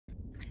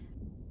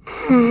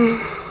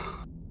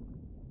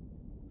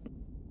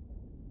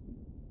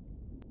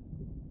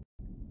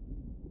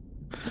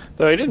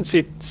Though he didn't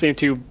seem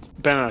too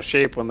bent out of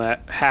shape when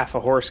that half a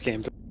horse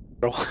came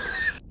through.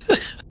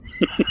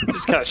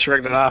 Just kind of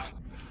shrugged it off.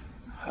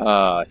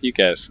 You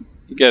guys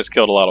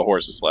killed a lot of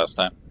horses last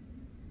time.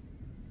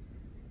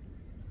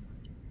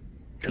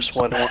 Just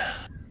one.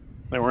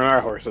 They weren't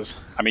our horses.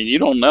 I mean, you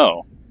don't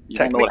know. You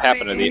don't know what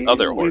happened to the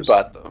other horse. We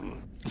bought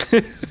them.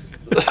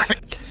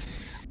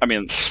 I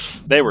mean,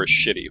 they were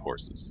shitty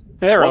horses.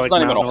 They were One's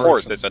like not even a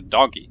horse; it's a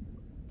donkey.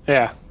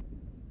 Yeah.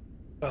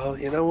 Well,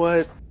 you know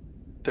what?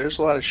 There's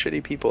a lot of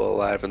shitty people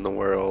alive in the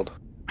world.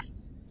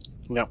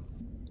 Yep.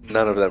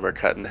 None of them are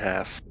cut in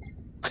half.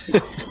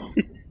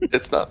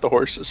 It's not the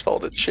horse's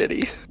fault. It's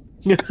shitty.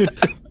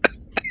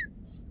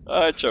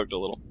 I choked a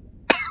little.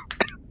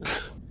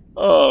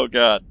 Oh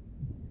god.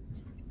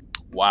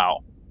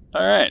 Wow.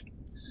 All right.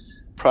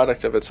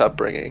 Product of its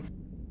upbringing.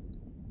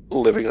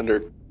 Living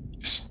under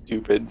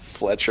stupid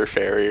Fletcher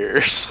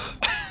farriers.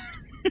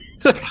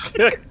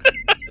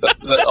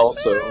 that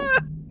also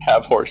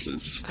have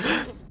horses.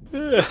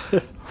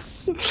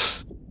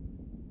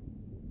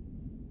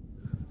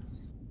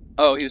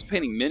 Oh, he was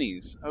painting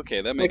minis.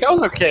 Okay, that makes I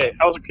was okay.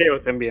 I was okay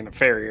with him being a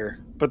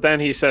farrier, but then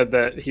he said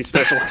that he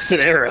specialized in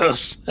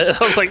arrows. I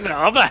was like, no,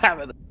 I'm not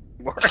having this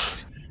anymore.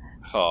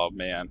 Oh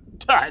man.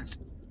 Done.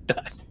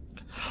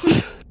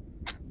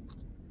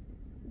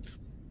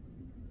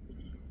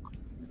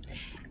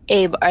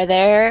 Abe, are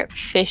there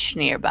fish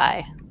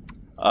nearby?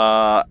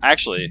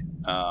 Actually,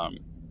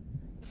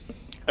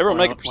 everyone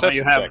make a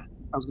perception check.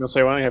 I was gonna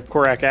say, why don't you have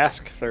Korak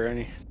ask if there are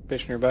any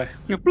fish nearby?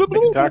 We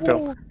can talk to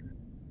him.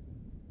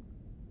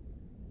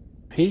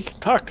 He can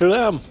talk to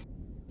them.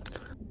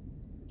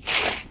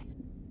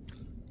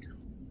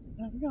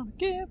 Never gonna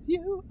give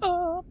you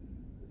up.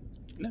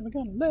 Never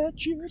gonna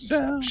let you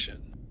down.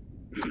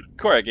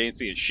 Korak ain't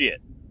seeing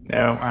shit.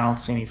 No, I don't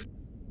see any.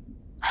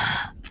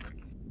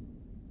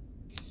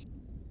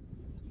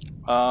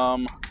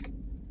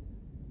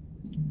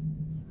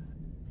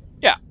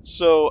 Yeah,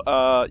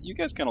 so you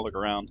guys kind of look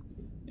around,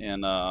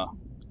 and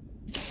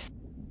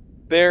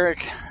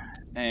Barrick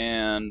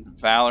and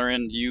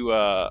Valoran,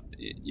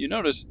 you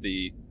notice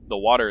the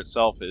water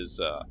itself is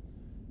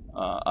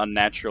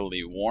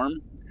unnaturally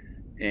warm,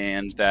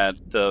 and that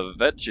the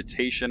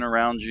vegetation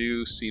around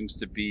you seems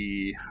to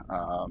be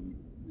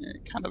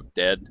kind of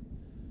dead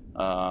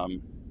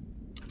and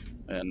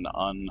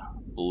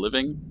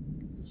unliving.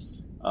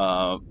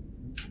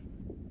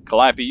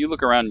 Calliope, you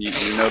look around and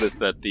you notice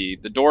that the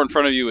door in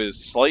front of you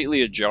is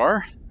slightly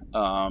ajar,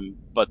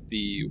 but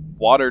the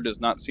water does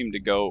not seem to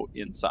go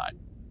inside.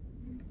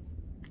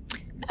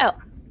 Oh.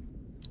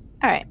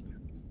 Alright.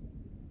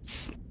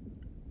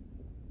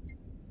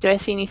 Do I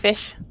see any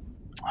fish?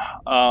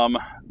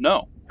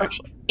 No,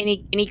 actually.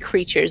 Any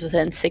creatures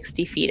within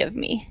 60 feet of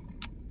me?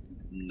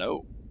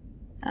 No.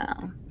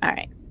 Oh,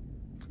 alright.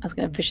 I was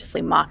going to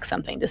viciously mock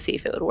something to see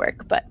if it would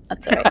work, but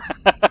that's alright.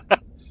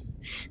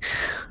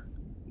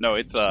 No,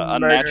 it's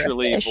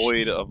unnaturally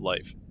void of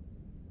life.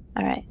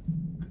 Alright.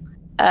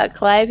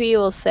 Calliope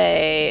will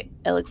say,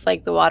 it looks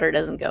like the water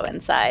doesn't go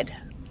inside.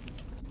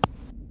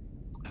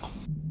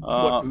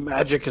 What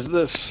magic is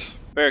this?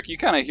 Barrick, you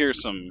kind of hear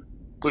some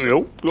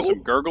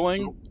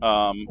gurgling,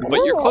 but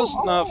you're close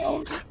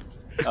enough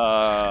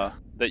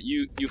that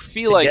you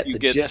feel like you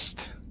get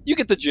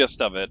the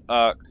gist of it.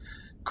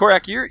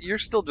 Korak, you're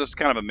still just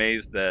kind of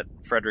amazed that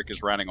Frederick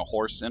is riding a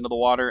horse into the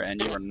water,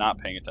 and you are not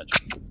paying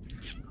attention.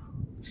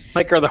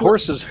 Like, are the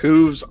horse's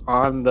hooves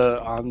on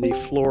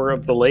the floor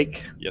of the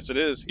lake? Yes, it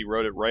is. He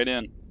rode it right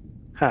in.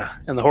 Huh.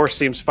 And the horse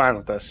seems fine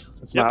with this.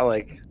 It's not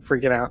like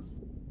freaking out.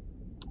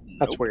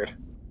 That's weird.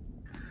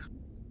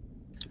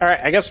 All right,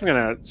 I guess I'm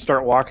gonna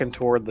start walking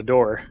toward the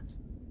door.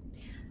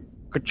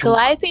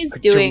 Calliope's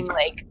doing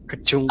like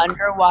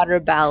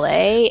underwater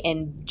ballet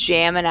and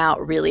jamming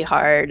out really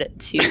hard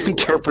to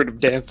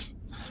interpretive dance.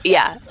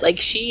 Yeah, like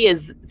she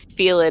is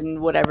feeling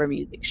whatever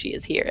music she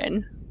is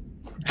hearing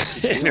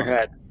in her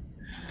head.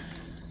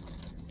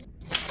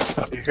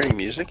 Oh, you're hearing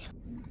music?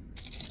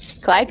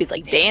 Calliope's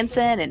like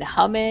dancing and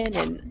humming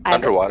and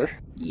underwater.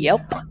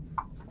 Yep.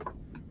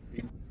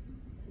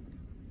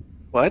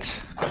 What?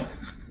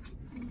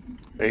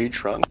 Are you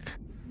drunk?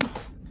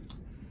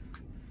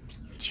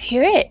 Did you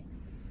hear it?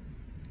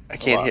 I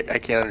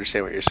can't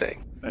understand what you're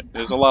saying.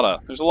 There's a lot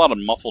of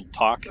muffled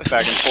talk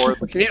back and forth.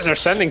 We can use our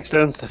sending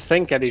stones to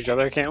think at each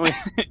other, can't we?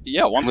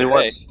 Yeah, once a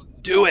day.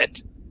 Do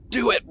it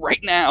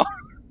right now.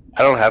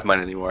 I don't have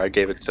mine anymore. I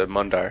gave it to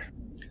Mundar.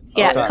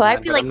 Yeah,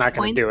 Calliope I'm not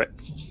going to do it.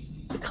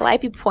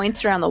 Calliope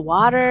points around the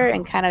water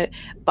and kind of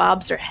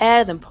bobs her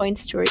head, then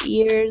points to her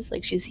ears,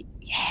 like she's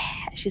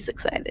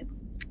excited.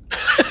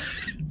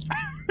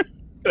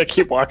 I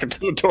keep walking to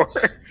the door.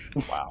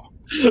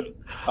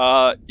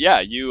 Wow.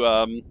 Yeah, you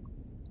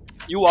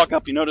walk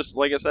up. You notice,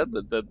 like I said,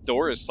 the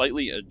door is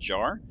slightly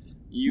ajar.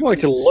 You can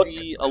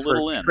see a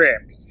little in.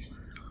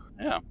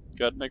 Yeah,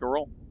 go ahead and make a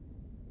roll.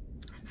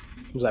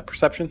 Was that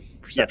perception?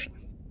 Perception.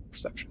 Yep.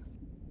 Perception.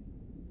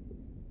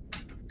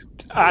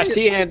 I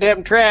see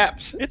them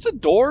traps. It's a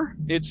door.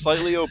 It's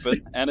slightly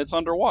open, and it's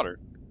underwater.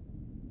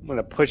 I'm going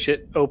to push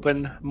it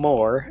open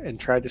more and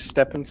try to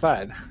step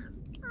inside.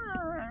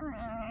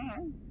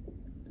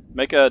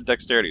 Make a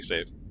dexterity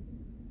save.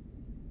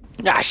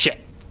 Ah, shit.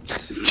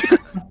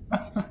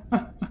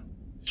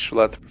 Should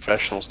let the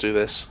professionals do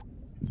this.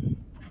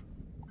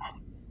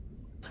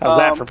 How's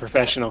that for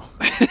professional?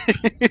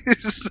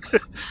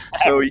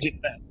 So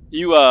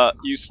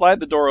you slide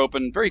the door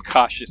open very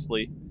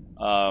cautiously.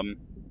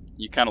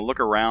 You kind of look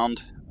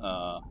around.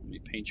 Let me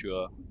paint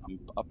you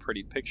a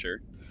pretty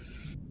picture.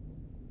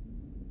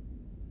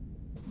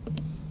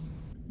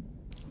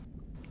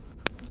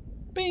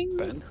 Bing.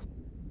 Ben.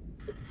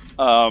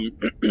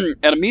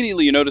 And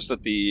immediately you notice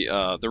that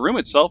the room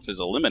itself is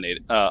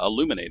illuminated.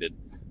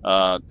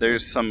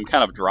 There's some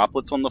kind of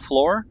droplets on the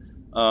floor.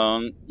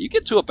 You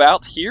get to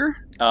about here,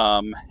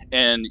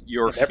 and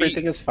your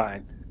everything feet is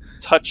fine.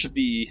 Touch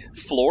the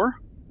floor.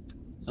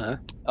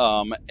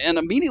 Uh-huh. And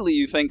immediately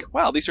you think,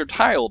 "Wow, these are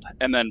tiled,"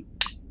 and then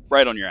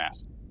right on your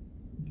ass.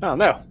 Oh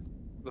no!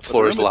 The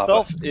floor is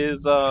lava.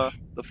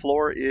 The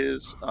floor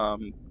is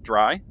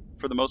dry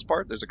for the most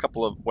part. There's a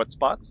couple of wet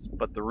spots,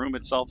 but the room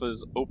itself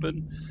is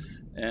open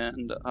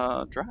and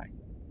dry.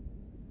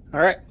 All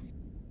right.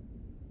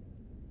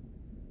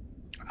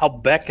 I'll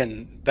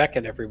beckon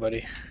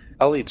everybody.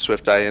 I'll lead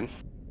Swift Eye in.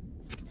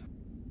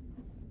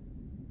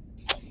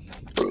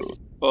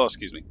 Oh,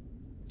 excuse me.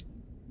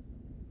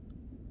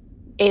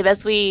 Abe,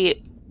 as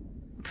we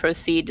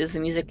proceed, does the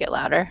music get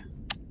louder?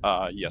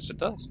 Yes, it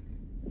does.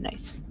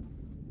 Nice.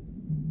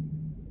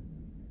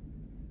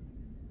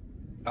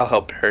 I'll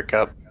help Barrick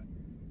up.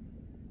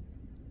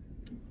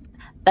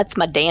 That's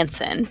my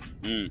dancing.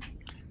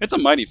 It's a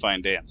mighty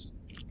fine dance.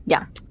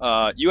 Yeah.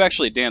 You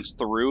actually dance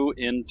through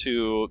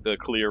into the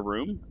clear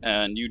room,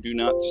 and you do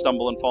not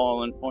stumble and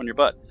fall on your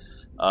butt.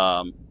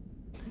 And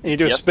you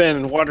do a spin,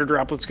 and water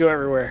droplets go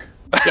everywhere.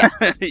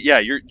 Yeah. Yeah,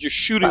 you're just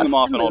shooting them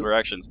off in all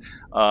directions.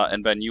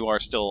 And Ben, you are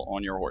still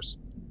on your horse.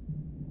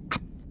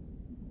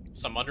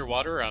 So I'm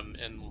underwater. I'm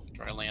in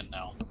dry land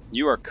now.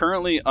 You are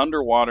currently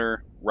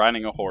underwater,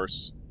 riding a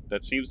horse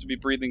that seems to be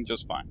breathing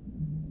just fine.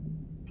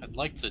 I'd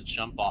like to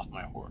jump off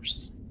my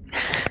horse.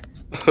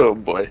 Oh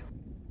boy.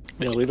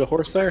 You leave a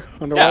horse there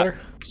underwater?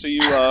 Yeah. So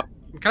you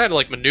I'm kind of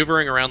like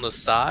maneuvering around the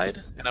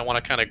side, and I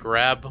want to kind of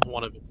grab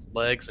one of its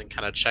legs and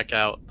kind of check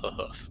out the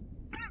hoof.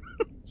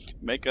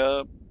 make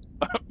an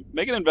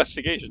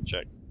investigation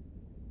check.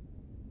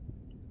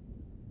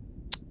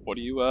 What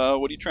are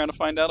you trying to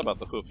find out about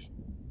the hoof?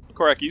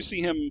 Correct. You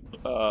see him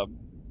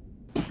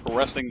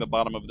caressing the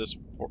bottom of this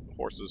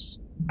horse's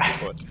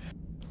foot.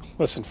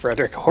 Listen,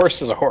 Frederick, a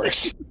horse is a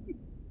horse.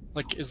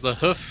 Like, is the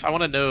hoof? I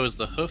want to know, is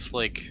the hoof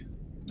like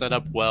set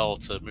up well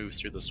to move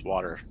through this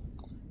water?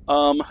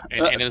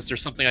 And is there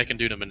something I can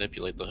do to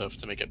manipulate the hoof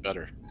to make it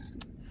better?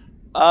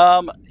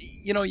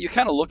 You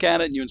kind of look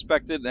at it and you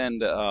inspect it,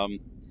 and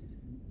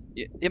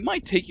it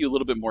might take you a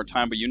little bit more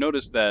time, but you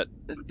notice that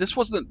this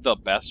wasn't the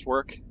best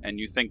work, and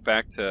you think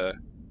back to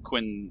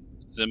Quinn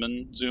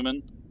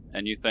Zuman,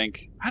 and you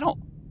think, I don't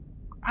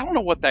know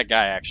what that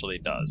guy actually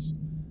does.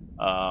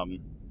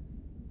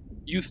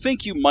 You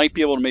think you might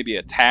be able to maybe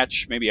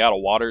attach, maybe out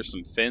of water,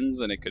 some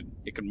fins, and it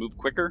could move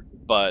quicker,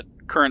 but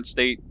current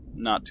state,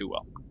 not too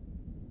well.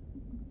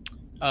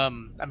 I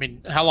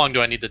mean, how long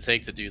do I need to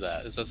take to do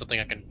that? Is that something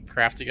I can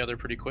craft together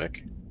pretty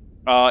quick?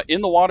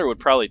 In the water would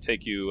probably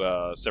take you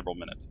several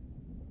minutes.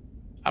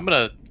 I'm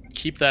gonna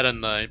keep that in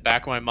the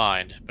back of my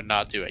mind, but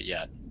not do it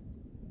yet.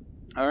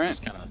 All right.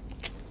 Just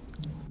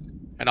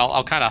and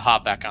I'll kind of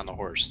hop back on the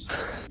horse.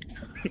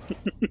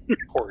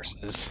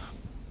 Horses.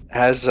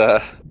 As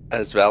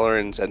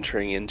Valoran's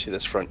entering into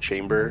this front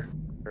chamber,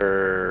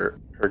 her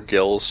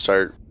gills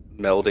start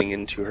melding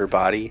into her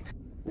body,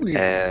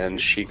 and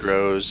she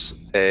grows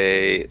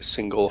a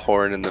single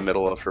horn in the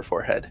middle of her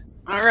forehead.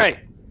 All right.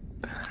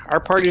 Our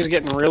party's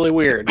getting really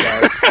weird,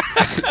 guys.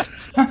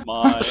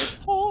 My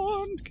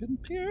horn can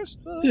pierce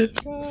the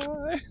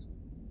sky.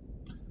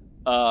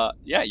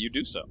 Yeah, you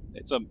do so.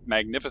 It's a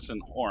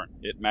magnificent horn.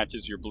 It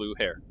matches your blue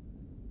hair.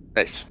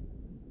 Nice.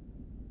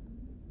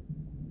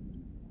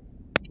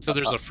 So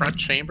there's a front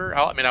chamber?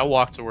 I'll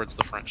walk towards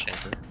the front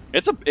chamber.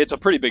 It's a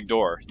pretty big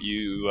door.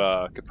 You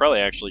could probably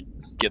actually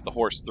get the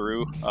horse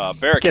through.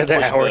 Barrick, get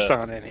that horse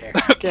on in here.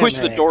 Push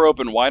the door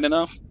open wide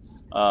enough.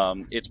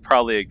 It's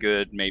probably a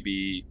good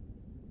maybe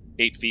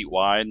 8 feet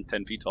wide,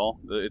 10 feet tall.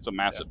 It's a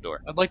massive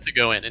door. I'd like to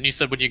go in. And you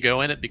said when you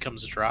go in, it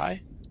becomes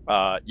dry?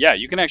 Yeah,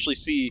 you can actually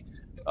see,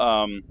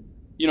 in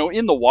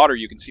the water,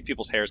 you can see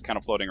people's hairs kind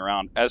of floating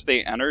around. As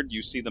they entered,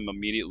 you see them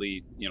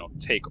immediately,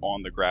 take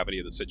on the gravity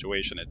of the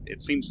situation.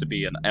 It seems to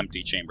be an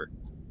empty chamber.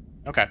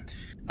 Okay.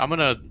 I'm going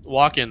to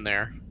walk in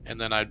there, and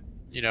then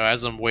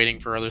as I'm waiting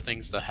for other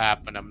things to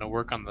happen, I'm going to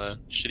work on the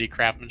shitty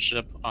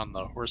craftsmanship on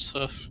the horse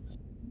hoof,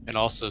 and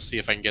also see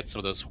if I can get some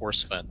of those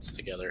horse fins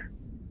together.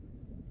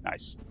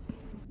 Nice.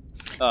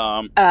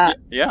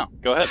 Yeah,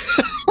 go ahead.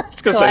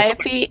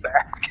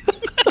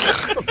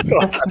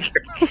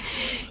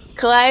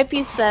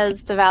 Calliope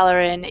says to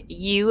Valoran,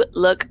 "You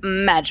look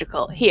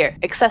magical. Here,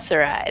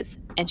 accessorize."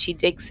 and she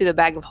digs through the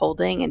bag of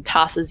holding and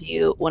tosses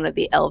you one of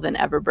the elven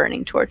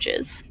ever-burning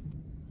torches.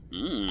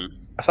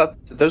 I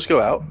thought, did those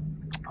go out?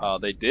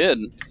 They did,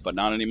 but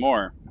not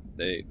anymore.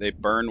 They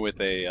burn with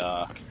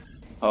a.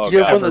 Oh You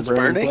have god! one that's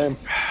Ever-burning burning?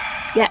 flame.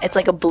 Yeah, it's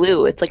like a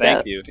blue. It's like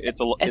Thank you.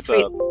 It's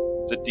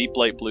a deep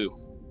light blue.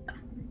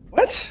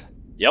 What?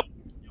 Yep.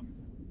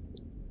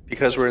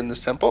 Because we're in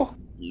this temple?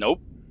 Nope.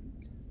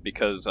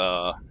 Because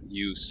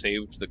you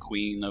saved the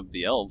queen of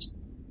the elves.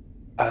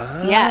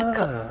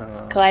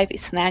 Ah. Calliope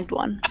snagged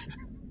one.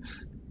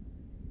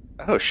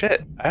 Oh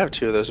shit! I have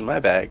 2 of those in my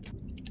bag.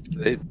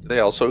 They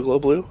also glow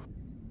blue?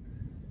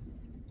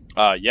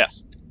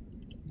 Yes.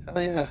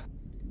 Hell yeah!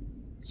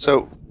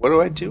 So what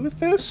do I do with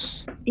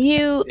this?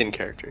 You, In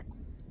character.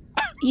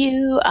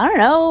 I don't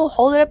know,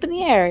 hold it up in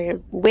the air,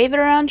 wave it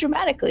around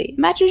dramatically. It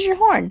matches your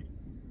horn.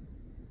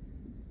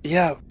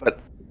 Yeah, but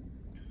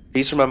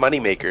these are my money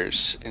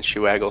makers, and she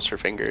waggles her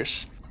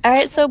fingers. All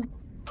right, so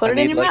put I it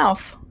in need, your like-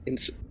 mouth.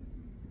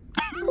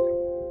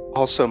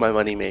 Also my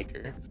money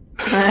maker.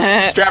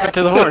 Strap it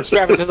to the horn.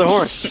 Strap it to the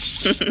horn.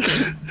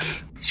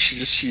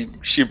 she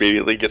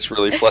immediately gets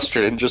really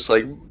flustered and just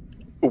like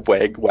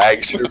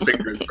wags her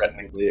finger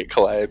threateningly at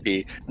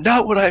Calliope.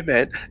 Not what I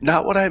meant.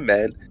 Not what I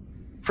meant.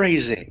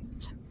 Phrasing.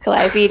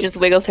 Calliope just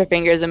wiggles her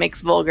fingers and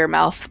makes vulgar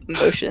mouth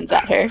motions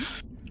at her.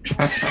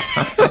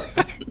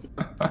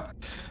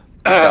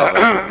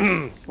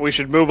 We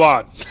should move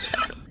on.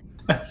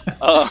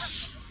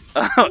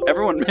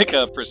 Everyone make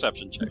a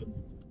perception check.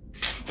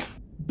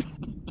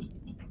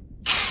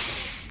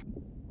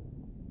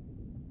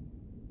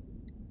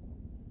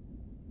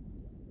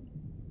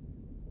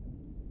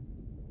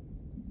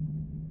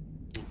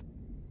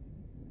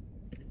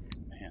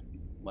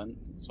 Man,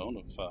 zone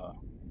of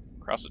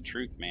cross of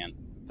truth, man.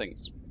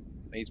 Things,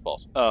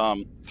 baseballs.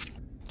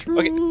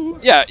 Okay,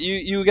 yeah,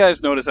 you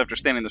guys notice after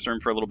standing in this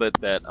room for a little bit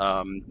that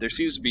there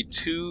seems to be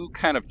 2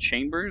 kind of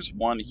chambers,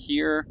 one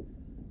here,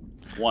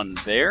 one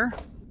there.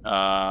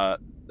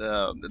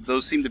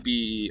 Those seem to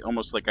be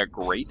almost like a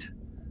grate.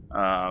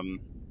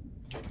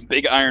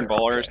 Big iron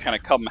bars kind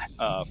of come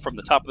from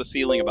the top of the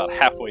ceiling about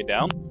halfway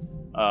down.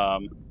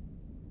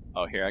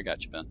 Oh, here, I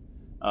got you, Ben.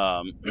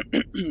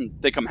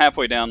 They come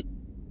halfway down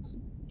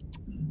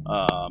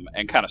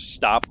and kind of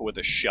stop with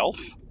a shelf.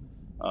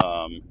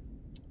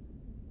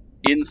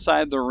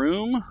 Inside the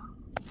room,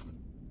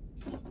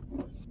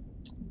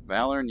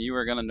 Valoran, you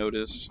are going to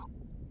notice...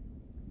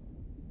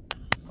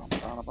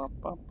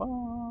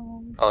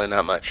 Probably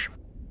not much.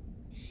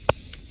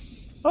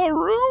 A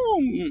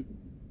room!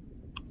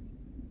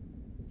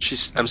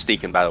 I'm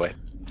sneaking, by the way.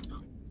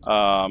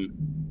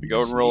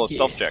 Go and roll a Sneaky.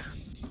 stealth check.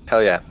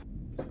 Hell yeah.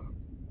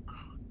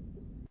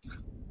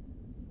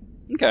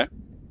 Okay.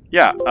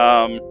 Yeah,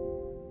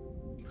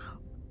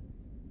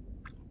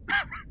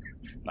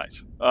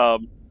 nice.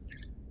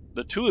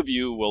 The 2 of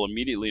you will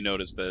immediately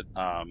notice that,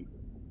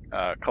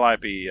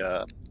 Calliope,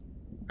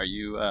 did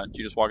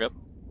you just walk up?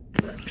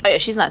 Oh yeah,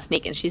 she's not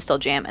sneaking. She's still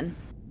jamming.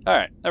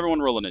 Alright,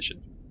 everyone roll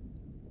initiative.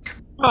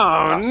 Oh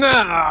Awesome.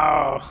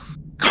 no!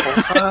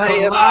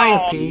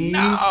 Oh,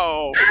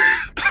 no!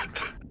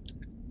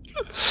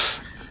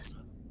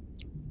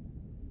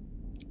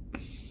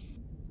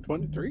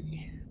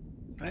 23.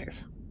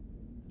 Nice.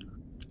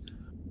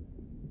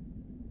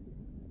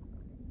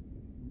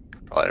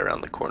 Probably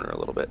around the corner a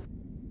little bit.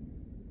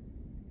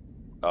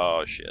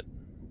 Oh, shit.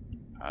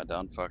 I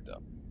done fucked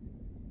up.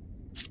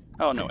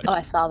 Oh, no, Oh,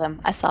 I saw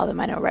them.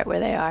 I know right where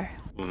they are.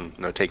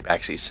 No take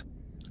backsies.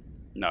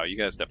 No, you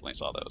guys definitely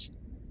saw those.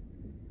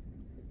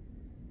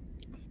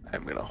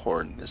 I'm gonna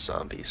horn this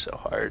zombie so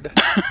hard.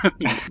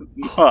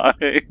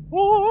 My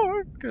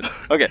Lord. Good.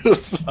 Okay. Put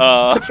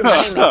your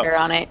moneymaker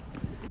on it.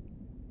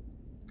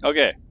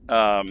 Okay.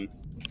 Awesome.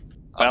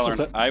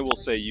 Valoran, I will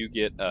say you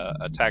get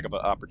attack of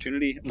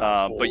opportunity,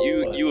 but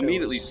you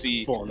immediately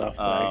see. Full enough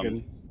that I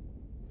can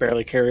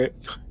barely carry it.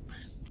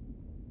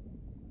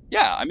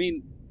 Yeah, I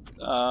mean,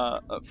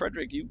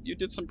 Frederick, you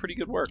did some pretty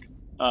good work.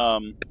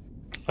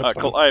 That's fine.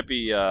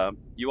 Calliope,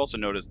 you also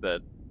noticed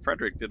that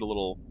Frederick did a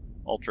little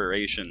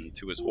alteration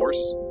to his horse.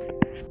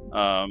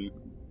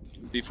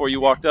 Before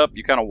you walked up,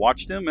 you kind of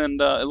watched him, and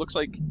it looks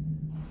like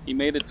he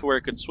made it to where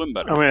it could swim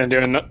better. I'm gonna do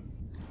another.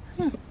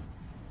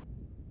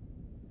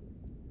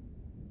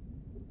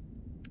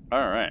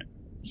 Alright,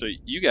 so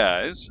you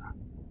guys,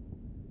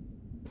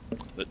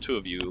 the 2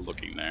 of you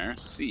looking there,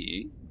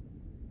 see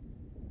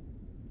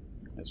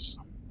this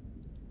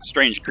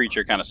strange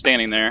creature kind of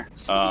standing there.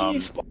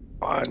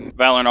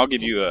 Valoran, I'll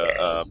give you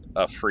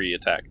a free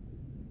attack.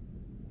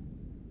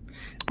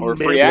 Or a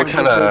free What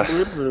action. kind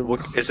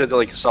of... Is it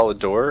like a solid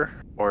door?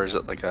 Or is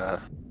it like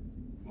a...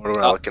 What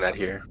am I looking at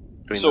here?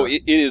 So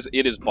it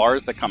is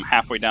bars that come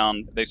halfway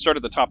down. They start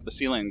at the top of the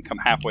ceiling and come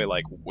halfway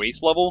like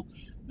waist level.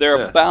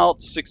 They're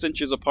about 6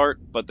 inches apart,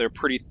 but they're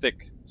pretty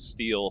thick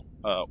steel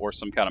or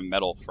some kind of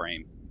metal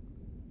frame.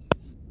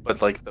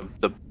 But like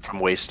the from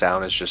waist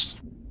down is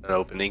just an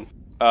opening?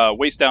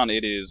 Waist down,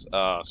 it is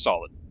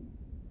solid.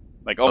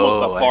 Like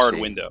almost a barred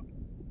window.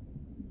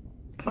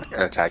 I'm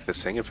gonna attack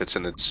this thing if it's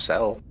in a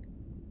cell.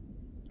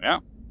 Yeah.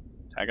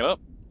 Tag it up.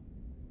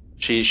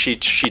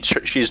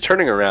 She's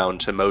turning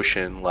around to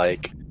motion,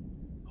 like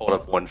hold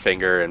up one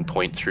finger and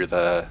point through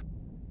the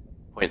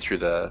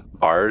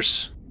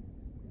bars,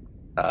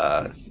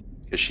 because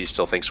she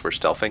still thinks we're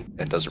stealthing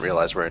and doesn't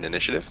realize we're in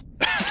initiative.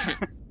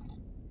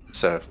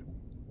 So,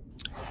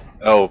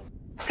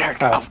 Barrick,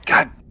 oh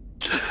God.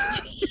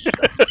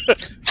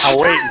 I'll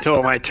wait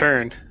until my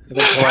turn. I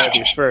think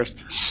Calliope's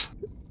first.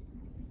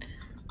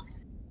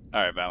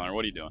 All right, Valor,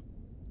 what are you doing?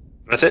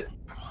 That's it.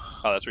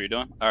 Oh, that's what you're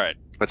doing? All right.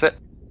 That's it.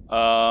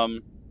 Top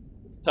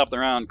of the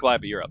round,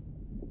 Calliope, you're up.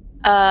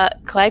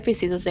 Calliope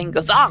sees this thing and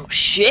goes, "Oh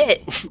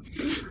shit!"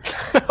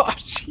 Oh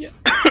shit!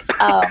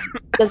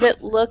 Does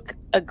it look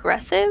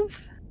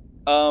aggressive?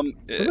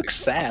 It looks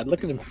sad.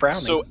 Look at him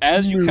frowning. So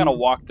as you kind of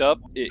walked up,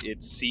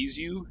 it sees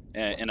you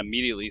and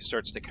immediately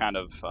starts to kind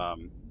of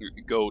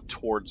go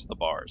towards the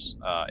bars.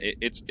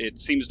 It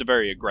seems to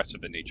very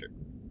aggressive in nature.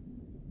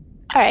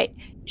 All right,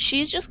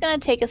 she's just gonna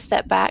take a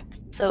step back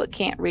so it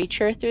can't reach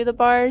her through the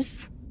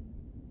bars,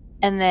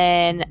 and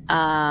then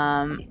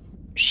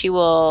she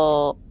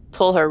will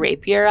pull her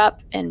rapier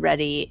up and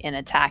ready an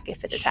attack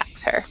if it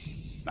attacks her.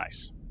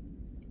 Nice.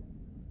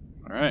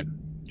 All right.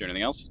 Do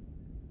anything else?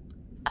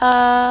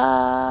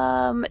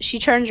 She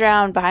turns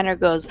around behind her,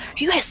 goes, "Are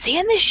you guys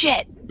seeing this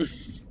shit?"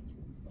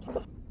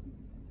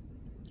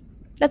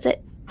 That's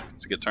it.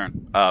 It's a good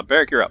turn.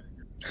 Barrick, you're up.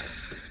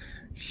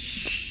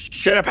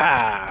 Shut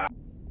up!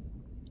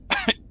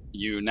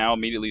 You now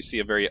immediately see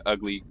a very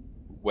ugly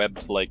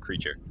web-like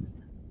creature.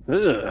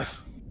 Ugh.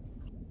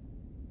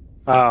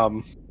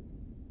 I'm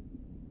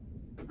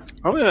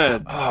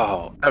gonna.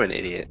 Oh, I'm an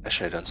idiot. I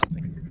should have done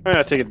something. I'm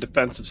gonna take a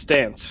defensive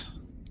stance.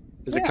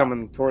 Is it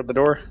coming toward the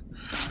door?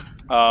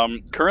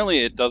 Currently,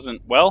 it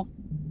doesn't. Well,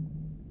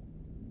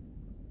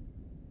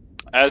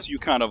 as you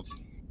kind of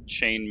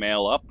chain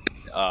mail up,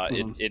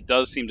 it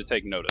does seem to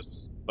take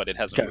notice, but it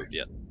hasn't moved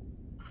yet.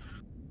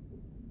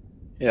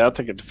 Yeah, I'll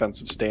take a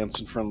defensive stance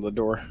in front of the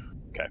door.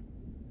 Okay.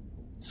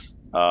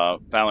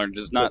 Valor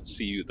does not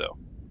see you though.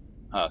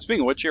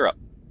 Speaking of which, you're up.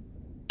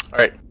 All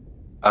right.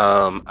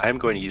 I'm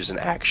going to use an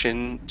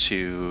action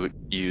to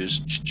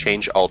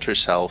change alter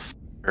self.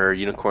 Her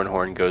unicorn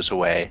horn goes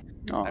away.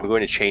 Oh. I'm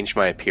going to change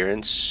my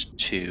appearance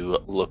to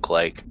look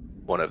like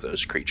one of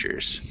those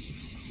creatures.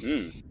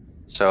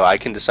 So I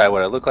can decide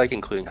what I look like,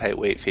 including height,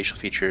 weight, facial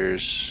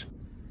features.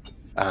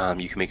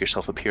 You can make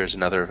yourself appear as a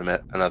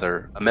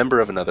member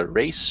of another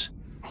race.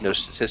 No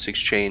statistics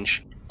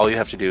change. All you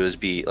have to do is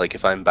be like,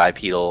 if I'm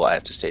bipedal, I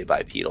have to stay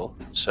bipedal.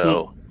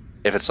 So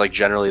if it's like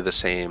generally the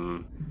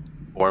same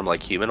form,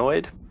 like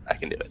humanoid, I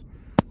can do it.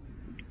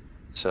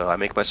 So I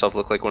make myself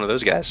look like one of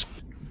those guys.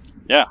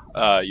 Yeah,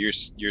 your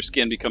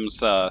skin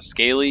becomes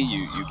scaly.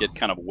 You get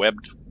kind of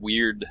webbed,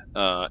 weird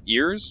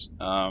ears.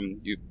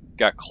 You've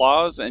got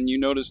claws, and you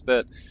notice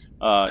that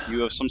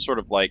you have some sort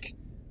of like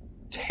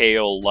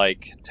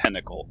tail-like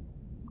tentacle.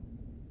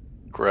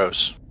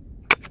 Gross.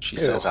 She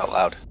says out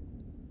loud,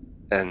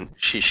 and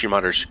she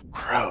mutters,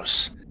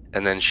 "Gross,"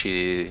 and then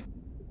she's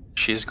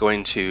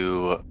going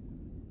to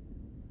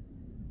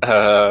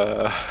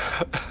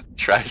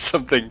try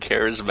something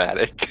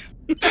charismatic.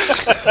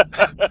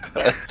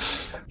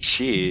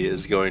 She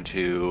is going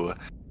to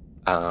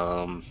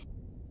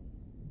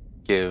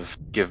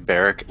give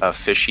Barrick a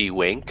fishy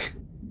wink,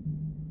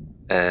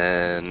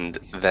 and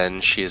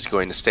then she is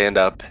going to stand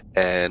up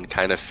and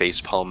kind of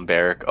facepalm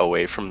Barrick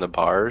away from the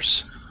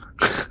bars.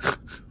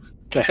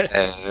 Okay.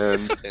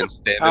 And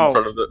stand in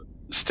front of it.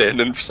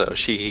 So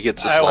he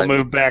gets a I will slimy,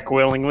 move back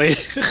willingly.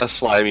 a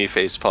slimy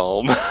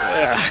facepalm.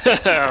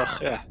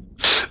 Yeah.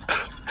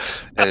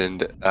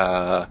 And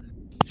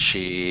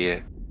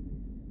she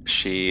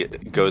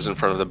goes in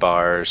front of the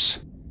bars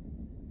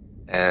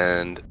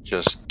and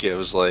just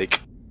gives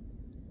like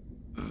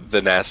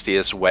the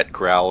nastiest wet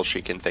growl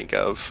she can think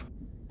of.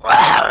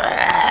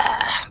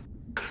 And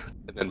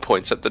then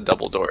points at the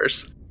double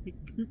doors.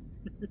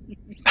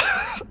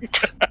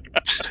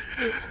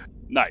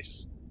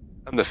 Nice.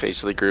 I'm the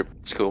face of the group.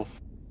 It's cool.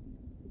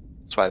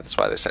 That's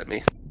why they sent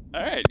me.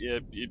 All right. You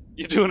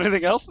doing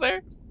anything else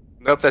there?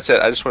 Nope, that's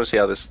it. I just want to see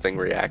how this thing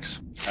reacts.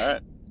 All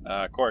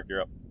right. Quark,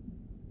 you're up.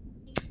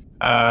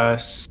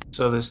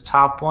 So this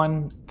top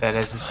one that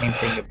has the same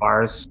thing, the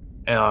bars,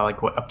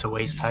 like up to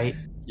waist height.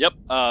 Yep.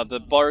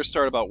 The bars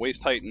start about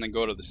waist height and then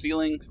go to the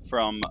ceiling.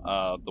 From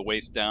the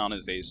waist down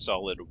is a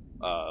solid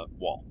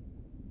wall.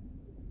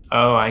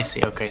 Oh, I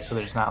see. Okay, so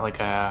there's not like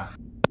a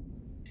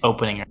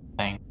opening or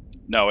anything.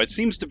 No, it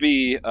seems to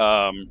be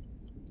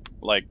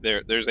like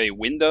there's a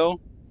window.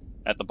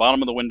 At the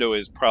bottom of the window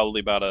is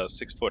probably about a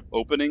 6-foot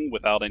opening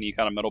without any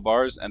kind of metal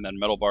bars, and then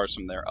metal bars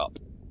from there up.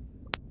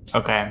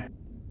 Okay.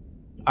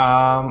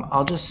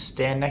 I'll just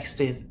stand next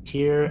to it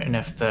here, and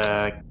if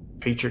the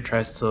creature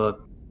tries to,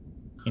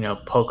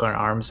 poke our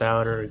arms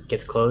out or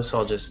gets close,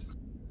 I'll just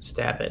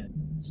stab it.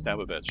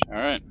 Stab a bitch. All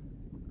right.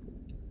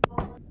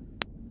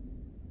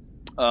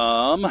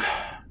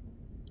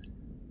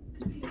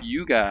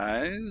 You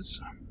guys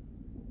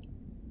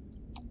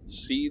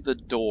see the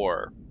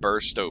door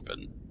burst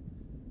open.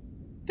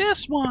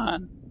 This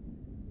one.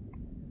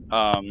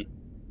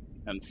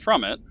 And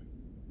from it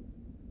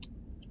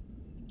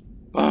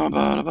Bum,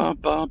 bum, bum,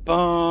 bum,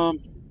 bum.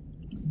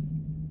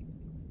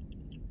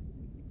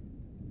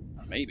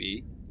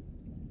 Maybe.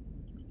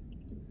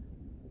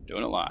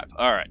 Doing it live.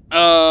 All right.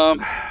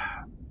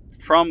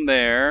 From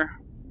there,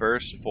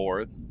 burst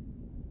forth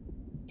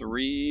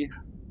 3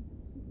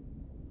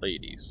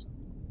 ladies.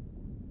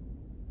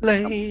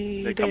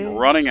 They come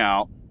running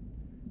out,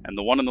 and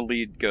the one in the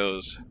lead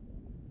goes,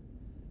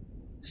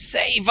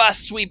 "Save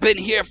us! We've been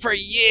here for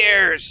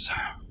years!"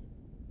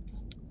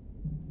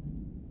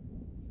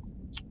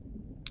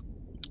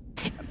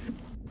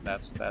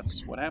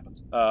 That's what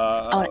happens.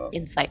 I want to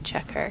insight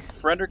check her.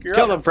 Frederick, you're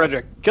Kill up. him,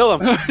 Frederick. Kill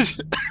him.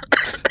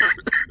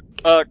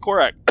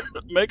 Correct.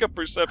 Make a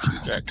perception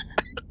check.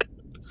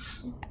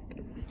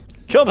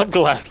 Kill them,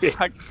 Galapi.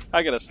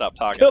 I gotta stop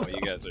talking Kill while you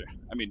them. guys are.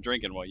 I mean,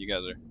 drinking while you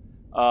guys are.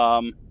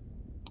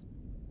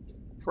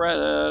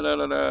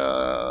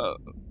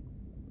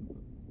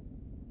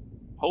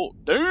 Oh,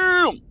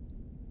 damn!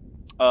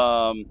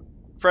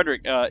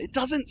 Frederick, it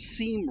doesn't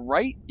seem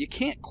right. You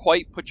can't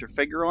quite put your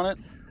finger on it.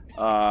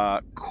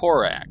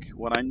 Korak,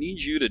 what I need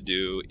you to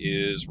do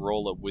is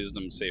roll a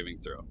wisdom saving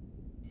throw.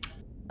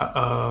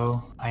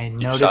 Uh-oh. I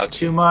noticed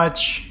too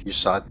much. You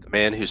saw the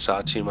man who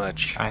saw too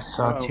much. I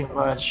saw too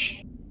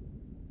much.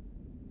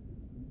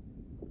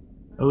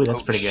 Ooh,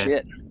 that's pretty good.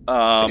 Shit.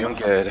 Damn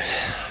good.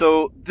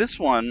 So this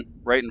one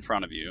right in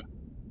front of you.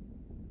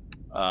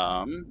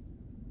 I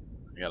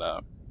got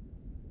a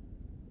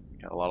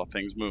lot of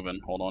things moving.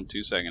 Hold on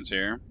 2 seconds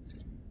here.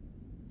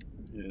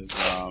 Is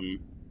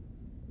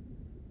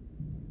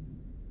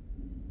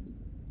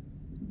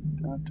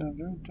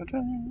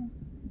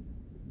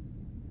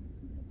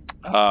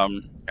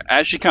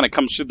as she kind of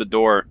comes through the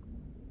door,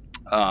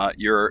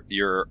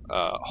 your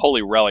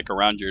holy relic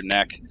around your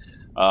neck,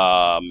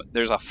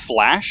 there's a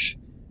flash,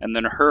 and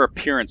then her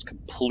appearance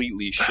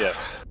completely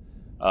shifts.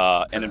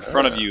 And in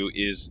front of you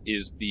is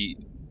the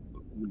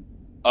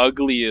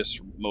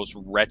ugliest, most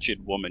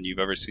wretched woman you've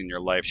ever seen in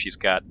your life. She's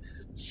got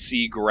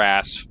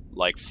seagrass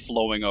like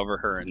flowing over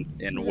her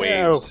in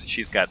waves.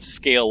 She's got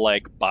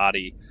scale-like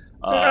body.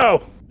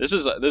 This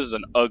is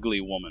an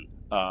ugly woman,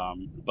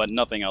 but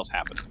nothing else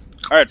happened.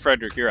 All right,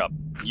 Frederick, you're up.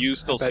 You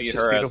still see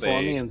her as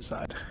on the a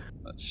inside.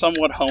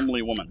 somewhat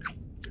homely woman.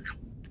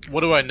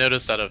 What do I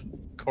notice out of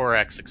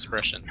Korak's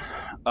expression?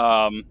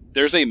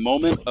 There's a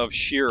moment of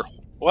sheer...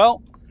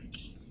 Well,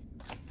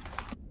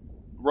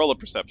 roll a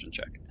perception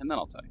check, and then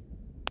I'll tell you.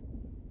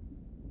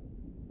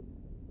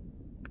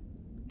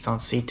 Don't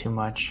see too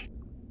much.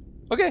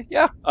 Okay,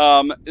 yeah.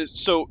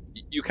 So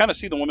you kind of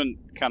see the woman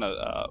kind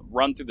of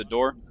run through the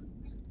door,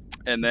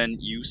 and then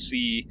you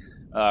see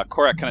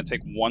Korak kind of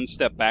take one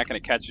step back, and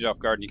it catches you off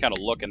guard, and you kind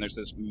of look, and there's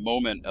this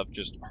moment of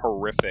just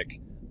horrific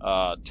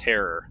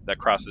terror that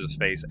crosses his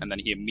face, and then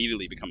he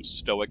immediately becomes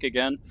stoic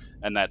again,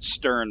 and that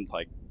stern,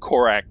 like,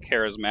 Korak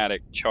charismatic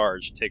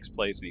charge takes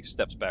place, and he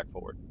steps back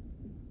forward.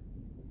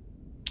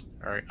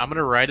 Alright, I'm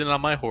gonna ride in on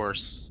my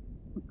horse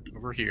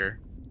over here.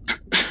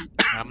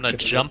 I'm gonna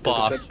jump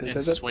off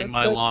and swing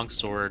my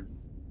longsword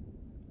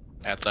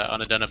at that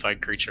unidentified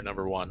creature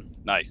number 1.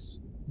 Nice.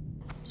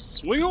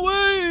 Swing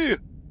away!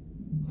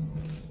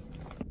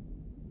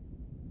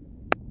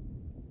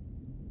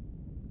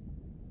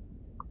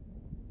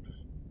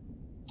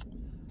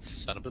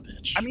 Son of a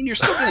bitch. I mean, you're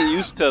still getting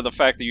used to the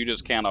fact that you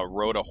just kind of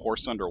rode a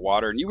horse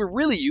underwater, and you were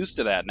really used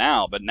to that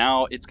now, but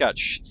now it's got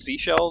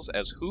seashells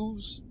as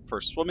hooves for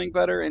swimming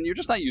better, and you're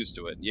just not used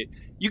to it.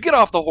 You get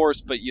off the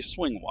horse, but you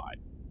swing wide.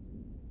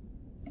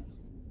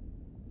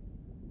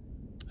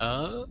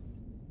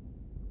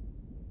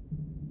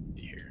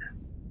 Here.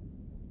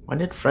 When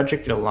did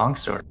Frederick get a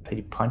longsword? Did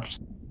he punch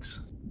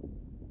things?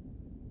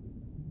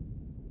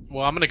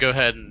 Well, I'm gonna go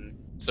ahead and...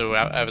 So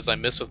as I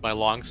miss with my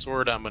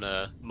longsword, I'm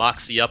gonna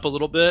moxie up a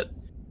little bit,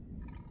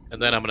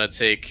 and then I'm gonna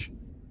take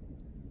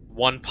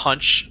one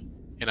punch,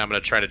 and I'm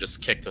gonna try to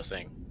just kick the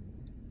thing.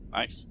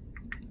 Nice.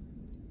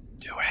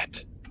 Do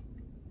it.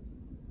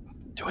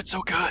 Do it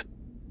so good.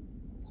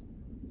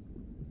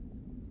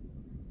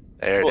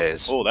 There it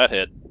is. Oh, that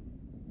hit.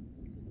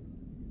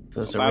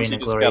 Those Sometimes Arena you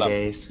just Glory gotta,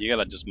 days. You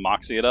gotta just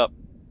moxie it up.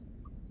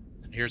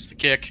 And here's the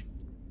kick.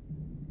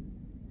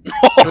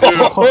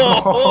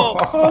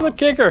 Oh, the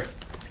kicker!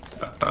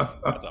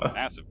 That's a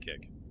massive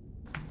kick.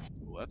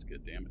 Ooh, that's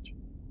good damage.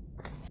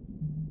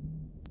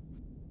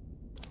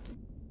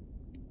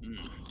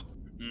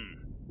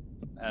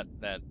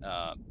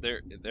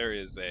 There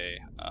is a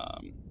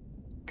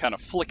kind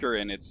of flicker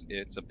in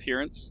its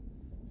appearance,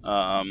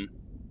 but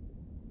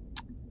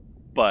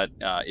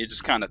it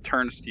just kind of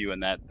turns to you,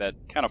 and that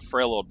kind of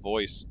frail old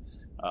voice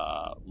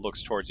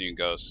looks towards you and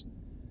goes,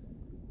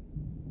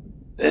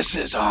 "This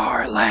is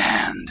our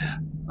land,"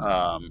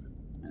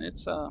 and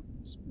it's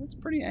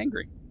pretty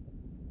angry.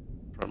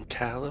 From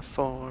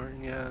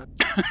California.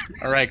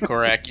 Alright,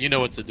 Korak, you know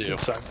what to do.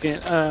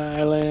 Sunken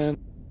Island.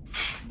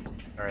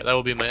 Alright, that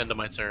will be my end of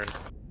my turn.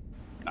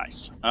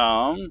 Nice.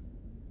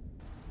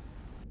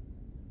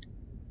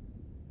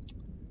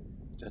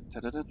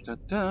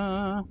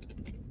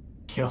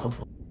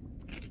 Killed.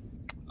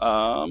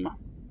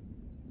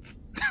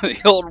 The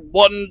old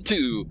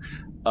 1-2.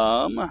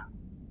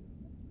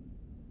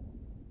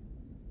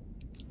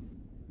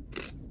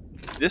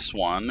 this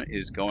one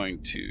is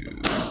going to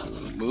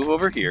move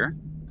over here.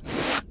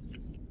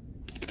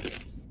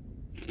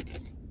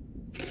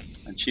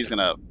 And she's going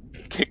to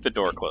kick the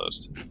door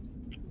closed.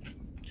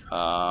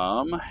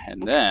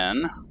 And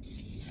then...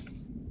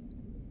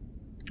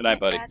 Good night,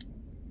 buddy.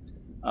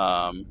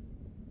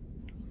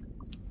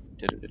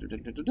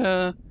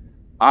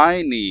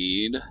 I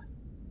need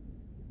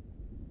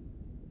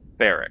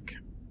Barrick.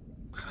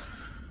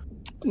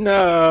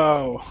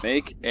 No.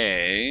 Make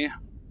a...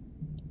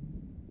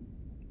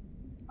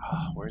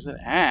 where's it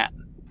at?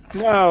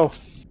 No.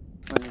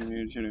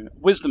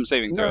 Wisdom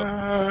saving throw.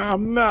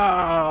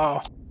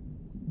 No.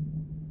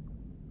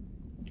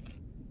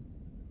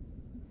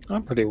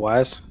 I'm pretty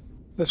wise.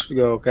 This would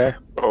go okay.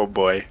 Oh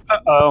boy.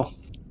 Uh-oh.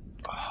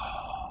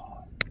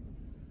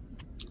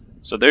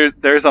 So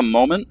there's a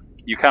moment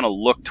you kind of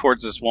look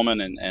towards this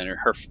woman and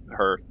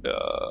her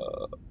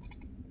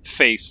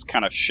face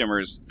kind of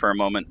shimmers for a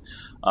moment,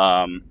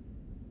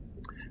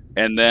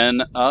 and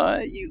then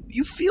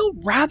you feel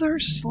rather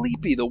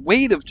sleepy. The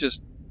weight of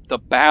just the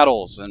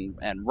battles and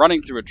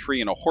running through a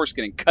tree and a horse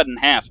getting cut in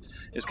half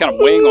is kind of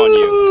weighing on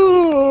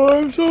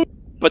you.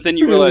 But then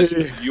you realize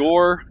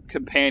your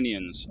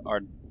companions are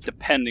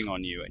depending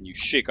on you, and you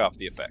shake off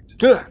the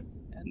effect,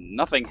 and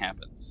nothing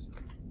happens.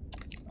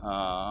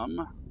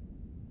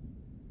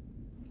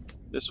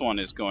 This one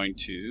is going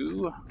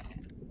to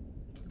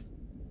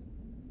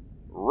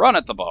run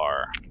at the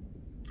bar,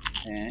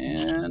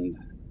 and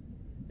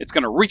it's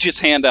going to reach its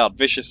hand out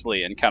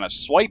viciously and kind of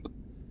swipe,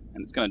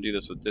 and it's going to do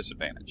this with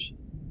disadvantage.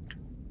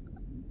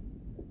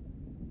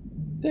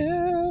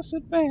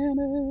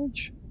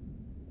 Disadvantage.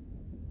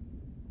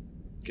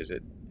 Because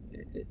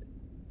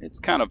it's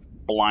kind of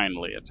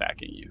blindly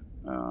attacking you.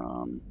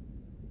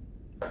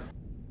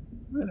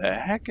 Where the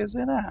heck is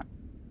it at?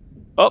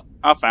 Oh,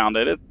 I found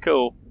it. It's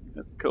cool.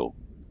 It's cool.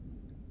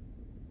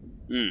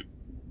 Oh.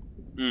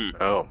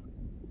 Mm.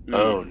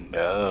 Oh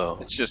no.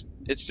 It's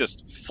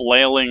just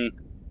flailing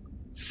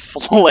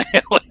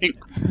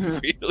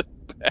really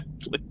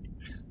badly.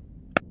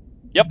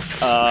 Yep.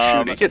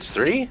 Shoot, it gets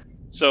 3?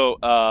 So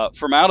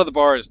from out of the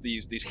bars,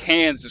 these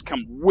hands just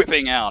come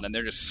whipping out, and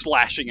they're just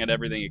slashing at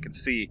everything it can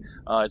see.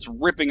 It's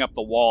ripping up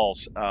the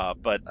walls,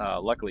 but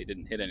luckily it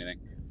didn't hit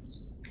anything.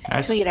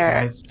 Can we get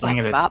our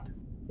black spot?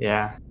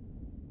 Yeah.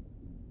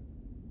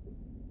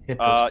 Hit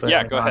those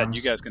yeah, go ahead.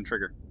 arms. You guys can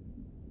trigger.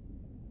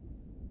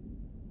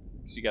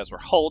 So you guys were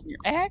holding your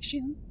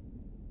action.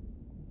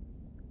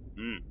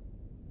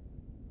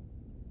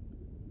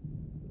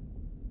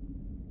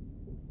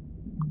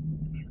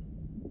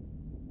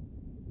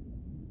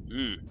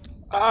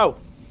 Ow.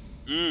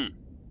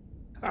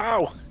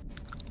 Ow.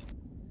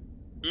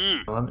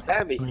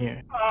 Heavy.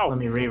 Let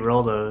me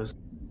re-roll those.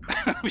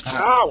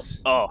 Ow.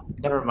 Oh.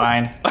 Never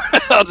mind.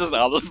 I'll just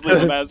leave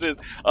them as is.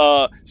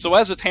 So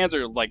as its hands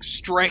are like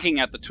striking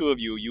at the two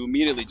of you, you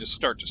immediately just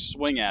start to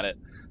swing at it,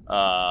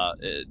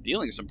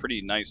 dealing some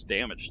pretty nice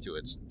damage to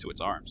its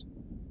arms.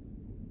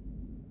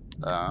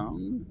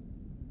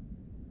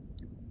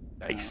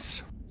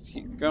 Nice.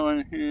 Keep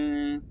going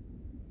here.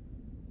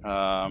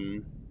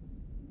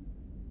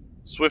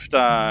 Swift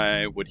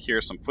Eye would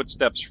hear some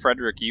footsteps.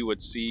 Frederick, you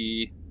would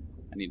see.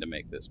 I need to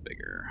make this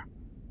bigger.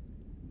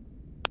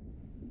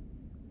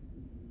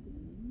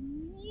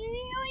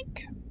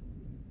 Yoink.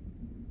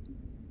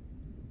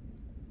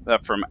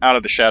 That from out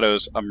of the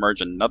shadows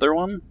emerge another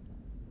one.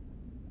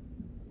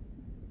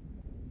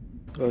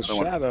 The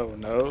shadow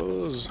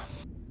knows.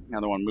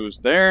 Another one moves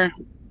there.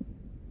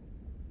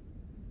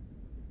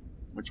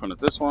 Which one is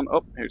this one?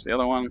 Oh, here's the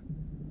other one.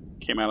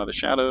 Came out of the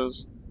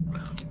shadows.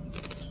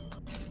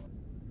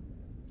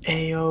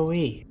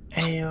 AoE.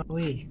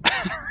 AoE.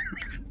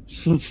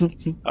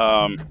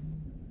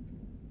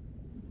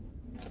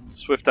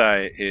 Swift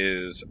Eye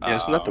is... Yeah,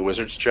 isn't that the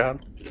wizard's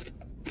job?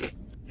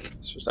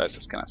 Swift Eye's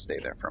just gonna stay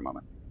there for a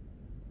moment.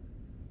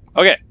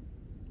 Okay.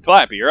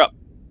 Calliope, you're up.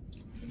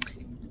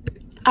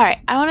 Alright,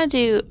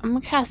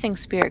 I'm casting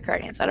Spirit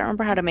Guardians. I don't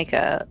remember how to make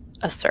a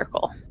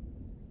circle.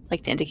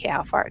 Like to indicate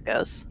how far it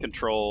goes.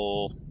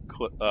 Control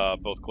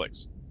both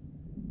clicks.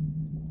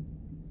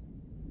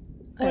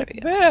 There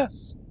we go.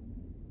 This.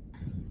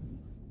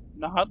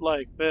 Not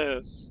like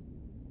this.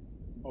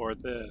 Or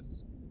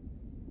this.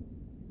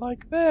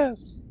 Like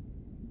this.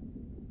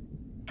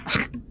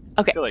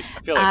 Okay. I feel like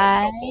that's helpful.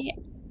 I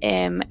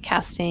am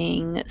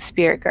casting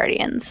Spirit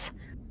Guardians.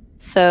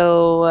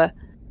 So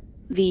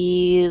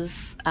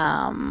these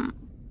what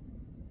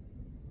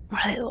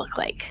do they look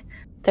like?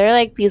 They're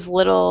like these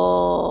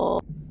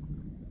little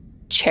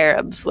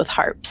cherubs with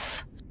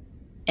harps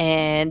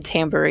and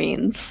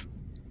tambourines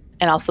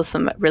and also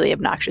some really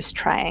obnoxious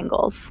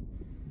triangles.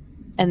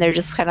 And they're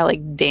just kind of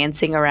like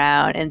dancing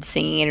around and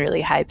singing in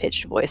really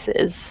high-pitched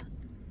voices.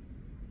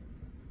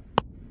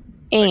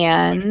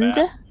 And like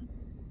that.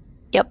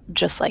 Yep,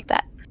 just like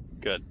that.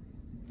 Good.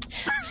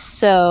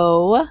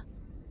 So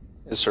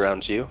It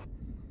surrounds you.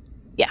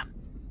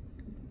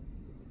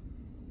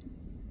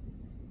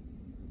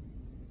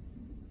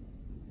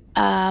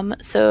 yeah.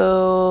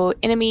 So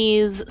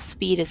enemies'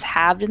 speed is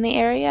halved in the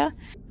area,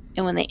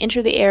 And when they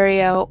enter the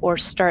area or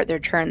start their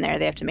turn there,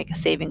 they have to make a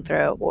saving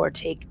throw or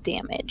take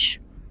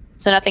damage.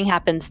 So nothing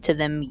happens to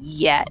them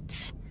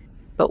yet,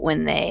 but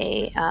when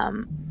they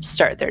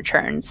start their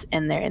turns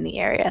and they're in the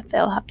area,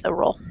 they'll have to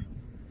roll.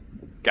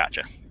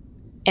 Gotcha.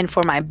 And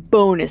for my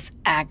bonus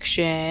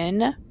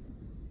action,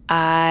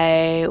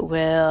 I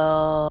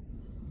will...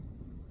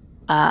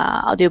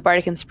 I'll do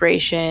Bardic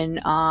Inspiration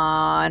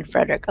on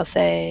Frederick. I'll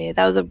say,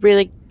 that was a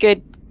really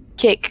good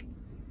kick.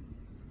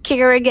 Kick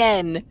her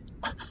again.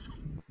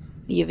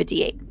 You have a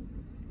D8.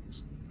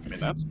 I mean,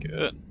 that's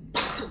good.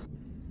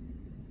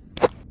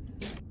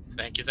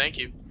 Thank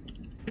you.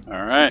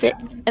 All right.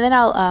 And then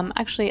I'll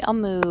I'll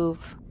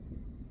move.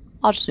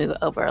 I'll just move it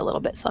over a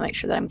little bit, so I'll make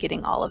sure that I'm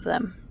getting all of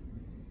them.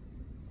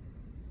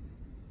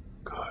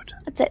 Good.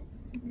 That's it.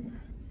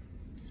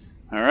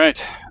 All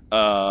right.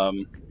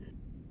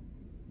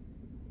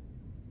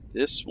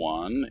 This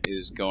one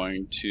is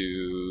going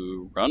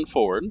to run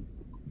forward.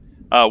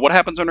 What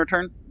happens on her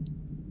turn?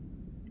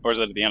 Or is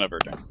it at the end of her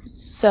turn?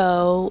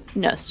 So,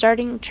 no,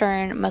 starting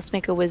turn must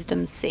make a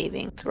wisdom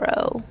saving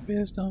throw.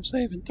 Wisdom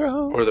saving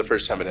throw. Or the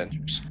first time it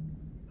enters.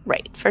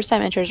 Right. First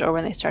time enters or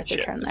when they start their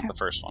Shit, turn it's there. the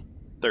first one.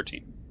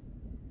 13.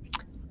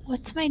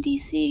 What's my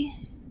DC?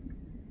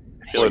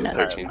 I feel Or like the it's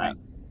higher 13. than that.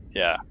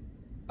 Yeah.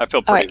 I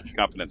feel pretty Alright.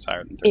 confident it's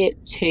higher than 13.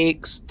 It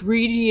takes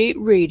 3d8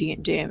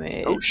 radiant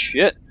damage. Oh,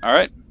 shit. All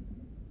right.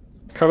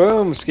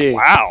 Kaboom-ski.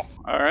 Wow.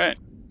 All right.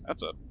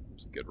 That's a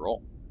good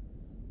roll.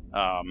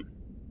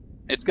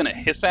 It's going to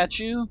hiss at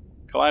you.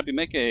 Calliope,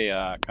 make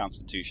a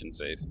Constitution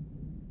save.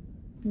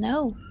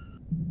 No.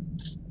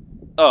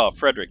 Oh,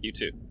 Frederick, you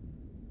too.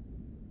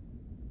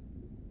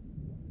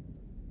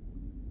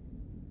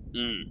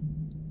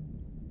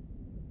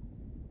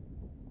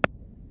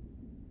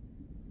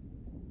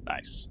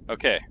 Nice.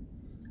 Okay.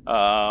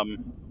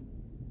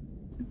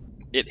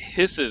 It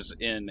hisses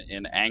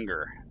in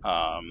anger,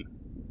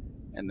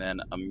 and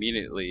then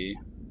immediately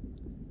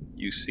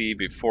you see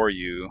before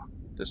you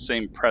the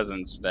same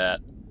presence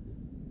that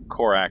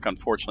Korak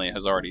unfortunately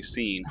has already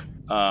seen.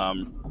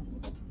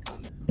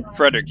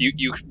 Frederick,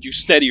 you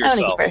steady I want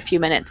to yourself. give her a few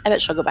minutes. I bet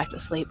she'll go back to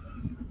sleep.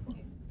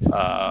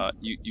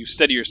 You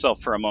steady yourself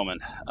for a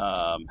moment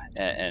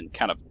and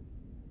kind of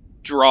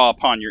draw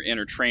upon your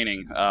inner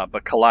training,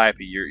 but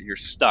Calliope, you're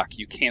stuck.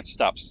 You can't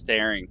stop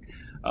staring,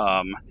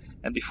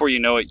 and before you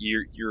know it,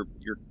 you're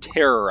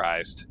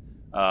terrorized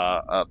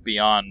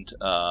beyond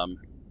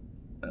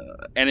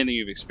anything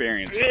you've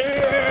experienced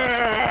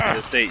to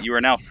this date. You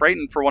are now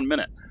frightened for 1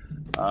 minute.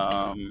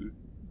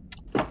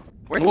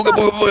 Where's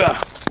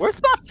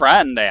my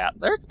friend at?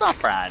 There's my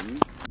friend.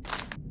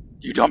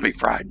 You don't be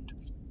frightened.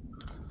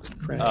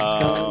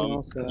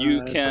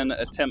 You can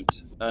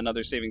attempt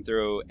another saving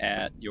throw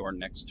at your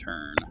next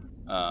turn.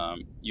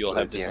 You'll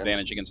have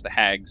disadvantage against the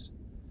hags,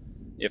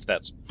 if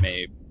that's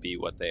maybe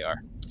what they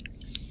are.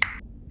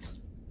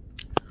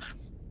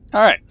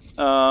 Alright.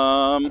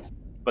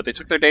 But they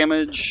took their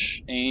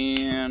damage,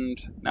 and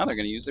now they're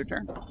going to use their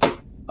turn.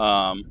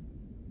 Ow!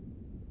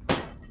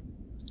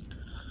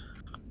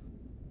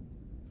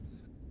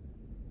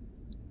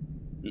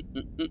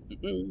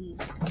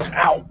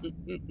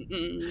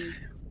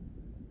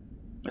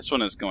 This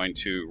one is going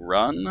to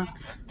run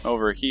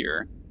over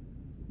here.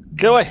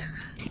 Get away!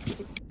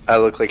 I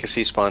look like a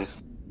sea spawn.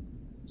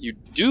 You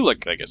do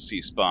look like a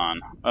sea spawn.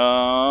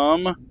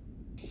 Let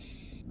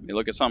me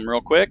look at something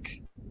real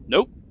quick.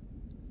 Nope.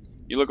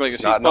 You look like It's a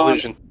sea not spawn. an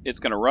illusion. It's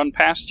going to run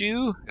past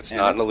you. It's and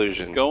not an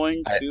illusion.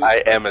 Going to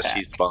I am a attack.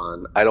 sea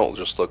spawn. I don't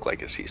just look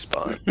like a sea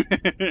spawn.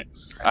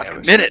 I've am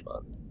a committed. sea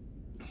spawn.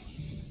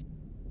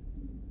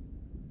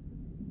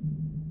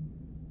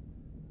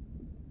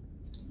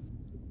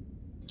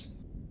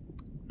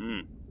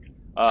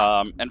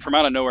 And from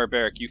out of nowhere,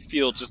 Barrick, you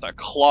feel just a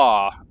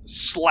claw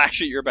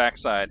slash at your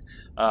backside.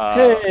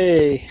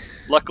 Hey!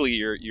 Luckily,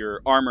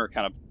 your armor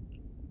kind of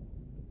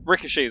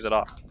ricochets it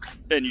off,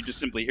 and you just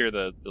simply hear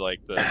the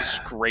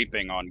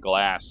scraping on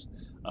glass.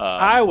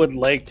 I would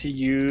like to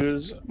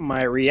use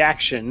my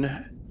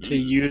reaction to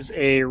use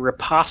a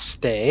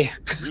riposte.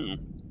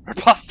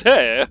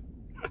 Riposte.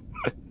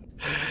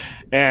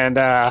 And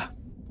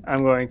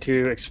I'm going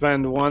to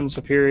expend one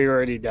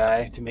superiority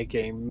die to make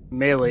a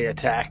melee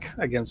attack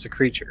against a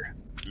creature.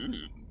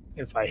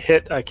 If I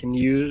hit, I can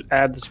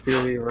add the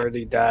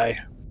superiority die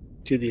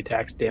to the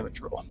attack's damage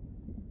roll.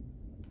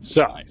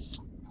 So, Nice.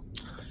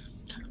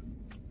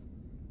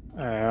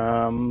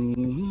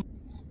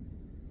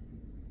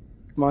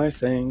 My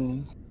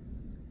thing.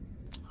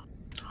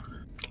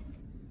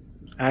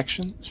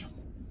 Actions.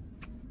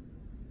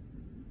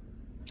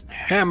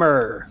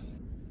 Hammer.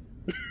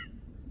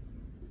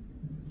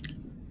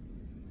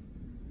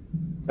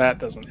 That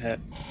doesn't hit.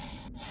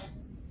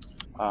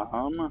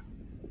 No,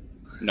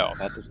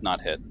 that does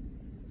not hit.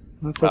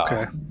 That's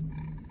okay.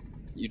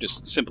 You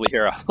just simply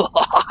hear a.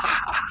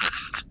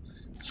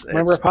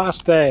 My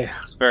riposte.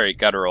 It's very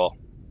guttural.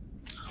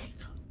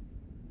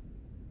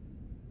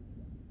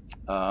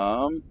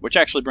 Which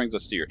actually brings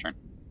us to your turn.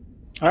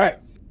 All right.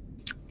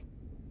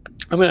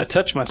 I'm going to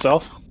touch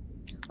myself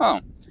Oh.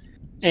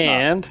 It's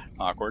and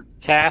not awkward.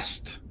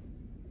 cast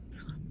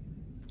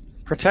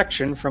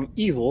protection from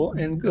evil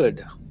and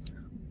good. I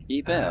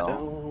Evil.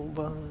 don't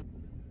want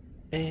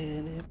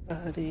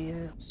anybody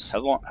else.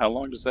 How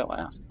long does that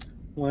last?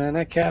 When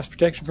I cast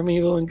protection from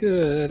evil and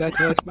good, I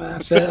touch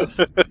myself.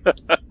 Up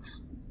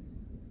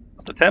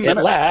to 10 It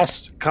minutes.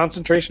 lasts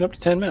concentration up to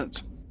 10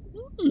 minutes.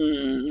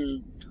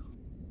 Mhm.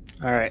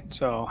 All right,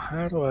 so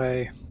how do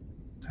I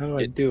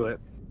do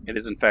it? It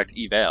is in fact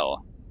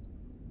eval.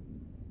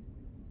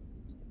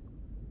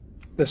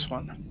 This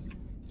one.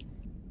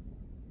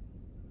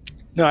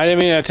 No, I didn't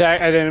mean to attack.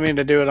 I didn't mean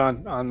to do it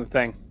on the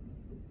thing.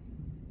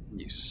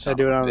 You son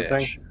do it of a on the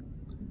thing? bitch.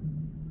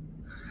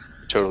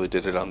 Totally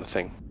did it on the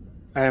thing.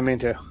 I didn't mean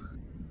to.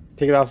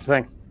 Take it off the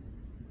thing,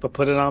 but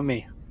put it on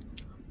me.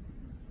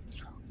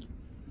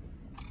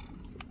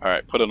 All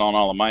right, put it on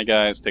all of my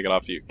guys. Take it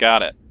off you.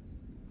 Got it.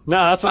 No,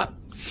 that's not.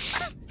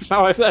 That's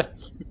not what I said.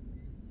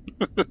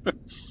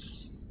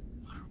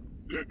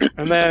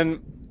 And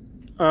then,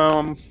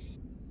 I'm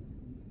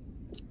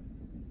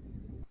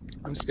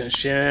just gonna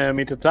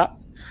shimmy to the top,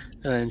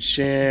 and then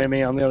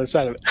shimmy on the other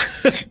side of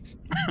it.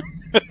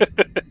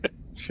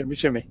 Shimmy,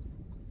 shimmy.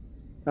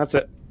 That's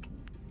it.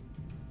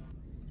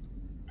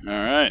 All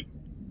right,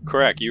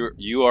 Crack.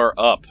 You are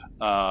up.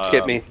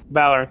 Skip me.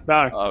 Valor.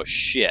 Oh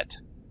shit.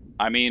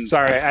 I mean,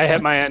 Sorry, I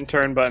hit my end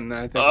turn button.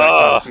 I think that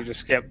caused you to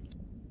skip.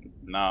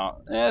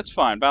 no, it's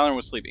fine. Valorant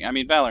was sleeping. I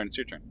mean, Valorant, it's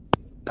your turn.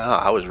 No,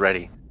 I was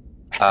ready.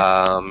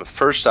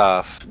 First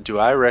off, do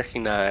I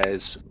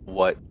recognize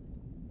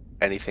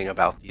anything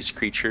about these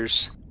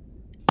creatures?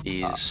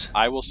 These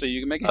I will say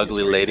you can make a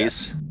ugly history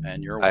ladies. check,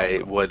 and you're I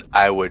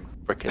welcome. would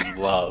freaking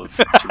love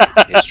to make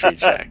a history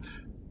check.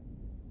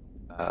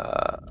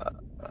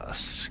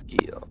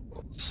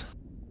 Skills.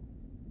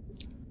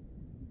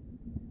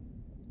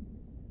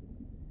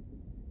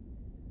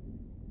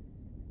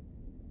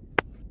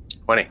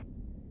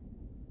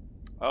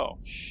 Oh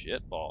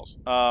shit balls.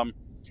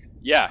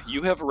 Yeah,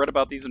 you have read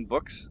about these in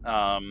books.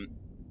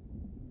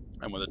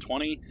 And with a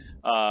 20,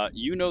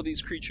 you know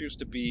these creatures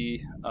to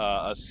be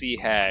a Sea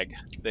Hag.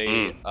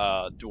 They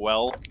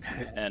dwell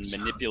and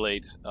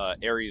manipulate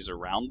areas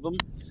around them.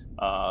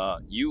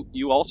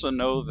 You also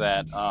know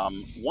that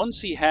one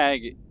Sea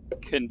Hag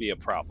can be a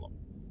problem.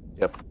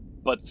 Yep.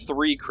 But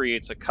 3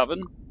 creates a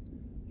coven,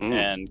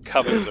 and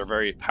covens are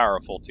very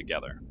powerful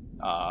together.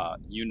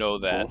 You know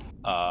that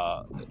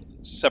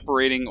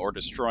separating or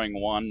destroying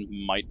one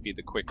might be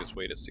the quickest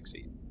way to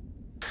succeed.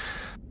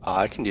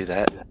 I can do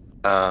that.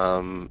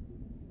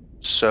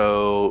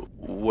 So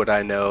would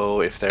I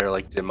know if they're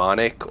like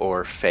demonic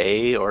or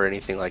fey or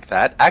anything like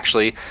that?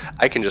 Actually,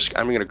 I'm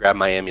gonna grab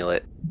my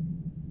amulet,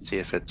 see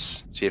if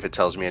it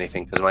tells me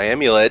anything, because my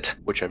amulet,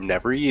 which I've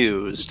never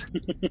used,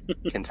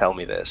 can tell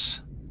me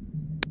this.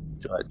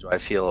 Do I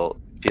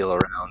feel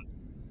around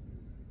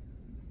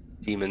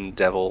demon,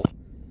 devil,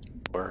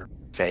 or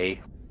fey?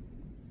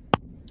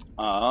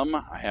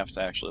 I have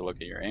to actually look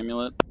at your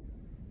amulet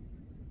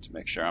to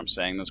make sure I'm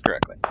saying this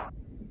correctly.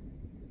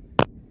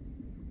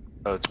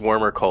 Oh, it's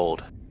warm or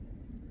cold?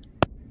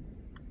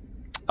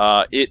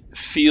 It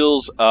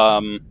feels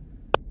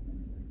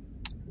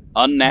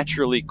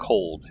unnaturally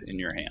cold in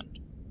your hand.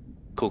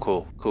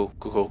 Cool.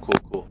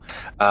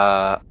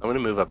 I'm gonna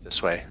move up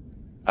this way.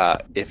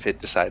 If it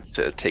decides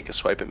to take a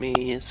swipe at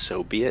me,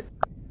 so be it.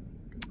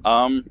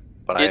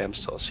 But I am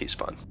still a sea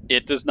spawn.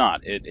 It does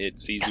not. It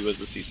sees you as a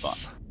sea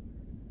spawn.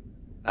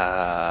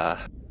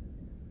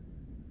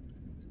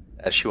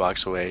 As she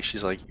walks away,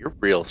 she's like, "You're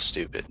real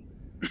stupid."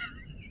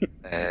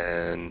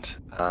 And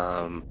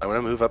I'm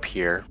gonna move up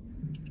here.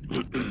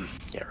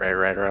 Yeah,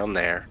 right around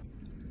there.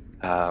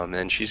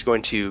 And she's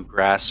going to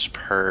grasp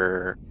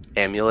her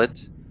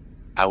amulet.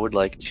 I would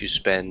like to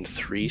spend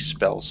 3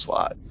 spell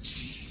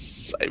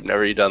slots. I've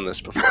never done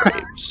this before,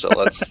 Abe, so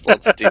let's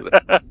do it.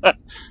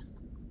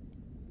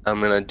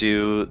 I'm gonna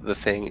do the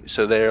thing.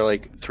 So they're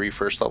like 3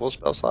 first level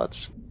spell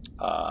slots.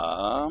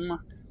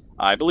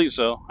 I believe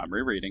so. I'm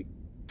rereading.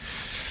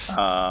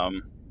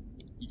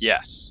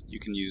 Yes, you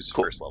can use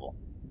first level.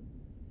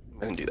 I'm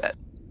gonna do that.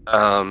 So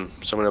I'm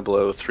gonna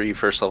blow 3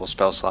 first level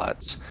spell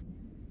slots,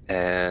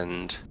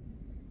 and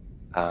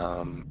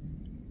I'm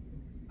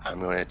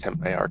going to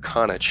attempt my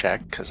Arcana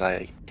check because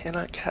I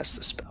cannot cast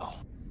the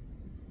spell.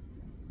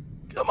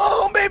 Come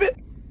on, baby!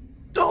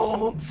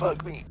 Don't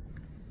fuck me.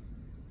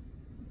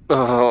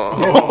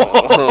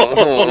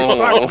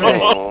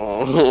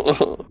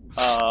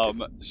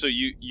 So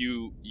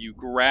you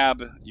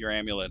grab your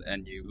amulet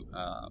and you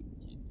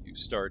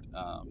start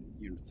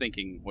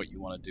thinking what you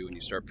want to do, and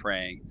you start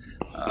praying,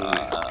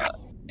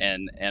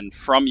 and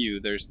from you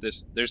there's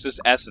this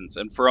essence,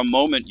 and for a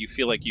moment you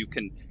feel like you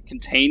can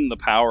contain the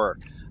power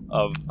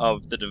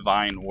of the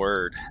divine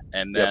word,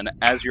 and then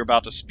as you're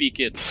about to speak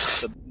it,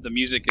 the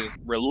music is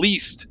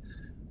released,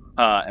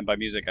 and by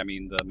music I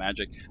mean the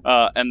magic,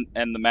 and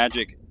the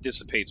magic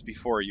dissipates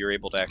before you're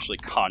able to actually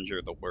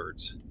conjure the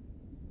words.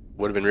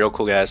 Would have been real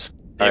cool, guys.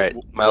 All right,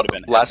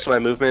 last of my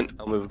movement,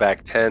 I'll move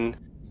back 10,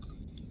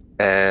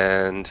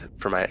 and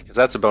because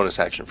that's a bonus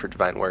action for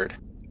divine word.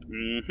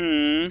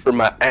 Mm-hmm. For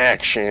my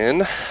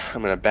action,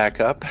 I'm going to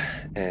back up,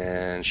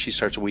 and she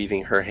starts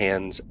weaving her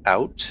hands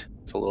out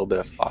with a little bit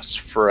of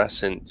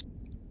phosphorescent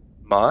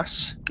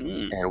moss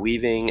and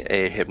weaving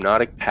a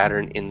hypnotic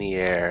pattern in the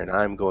air. And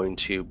I'm going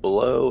to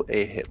blow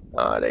a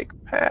hypnotic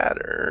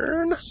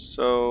pattern.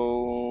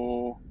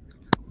 So,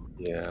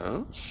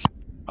 Yes.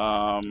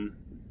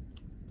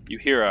 you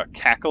hear a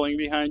cackling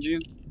behind you.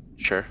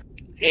 Sure.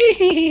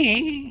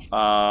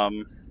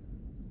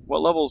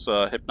 What level's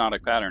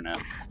hypnotic pattern at?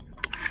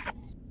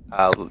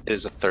 It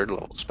is a 3rd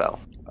level spell.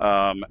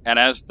 And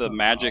as the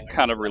magic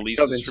kind of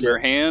releases from shit. your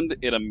hand,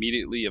 it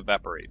immediately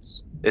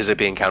evaporates. Is it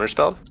being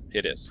counterspelled?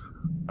 It is.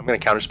 I'm going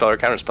to counterspell or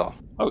counterspell.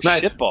 Oh,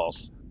 Nice.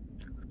 shitballs.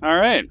 All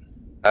right.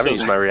 I haven't So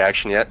used my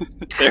reaction yet.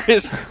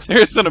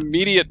 There's an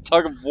immediate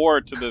tug of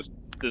war to this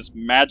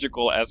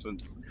magical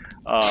essence,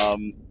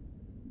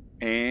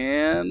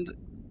 and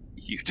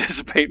you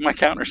dissipate my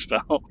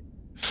counterspell.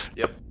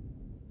 Yep.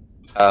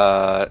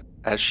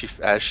 As she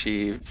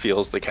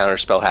feels the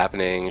counterspell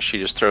happening, she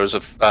just throws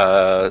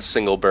a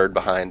single bird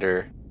behind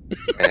her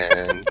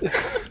and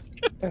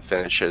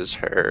finishes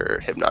her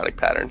hypnotic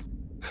pattern.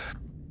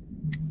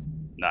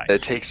 Nice.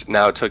 It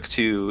took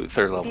 2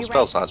 3rd level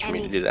spell slots for me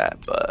to do that,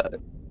 but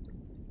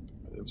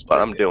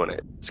I'm doing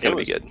it. It's gonna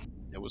be good.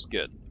 It was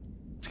good.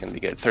 It's gonna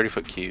be good.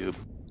 30-foot cube.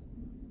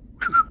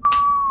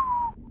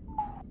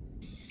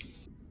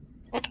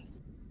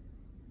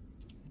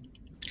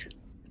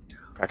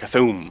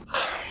 Crack-a-thoom.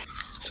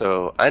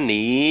 So I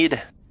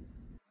need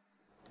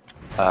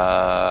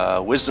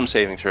wisdom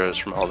saving throws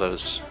from all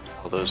those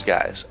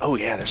guys. Oh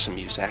yeah, there's some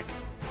music.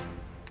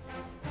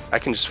 I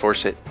can just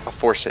force it. I'll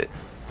force it.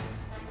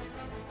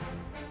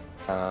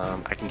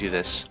 I can do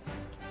this.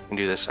 I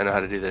know how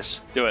to do this.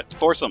 Do it.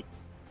 Force them.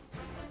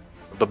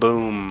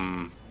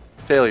 Ba-boom.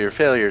 Failure.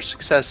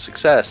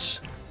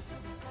 Success.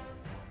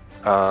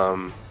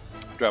 Drop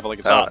it like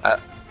it's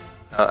hot.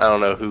 I don't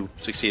know who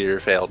succeeded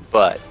or failed,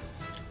 but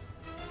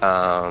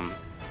I'm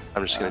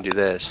just gonna do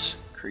this.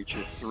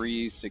 Creature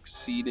 3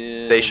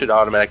 succeeded. They should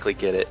automatically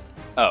get it.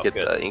 Oh, Get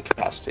good. the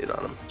incapacitated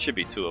on them. Should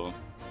be 2 of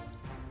them.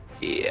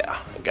 Yeah,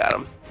 I got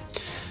them.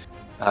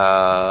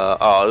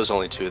 It was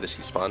only 2 of the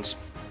sea spawns.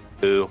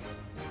 Boo.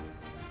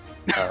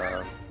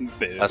 Boo.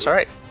 That's all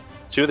right.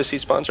 2 of the sea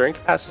spawns are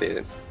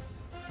incapacitated.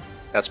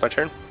 That's my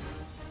turn.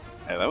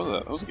 Hey, that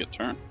was a good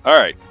turn. All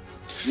right,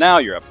 now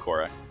you're up,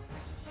 Korak.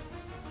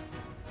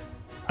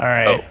 All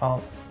right.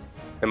 Oh.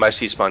 And my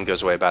sea spawn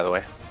goes away, by the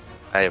way.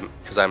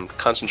 Because I'm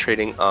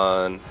concentrating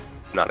on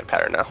hypnotic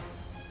pattern now.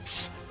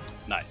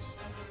 Nice.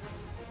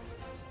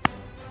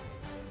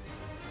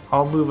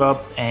 I'll move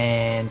up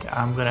and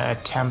I'm gonna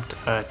attempt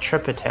a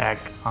trip attack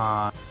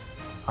on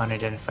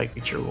unidentified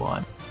creature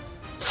 1.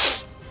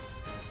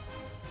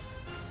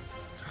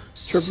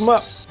 Trip 'em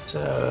up.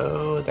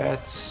 So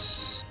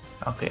that's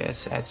okay.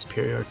 That's at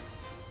superior.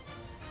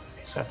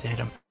 So I have to hit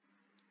him.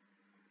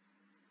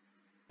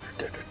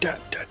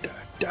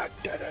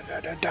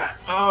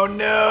 Oh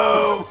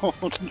no!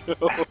 Oh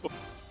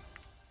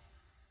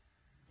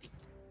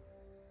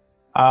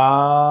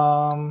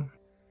no.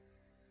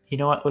 You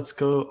know what? Let's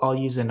go. I'll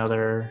use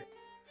another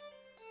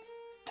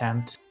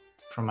attempt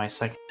for my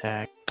second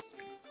attack.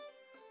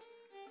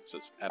 This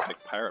is epic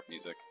pirate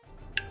music.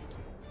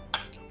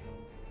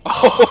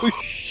 Oh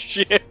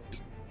shit!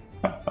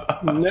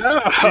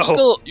 No.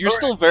 You're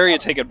still very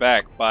taken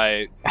back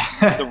by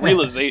the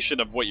realization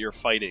of what you're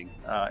fighting.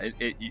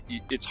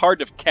 It's hard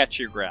to catch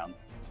your ground.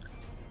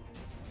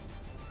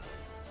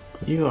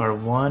 You are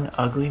one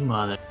ugly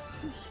mother.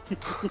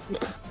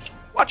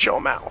 Watch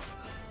your mouth.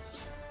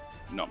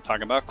 No, I'm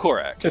talking about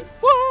Korak.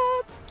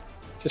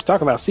 Just talk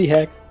about Sea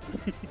Hag.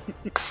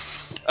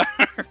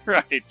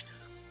 Right.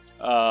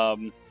 All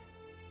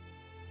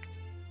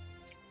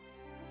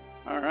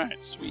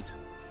right, sweet.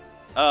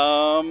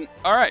 All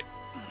right.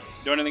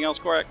 Do anything else,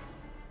 Korak?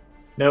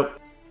 Nope.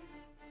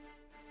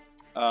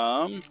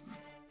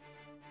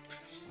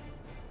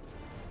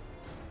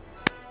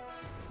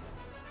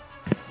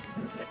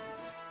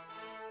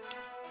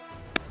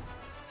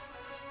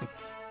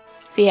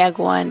 Sea Hag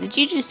 1, did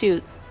you just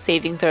do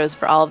saving throws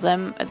for all of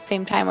them at the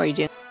same time, or are you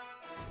doing?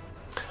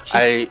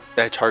 I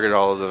targeted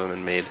all of them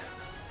and made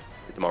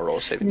them all roll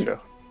a saving throw.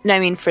 No, I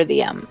mean for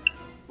the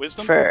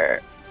Wisdom?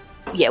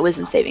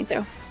 wisdom saving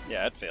throw.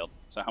 Yeah, it failed.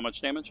 So how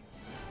much damage?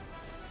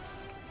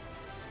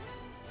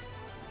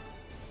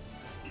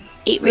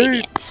 8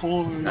 radiant.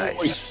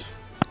 Nice.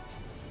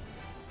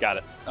 Got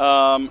it.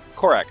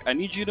 Korak, I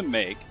need you to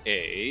make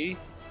a...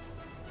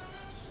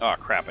 Oh,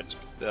 crap.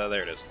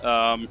 There it is.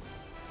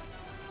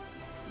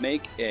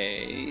 Make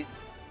a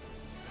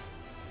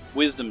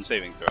wisdom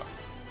saving throw.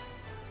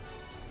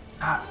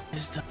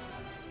 Wisdom.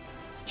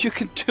 You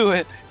can do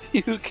it.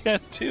 You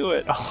can do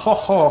it.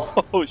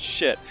 Oh, Oh,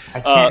 shit.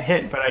 I can't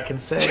hit, but I can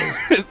save.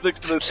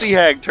 the Sea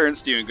Hag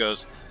turns to you and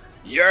goes,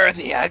 "You're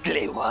the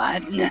ugly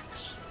one."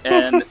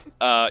 And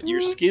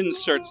your skin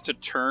starts to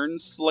turn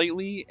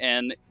slightly,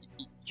 and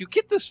you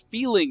get this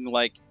feeling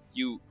like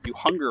you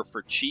hunger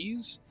for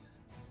cheese,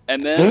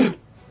 and then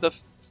the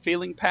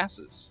feeling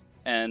passes,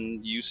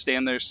 and you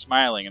stand there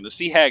smiling, and the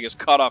Sea Hag is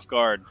caught off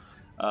guard.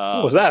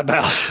 What was that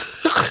about?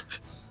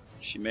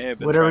 She may have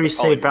been. Whatever trying you to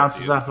say polymorph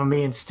bounces you. off of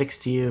me and sticks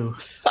to you.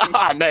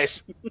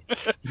 Nice.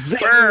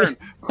 Burn!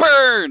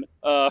 Burn!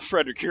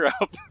 Frederick, you're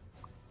up.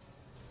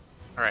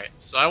 Alright,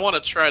 so I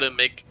want to try to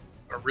make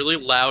a really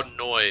loud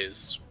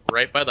noise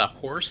right by the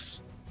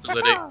horse so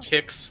that it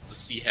kicks the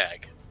Sea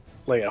Hag.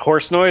 Like a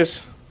horse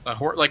noise?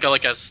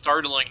 Like a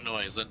startling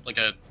noise, like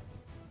a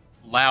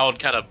loud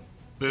kind of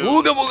boom,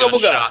 Ooga booga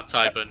booga. gunshot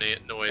type of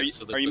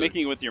noise. Are you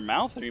making it with your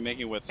mouth, or are you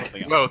making it with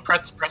something else? No,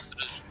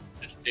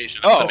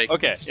 prestidigitation. Oh,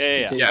 okay.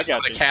 Yeah. Yeah, I so I'm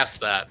got gonna you.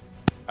 cast that,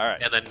 All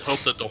right. and then hope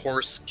that the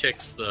horse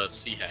kicks the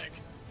Sea Hag.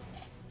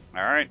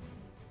 All right.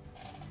 I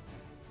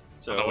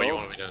So don't know what you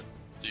want me to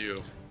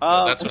do.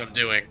 Uh, That's what I'm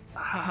doing.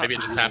 Maybe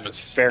it just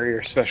happens.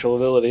 Barrier special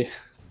ability.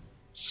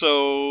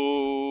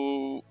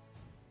 So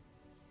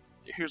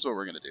here's what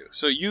we're gonna do.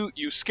 So you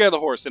scare the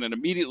horse, and it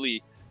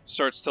immediately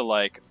starts to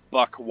like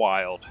buck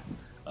wild,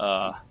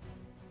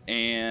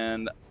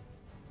 and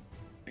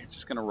it's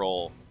just gonna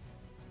roll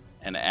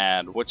and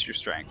add. What's your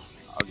strength?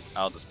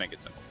 I'll just make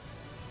it simple.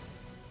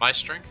 My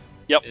strength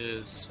Yep.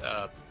 is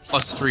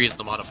 +3 is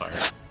the modifier.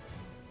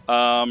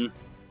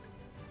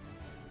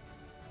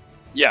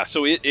 Yeah.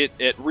 So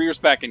it rears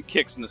back and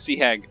kicks, and the Sea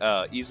Hag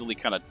easily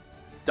kind of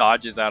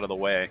dodges out of the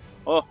way.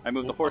 Oh, I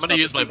moved the horse. I'm gonna not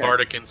use the my Sea Hag.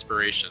 bardic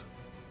inspiration.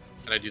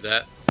 Can I do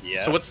that?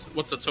 Yeah. So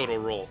what's the total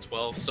roll?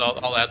 12. So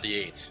I'll add the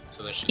 8.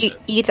 So that should. You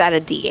get to add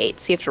a d8,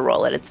 so you have to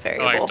roll it. It's Oh,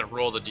 variable. I have to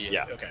roll the d8.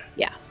 Yeah. Okay.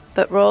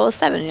 But roll a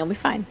 7 and you'll be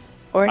fine.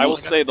 Or an I will 8.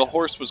 say the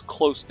horse was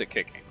close to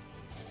kicking.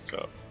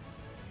 So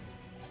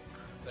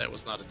That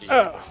was not a d8.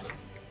 Oh. Was it?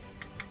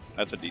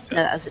 that's a D10. No,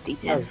 that was a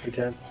d10. That was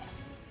D10.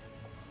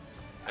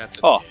 That's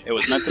a Oh, d8. it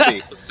was meant to be.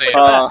 It's the same.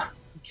 So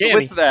Canny.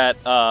 with that,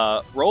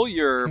 roll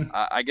your,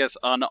 I guess,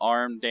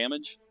 unarmed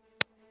damage.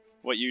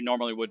 What you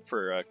normally would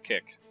for a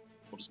kick.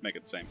 We'll just make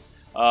it the same.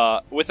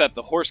 With that,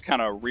 the horse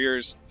kind of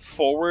rears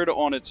forward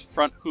on its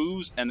front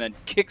hooves and then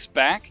kicks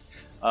back.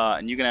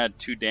 And you can add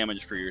 2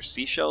 damage for your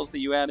seashells that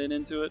you added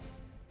into it.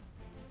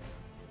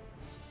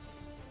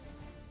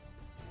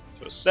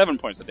 So 7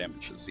 points of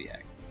damage for the Sea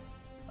Hag.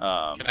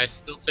 Can I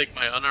still take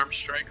my unarmed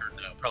strike or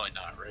no? Probably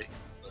not, right?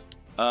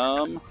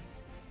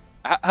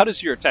 How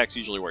does your attacks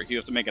usually work? You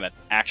have to make an If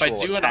actual I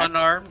do attack. an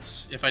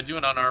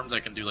unarmed, I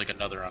can do like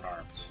another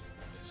unarmed.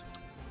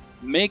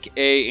 Make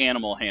a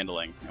animal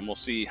handling, and we'll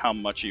see how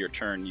much of your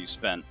turn you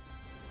spent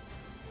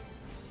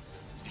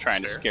Seems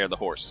trying to fair. scare the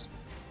horse.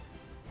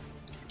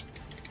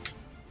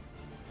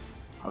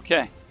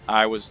 Okay,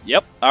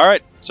 Yep. All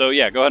right. So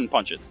yeah, go ahead and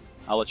punch it.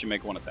 I'll let you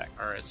make 1 attack.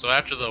 All right. So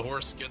after the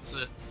horse gets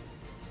it,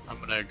 I'm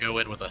gonna go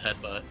in with a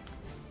headbutt.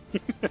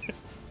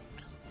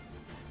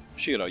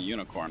 Shoot, a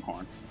unicorn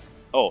horn.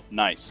 Oh,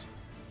 nice.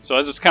 So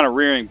as it's kind of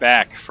rearing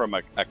back from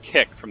a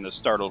kick from the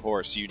startled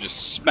horse, you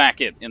just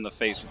smack it in the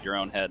face with your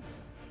own head.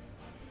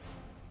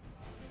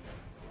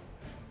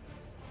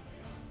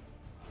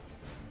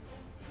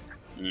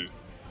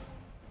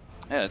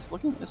 Yeah, it's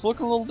looking a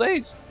little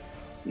dazed.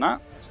 It's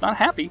not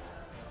happy.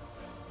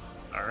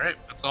 All right.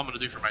 That's all I'm gonna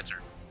do for my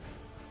turn.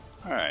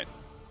 All right.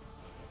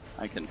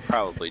 I can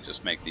probably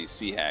just make these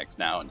Sea Hags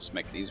now and just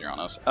make it easier on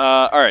us.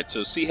 All right,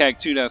 so Sea Hag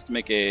 2 has to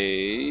make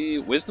a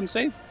Wisdom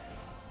save.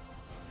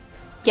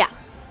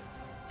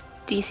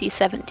 DC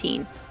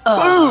 17. Boom!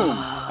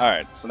 Oh. All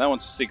right, so that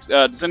one's 6.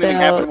 Does anything So-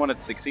 happen when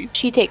it succeeds?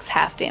 She takes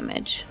half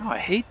damage. Oh, I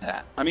hate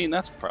that. I mean,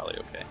 that's probably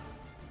okay.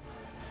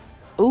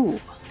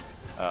 Ooh.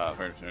 I'll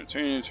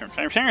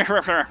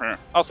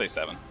say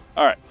 7.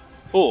 All right.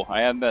 Cool.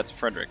 I add that to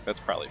Frederick.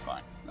 That's probably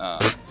fine.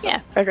 So,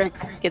 Yeah, Frederick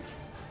gets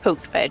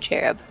poked by a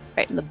cherub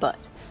right in the butt.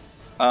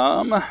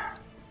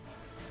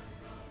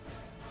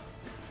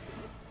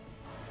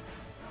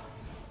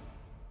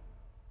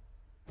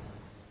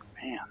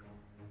 Man.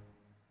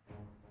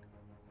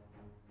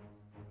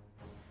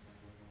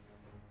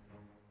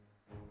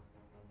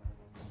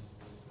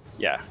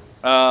 Yeah.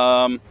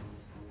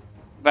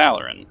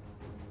 Valoran,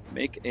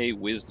 make a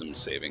Wisdom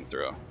saving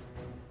throw.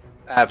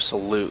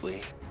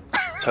 Absolutely.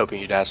 I was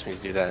hoping you'd ask me to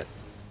do that.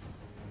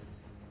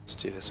 Let's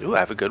do this. Ooh, I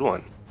have a good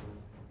one.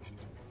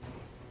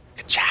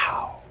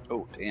 Ka-chow.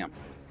 Oh, damn.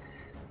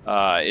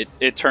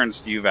 It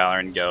turns to you, Valor,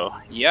 and go,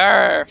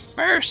 "Your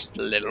first,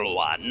 little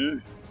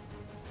one."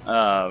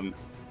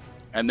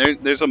 And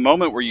there's a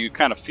moment where you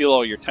kind of feel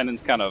all your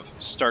tendons kind of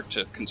start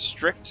to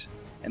constrict,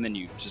 and then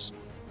you just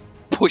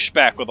push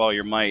back with all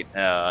your might,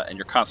 and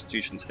your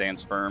constitution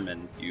stands firm,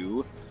 and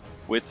you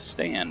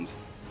withstand.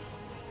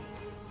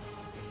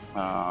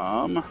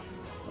 Let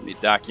me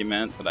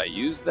document that I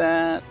used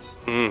that.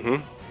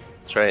 Mm-hmm.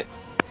 That's right.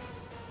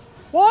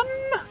 1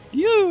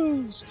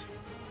 used.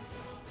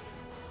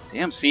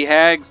 Damn, Sea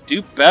Hags,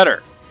 do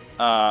better.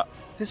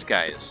 This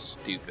guy is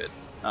stupid.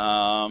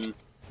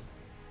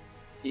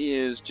 He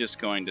is just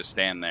going to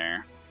stand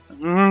there,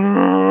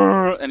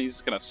 and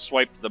he's gonna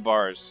swipe the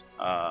bars.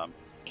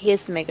 He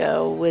has to make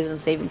a wisdom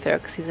saving throw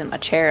because he's in my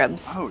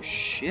cherubs. Oh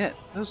shit,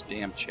 those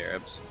damn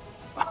cherubs.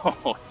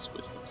 Oh, his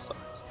wisdom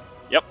sucks.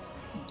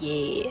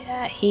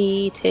 Yeah,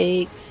 he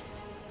takes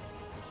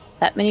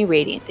that many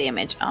radiant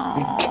damage.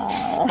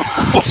 Oh.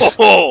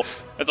 Oh,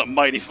 that's a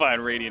mighty fine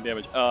radiant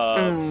damage. 4.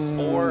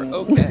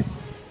 Okay.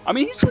 I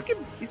mean, he's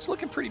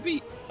looking pretty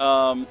beat.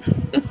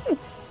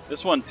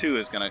 This one too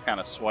is gonna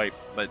kind of swipe,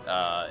 but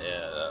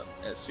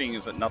seeing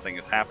as that nothing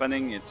is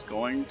happening, it's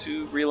going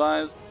to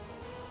realize.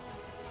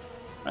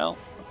 Well,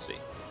 let's see.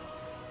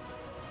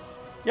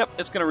 Yep,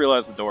 it's gonna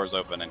realize the door is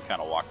open and kind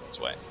of walk this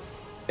way.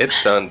 It's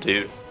stunned,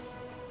 dude.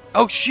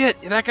 Oh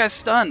shit! That guy's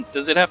stunned.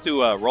 Does it have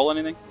to roll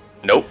anything?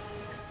 Nope.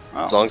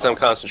 Oh, As long as I'm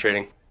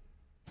concentrating.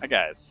 That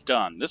guy is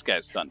stunned. This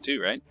guy's stunned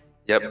too, right?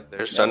 Yep,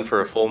 they're stunned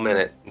for a full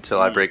minute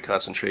until I break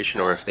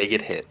concentration or if they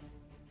get hit.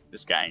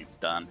 This guy ain't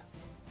stunned.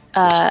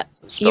 The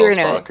spell's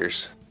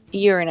bonkers.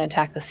 You're gonna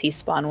attack the sea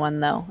spawn one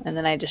though, and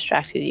then I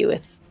distracted you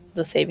with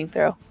the saving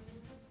throw.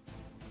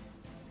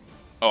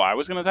 Oh, I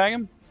was gonna attack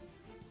him?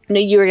 No,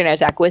 you were gonna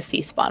attack with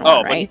sea spawn one,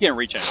 Oh, right? but he can't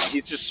reach anything.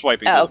 He's just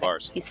swiping Oh, through okay. the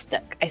bars. He's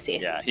stuck. I see.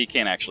 Yeah, he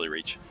can't actually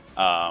reach.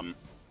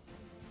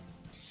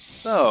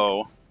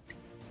 So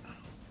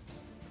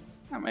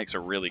that makes a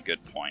really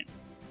good point.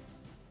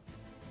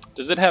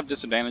 Does it have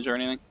disadvantage or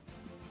anything?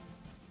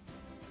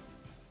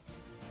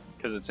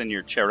 Because it's in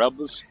your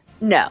cherubs?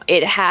 No,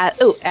 it has.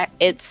 Oh,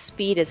 its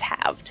speed is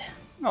halved.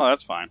 Oh,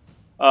 that's fine.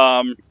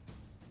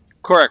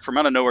 Korak, from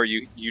out of nowhere,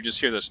 you just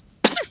hear this,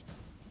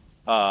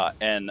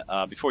 and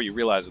before you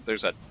realize that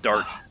there's a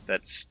dart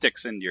that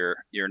sticks in your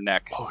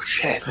neck. Oh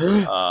shit!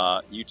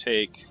 You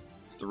take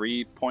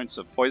 3 points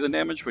of poison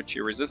damage, which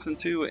you're resistant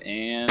to,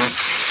 and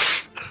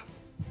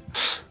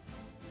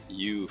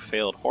you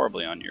failed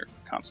horribly on your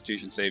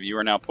Constitution save. You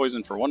are now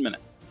poisoned for 1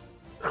 minute.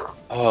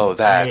 Oh,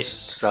 that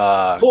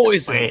sucks.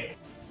 Poison. Wait,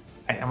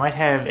 I might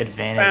have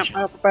advantage.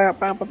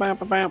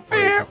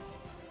 Poison.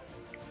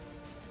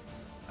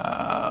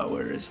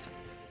 Where is the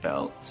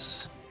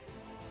belt?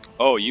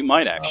 Oh, you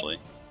might actually.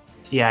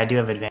 Yeah, I do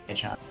have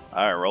advantage on.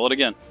 All right, roll it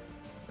again.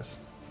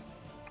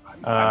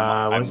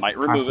 I might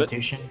remove it.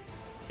 Constitution?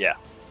 Yeah.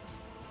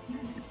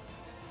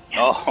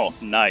 Yes. Oh,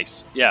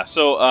 nice. Yeah.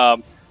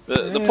 So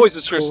the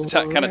poison starts to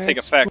kind of take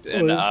effect,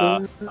 and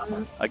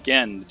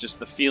again, just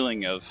the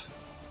feeling of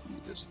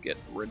just get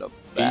rid of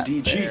that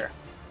ADG. there.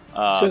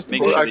 Just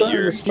Make sure that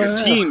your smile.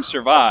 team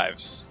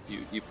survives.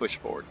 You push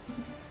forward,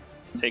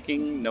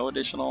 taking no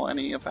additional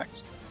any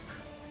effects.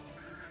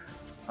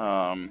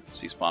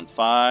 Sea Spawn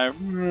 5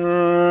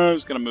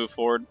 is going to move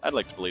forward. I'd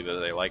like to believe that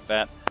they like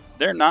that.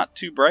 They're not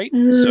too bright,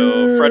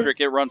 so Frederick,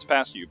 it runs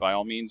past you. By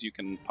all means, you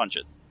can punch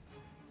it.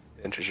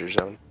 Enters your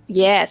zone.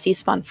 Yeah, Sea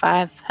Spawn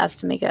 5 has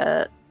to make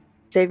a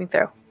saving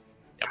throw.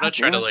 I'm gonna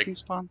try to Goddamn, like Sea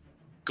Spawn.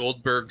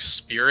 Goldberg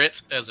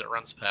spirit as it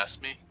runs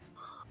past me.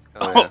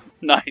 Oh, Oh,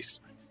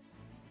 nice.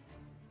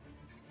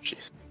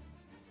 Jeez.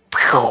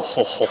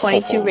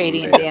 22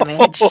 radiant man.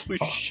 damage. Oh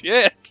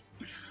shit!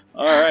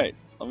 All right,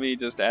 let me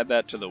just add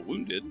that to the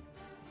wounded.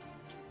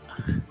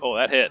 Oh,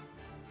 that hit.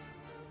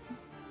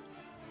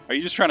 Are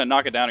you just trying to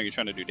knock it down, or are you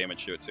trying to do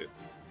damage to it too?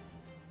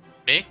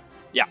 Me?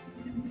 Yeah.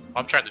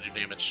 I'm trying to do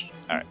damage.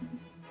 That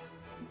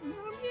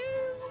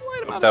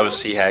was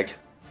Sea Hag.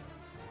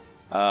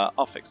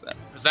 I'll fix that.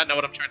 Is that not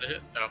what I'm trying to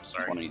hit? Oh, I'm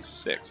sorry.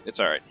 26. It's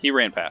all right. He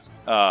ran past.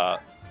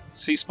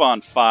 Sea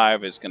Spawn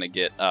 5 is going to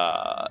get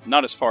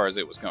not as far as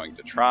it was going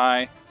to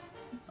try.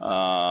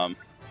 And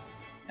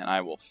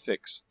I will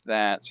fix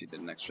that. So you did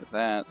an extra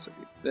that. So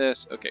do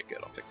this. Okay, good.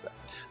 I'll fix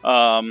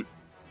that.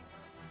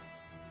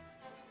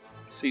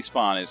 Sea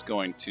Spawn is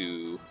going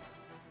to,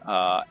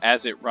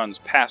 as it runs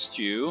past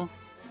you,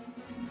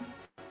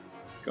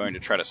 going to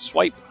try to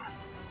swipe.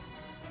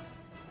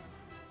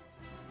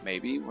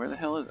 Maybe. Where the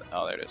hell is it?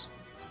 Oh, there it is.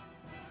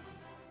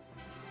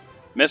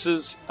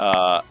 Misses.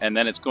 And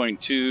then it's going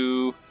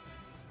to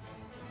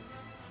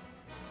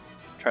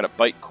try to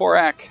bite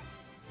Korak.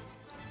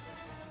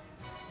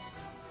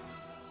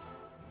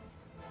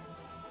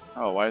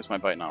 Oh, why is my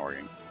bite not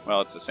working?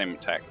 Well, it's the same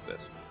attack as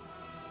this.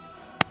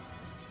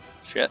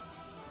 Shit.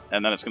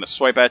 And then it's going to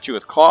swipe at you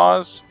with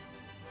claws.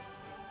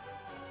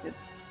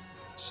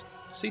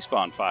 Sea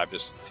Spawn 5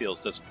 just feels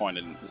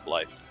disappointed in his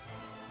life.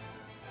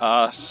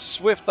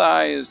 Swift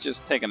Eye is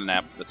just taking a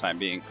nap for the time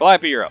being.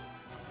 Calliope, you're up.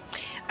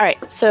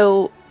 Alright,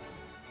 so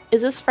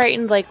is this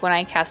frightened like when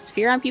I cast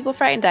fear on people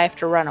frightened? I have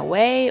to run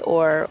away,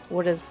 or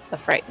what is the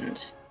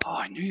frightened? Oh,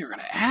 I knew you were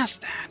going to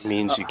ask that.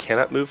 Means you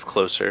cannot move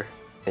closer,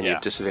 and you Yeah.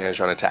 have disadvantage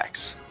on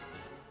attacks.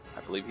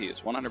 I believe he is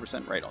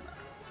 100% right on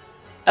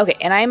that. Okay,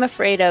 and I am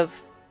afraid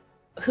of...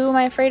 Who am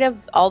I afraid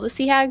of? All the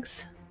Sea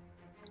Hags?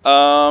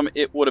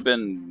 It would have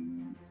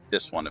been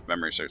this one if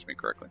memory serves me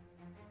correctly.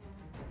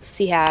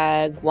 Sea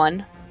Hag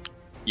 1?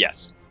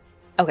 Yes.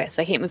 Okay,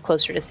 so I can't move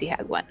closer to Sea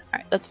Hag 1.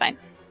 Alright, that's fine.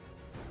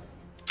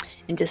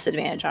 And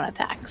disadvantage on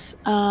attacks.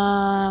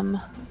 I'm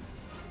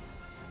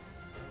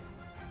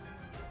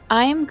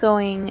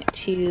going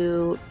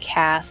to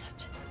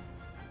cast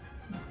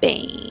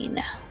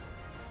Bane.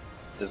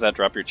 Does that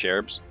drop your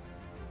cherubs?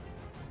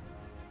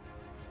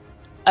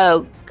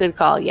 Oh, good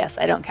call. Yes,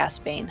 I don't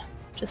cast Bane.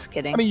 Just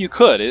kidding. I mean, you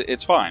could.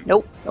 It's fine.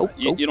 Nope, nope,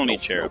 You, nope, you don't need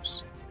nope,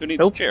 cherubs. Who needs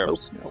Nope,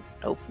 cherubs?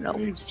 nope, nope.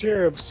 These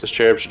cherubs. Those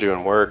cherubs are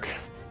doing work.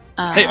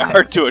 They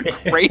are doing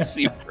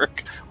crazy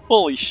work.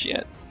 Holy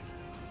shit.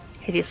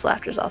 Hideous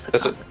Laughter is also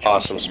That's an concentration.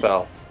 awesome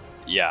spell.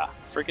 Yeah,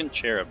 freaking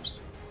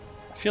cherubs.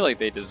 I feel like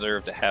they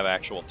deserve to have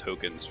actual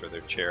tokens for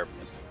their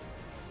cherubness.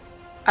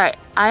 Alright,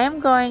 I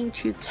am going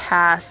to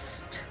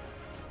cast...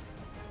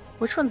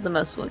 Which one's the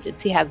most wounded?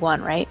 Sea Hag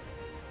 1, right?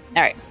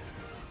 Alright.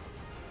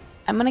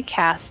 I'm going to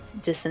cast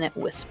Dissonant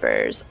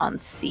Whispers on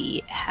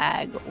Sea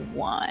Hag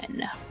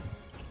 1.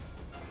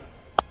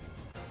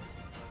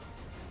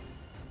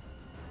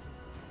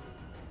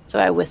 So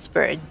I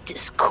whisper a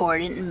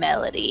discordant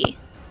melody.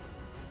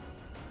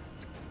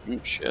 Oh,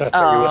 shit. That's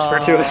what you whisper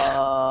to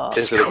us.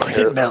 Is it a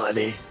Discordant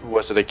melody.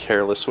 Was it a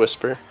careless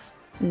whisper?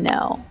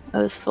 No, it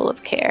was full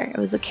of care. It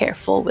was a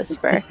careful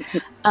whisper.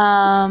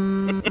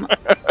 Alright,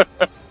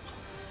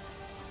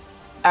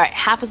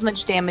 half as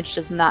much damage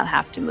does not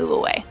have to move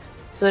away.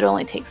 So it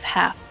only takes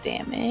half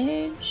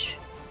damage.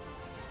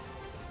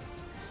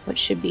 Which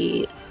should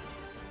be...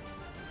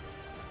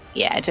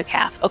 Yeah, I took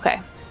half.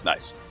 Okay.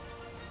 Nice.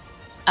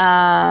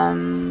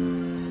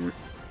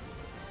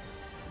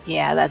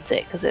 Yeah, that's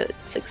it, because it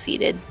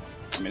succeeded.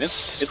 I mean,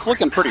 it's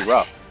looking pretty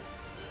rough.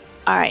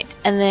 Alright,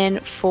 and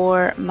then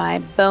for my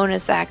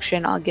bonus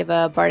action, I'll give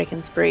a Bardic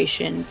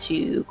Inspiration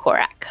to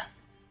Korak.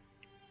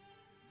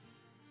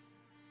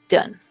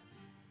 Done.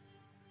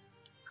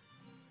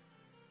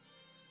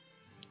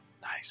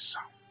 Nice.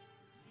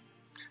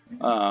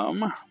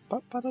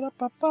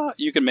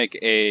 You can make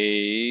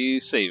a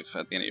save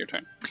at the end of your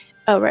turn.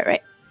 Oh,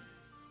 right.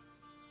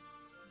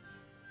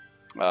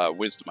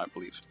 Wisdom, I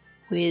believe.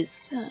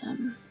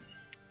 Wisdom.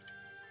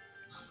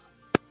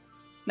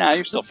 Nah,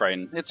 you're still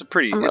frightened. It's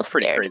pretty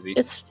scared. crazy.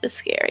 It's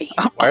scary.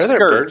 Why are there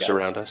Scary birds guys.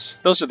 around us?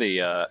 Those are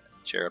the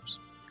cherubs.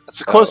 That's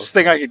the closest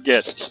thing I could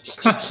get.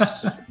 I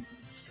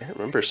don't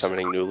remember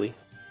summoning Newly.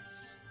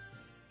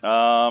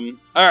 All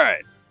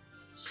right.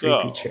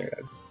 So, Creepy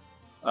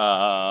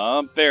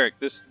cherub. Barrick,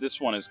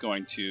 this one is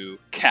going to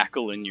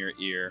cackle in your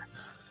ear.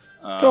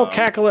 Don't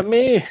cackle at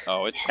me.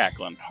 Oh, it's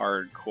cackling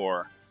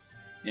hardcore,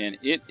 and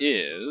it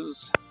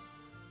is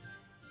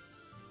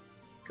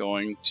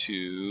going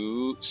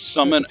to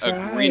summon a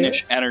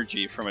greenish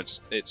energy from its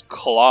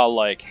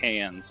claw-like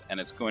hands, and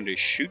it's going to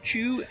shoot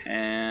you,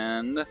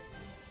 and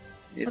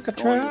it's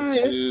going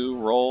to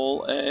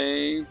roll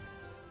a...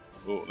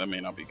 Oh, that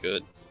may not be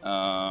good.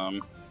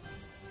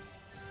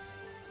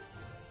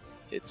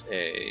 It's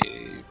a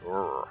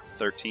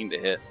 13 to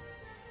hit.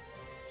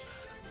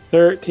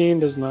 13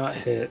 does not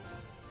hit.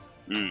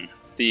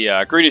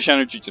 The greenish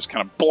energy just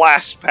kind of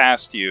blasts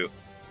past you.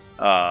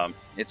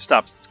 It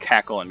stops its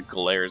cackle and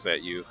glares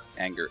at you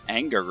angrily.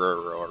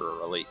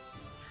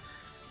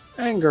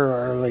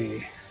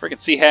 Freaking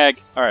Sea Hag.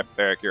 Alright,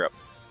 Barrick, you're up.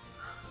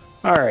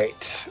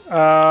 Alright.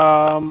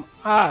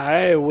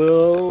 I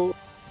will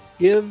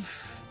give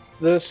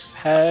this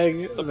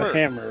hag the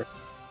hammer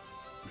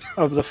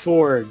of the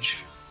forge.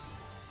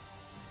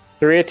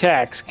 3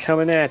 attacks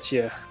coming at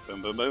you.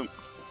 Boom, boom, boom.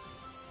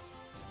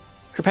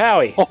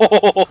 Kerpowie.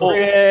 Oh.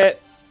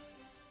 Crit.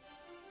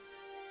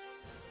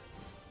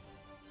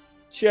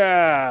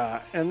 Ja.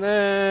 And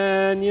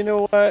then, you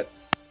know what?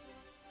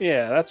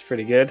 Yeah, that's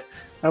pretty good.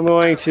 I'm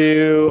going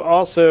to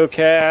also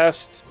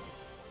cast...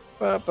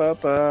 Hold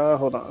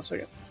on a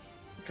second.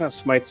 What kind of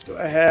smites do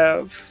I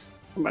have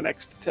for my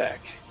next attack?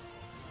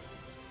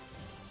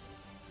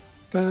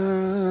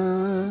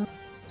 Let's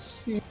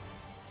see.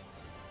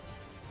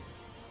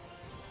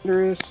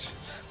 I'm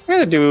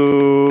gonna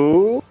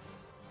do...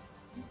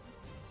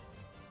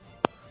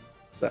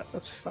 What's that?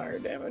 That's fire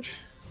damage.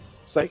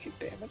 Psychic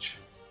damage.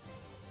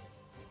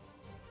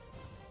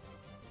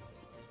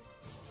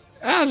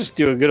 I'll just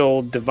do a good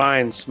old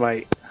divine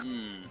smite.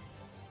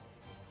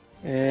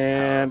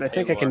 And I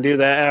think I can do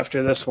that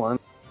after this one.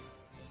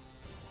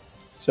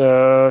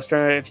 So,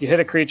 if you hit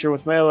a creature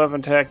with melee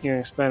weapon attack, you can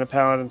expend a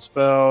paladin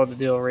spell to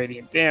deal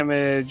radiant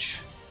damage.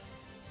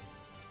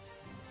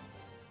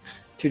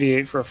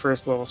 2d8 for a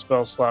first level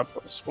spell slot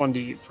plus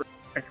 1d8 for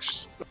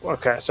extra.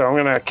 Okay, so I'm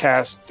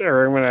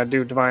gonna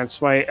do divine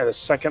smite at a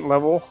second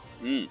level.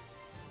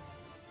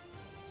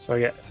 So I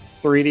get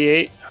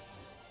 3d8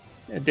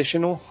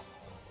 additional.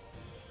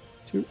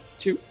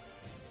 2.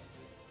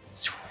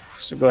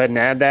 So go ahead and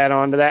add that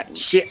onto that.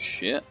 Shit.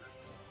 Yeah,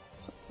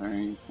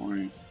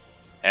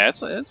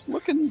 it's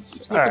looking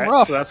Alright,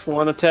 rough. so that's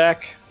one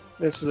attack.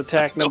 This is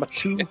attack number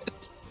 2.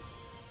 Shit.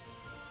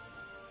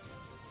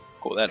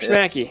 Oh, that hit.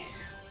 Kershnacky.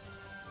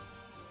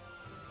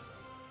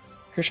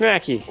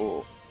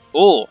 Kershnacky.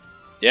 Oh,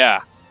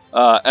 yeah.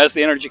 As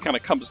the energy kind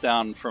of comes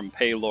down from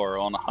Paylor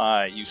on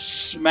high, you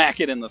smack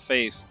it in the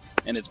face,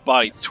 and its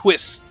body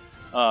twists,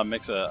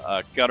 makes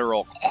a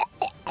guttural,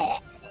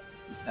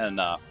 and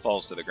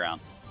falls to the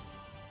ground.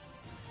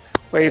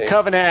 Where you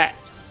coming at?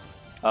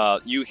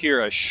 You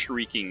hear a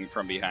shrieking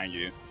from behind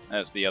you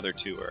as the other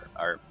two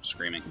are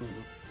screaming.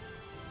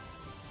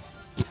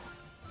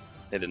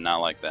 They did not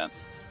like that.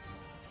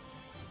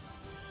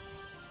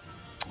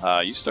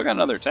 You still got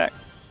another attack.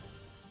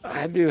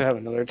 I do have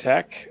another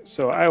attack,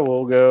 so I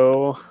will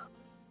go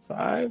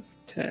 5,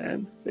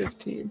 10,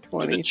 15,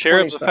 20. Do the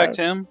cherubs 25. affect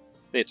him?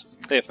 They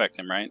affect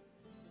him, right?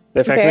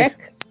 They affect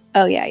me?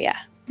 Oh yeah.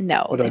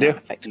 No. What do I they do?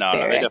 don't affect No, they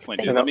Barrick. definitely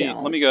They do. Let me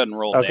don't. go ahead and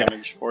roll Okay.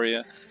 damage for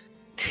you.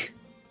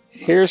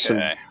 Here's some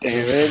Okay.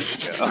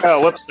 damage.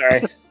 Oh, whoops,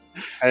 sorry.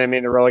 I didn't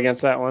mean to roll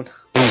against that one.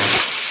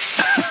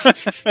 I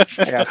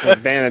got some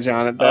advantage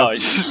on it, though. Oh,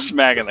 he's just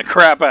smacking the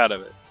crap out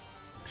of it.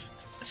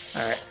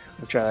 All right,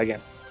 we'll try that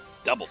again. It's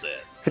double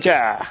dead.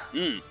 Ka-cha!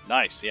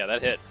 Nice. Yeah,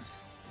 that hit.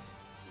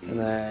 And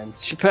then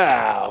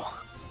chapow.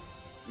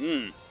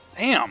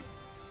 Damn.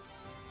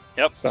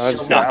 Yep. So I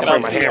just Knock got it throw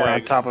out, my Sea hammer on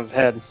Hag. top of his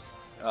head.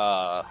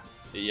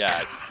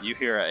 Yeah, you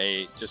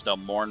hear just a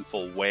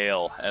mournful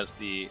wail as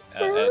the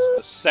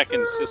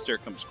second sister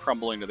comes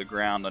crumbling to the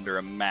ground under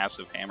a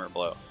massive hammer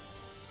blow.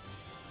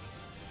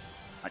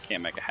 I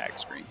can't make a hag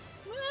scream.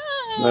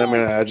 And then I'm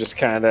gonna just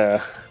kind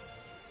of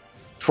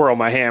twirl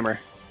my hammer.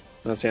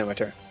 That's the end of my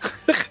turn.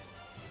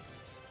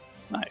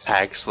 Nice.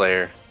 Hag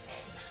Slayer.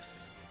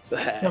 The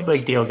hags. No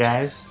big deal,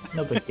 guys.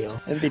 No big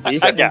deal. NBD.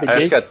 I got NBD.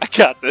 I got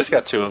I this. just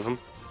got two of them.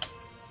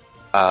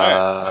 All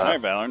right,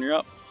 Valorn, you're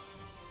up.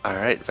 All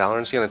right,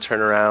 Valorn's going to turn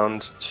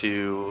around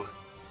to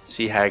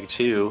Sea Hag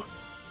 2,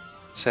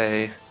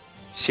 say,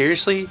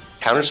 seriously?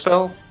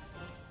 Counterspell?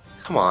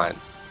 Come on.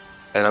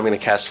 And I'm going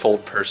to cast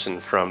Fold Person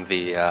from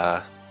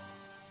the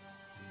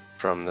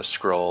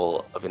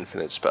Scroll of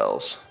Infinite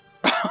Spells.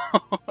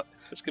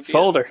 This could be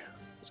Folder. it.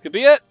 This could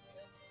be it.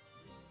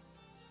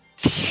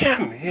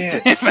 Damn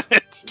it. Damn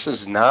it. This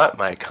is not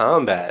my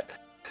combat.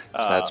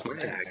 So that's my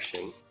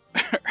action.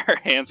 Her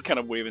hands kind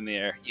of wave in the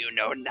air. You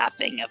know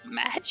nothing of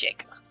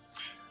magic.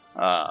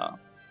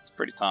 It's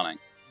pretty taunting.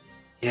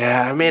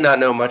 Yeah, I may not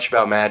know much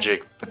about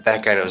magic, but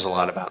that guy knows a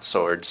lot about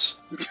swords.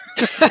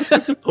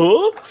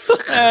 Oh?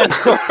 And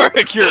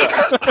Barrick, you're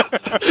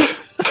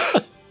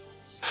up.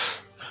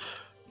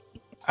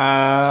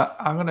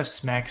 I'm gonna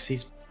smack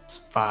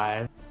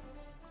C5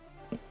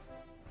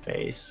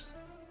 face.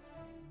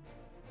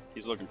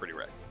 He's looking pretty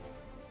red.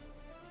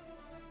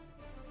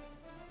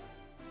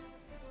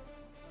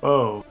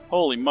 Whoa.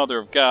 Holy mother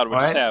of God, what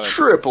just What? happened?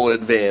 Triple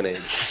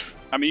advantage.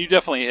 I mean, you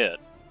definitely hit.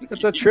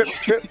 It's a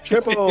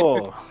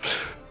triple.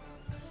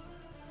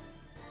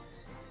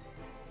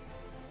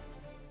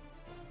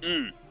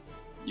 You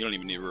don't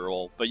even need to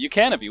roll, but you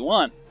can if you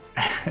want.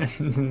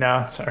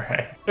 No, it's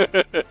alright.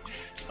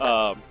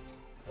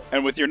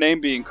 And with your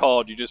name being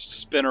called, you just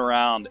spin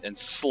around and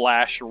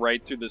slash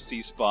right through the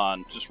sea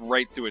spawn, just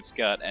right through its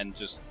gut, and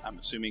just, I'm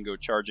assuming, go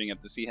charging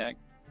at the Sea Hag.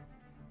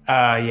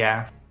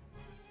 Yeah.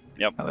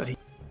 Yep. I'll let he-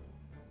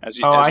 As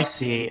you, Oh, as I you-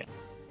 see.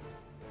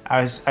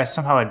 I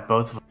somehow had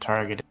both of them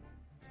targeted.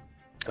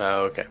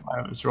 Oh, okay.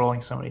 I was rolling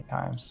so many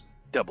times.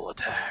 double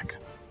attack.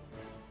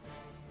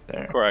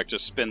 There. Korak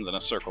just spins in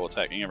a circle,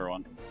 attacking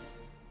everyone.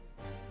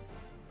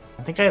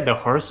 I think I had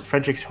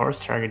Frederick's horse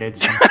targeted.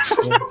 So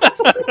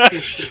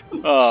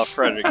Oh,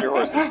 Frederick, your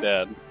horse is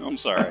dead. I'm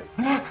sorry.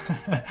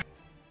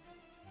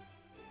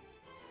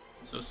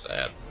 So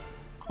sad.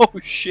 Oh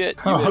shit!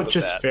 You hit Oh, with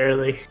just that.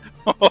 barely.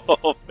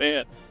 Oh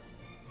man.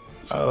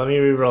 Oh, let me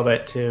re-roll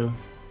that too.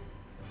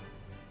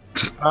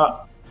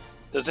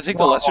 Does it take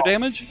the lesser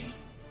damage?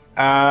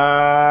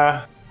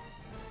 I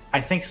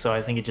think so.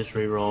 I think it just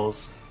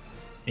re-rolls.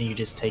 And you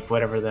just take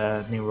whatever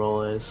the new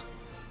roll is.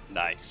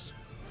 Nice.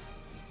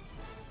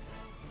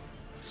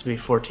 This will be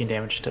 14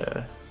 damage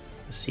to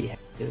the Sea Hag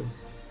too.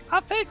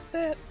 I fixed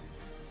it.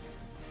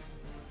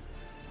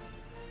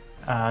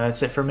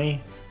 That's it for me.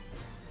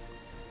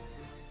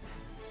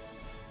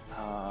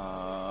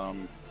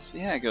 Sea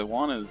Hag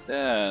 1 is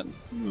dead.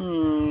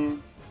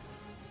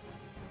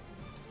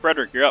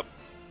 Frederick, you're up.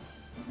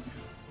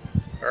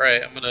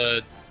 Alright, I'm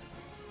gonna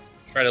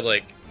try to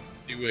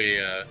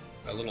do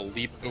a little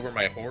leap over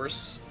my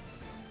horse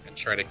and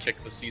try to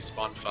kick the Sea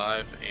Spawn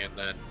 5 and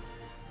then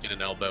get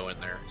an elbow in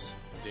there. See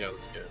how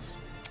this goes.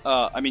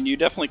 I mean, you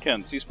definitely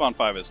can. Sea Spawn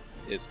 5 is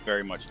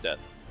very much dead.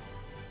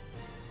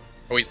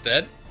 Oh, he's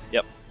dead?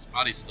 Yep. His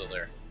body's still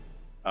there.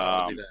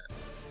 I'll do that.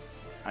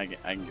 I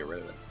can get rid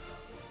of it.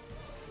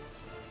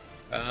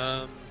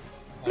 I'll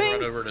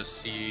run over to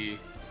Sea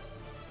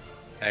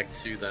Hag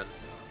 2 then.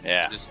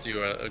 Yeah. Just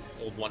do a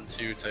old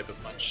 1-2 type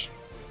of punch.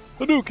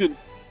 Hadouken!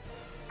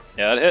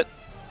 Yeah, that hit.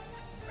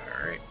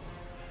 Alright.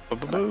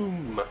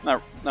 Boom.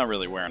 Not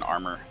really wearing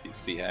armor, these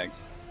Sea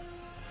Hags.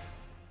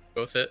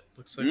 Both hit,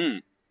 looks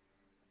like.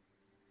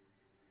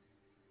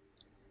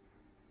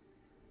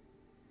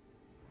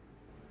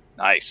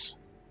 Nice.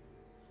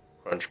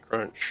 Crunch,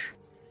 crunch.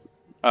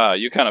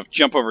 You kind of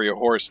jump over your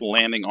horse,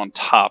 landing on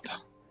top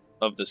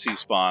of the sea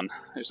spawn.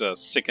 There's a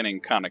sickening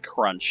kind of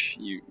crunch.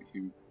 You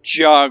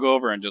jog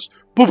over and just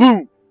boom,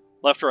 boom,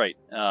 left, right,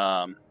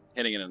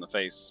 hitting it in the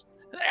face.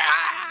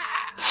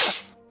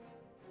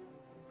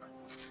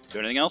 Do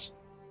anything else?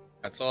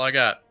 That's all I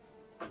got.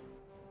 All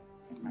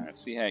right,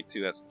 Sea Hag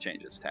 2 has to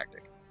change its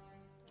tactic.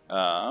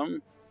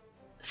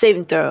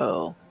 Saving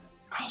throw.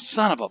 Oh,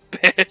 son of a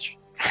bitch!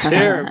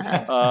 Cheers.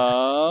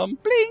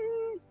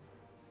 Bling!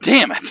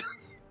 Damn it!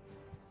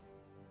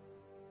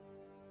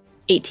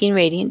 18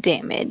 radiant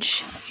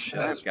damage.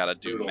 I've got to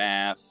do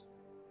math.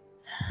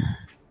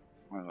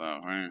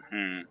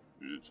 It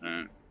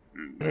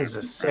is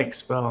a 6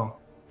 spell.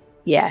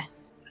 Yeah.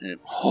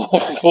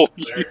 Oh,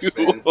 Barrick you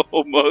spin.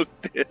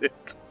 almost did it.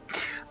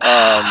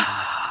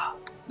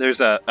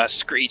 There's a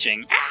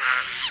screeching.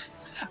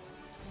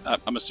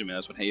 I'm assuming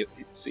that's what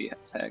Sea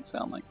Hag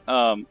sound like.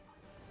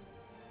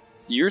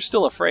 You're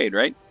still afraid,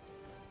 right?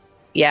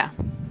 Yeah.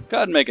 Go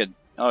ahead and make a.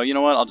 Oh, you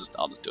know what? I'll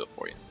just do it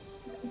for you.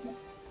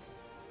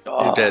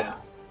 You're dead.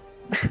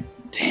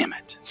 Damn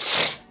it.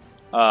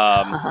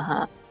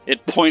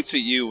 It points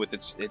at you with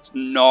its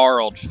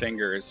gnarled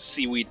fingers,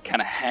 seaweed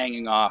kind of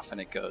hanging off,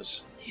 and it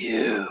goes,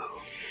 You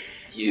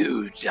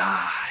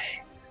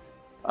die.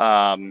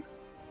 And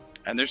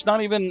there's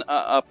not even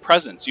a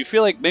presence. You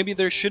feel like maybe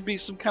there should be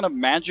some kind of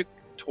magic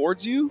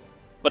towards you,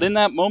 but in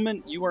that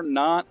moment, you are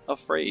not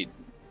afraid.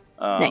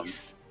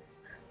 Nice.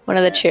 One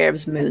of the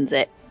cherubs moons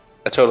it.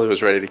 I totally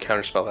was ready to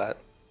counterspell that.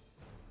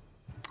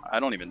 I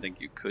don't even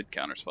think you could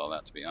counterspell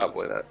that, to be honest.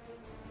 Probably not.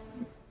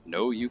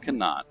 No, you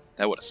cannot.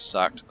 That would have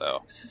sucked,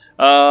 though.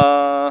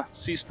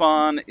 Sea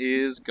Spawn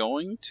is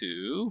going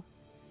to...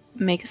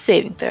 Make a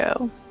saving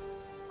throw.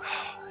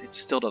 It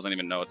still doesn't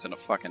even know it's in a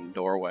fucking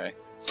doorway.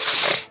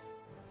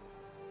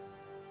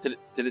 Did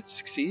it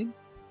succeed?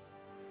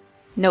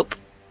 Nope.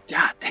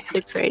 God damn it.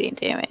 6 radiant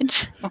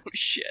damage. Oh,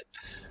 shit.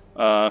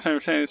 Oh,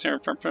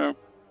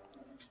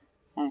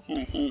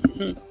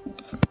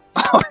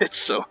 it's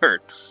so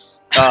hurt.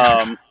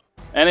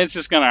 And it's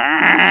just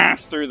gonna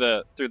through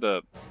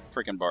the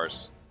freaking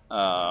bars.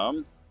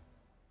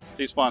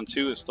 Sea Spawn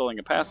 2 is still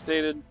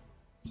incapacitated.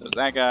 So is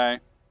that guy.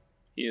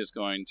 He is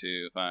going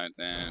to 5,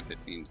 10,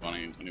 15,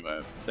 20,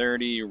 25,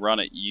 30 run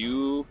at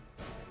you,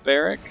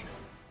 Barrick.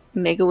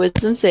 Make a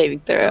wisdom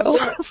saving throw.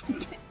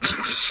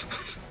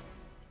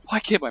 Why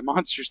can't my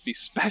monsters be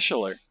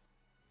specialer?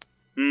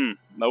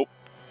 Nope.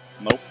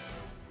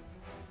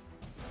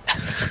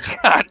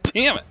 God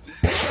damn it.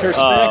 They're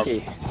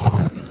snacky.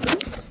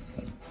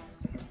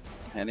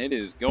 And it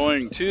is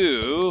going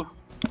to...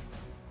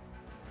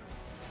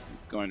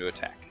 It's going to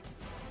attack.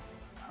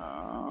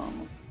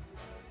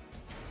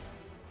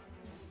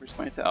 Where's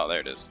my attack? Oh,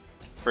 there it is.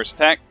 First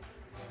attack.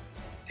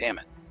 Damn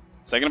it.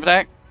 Second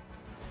attack.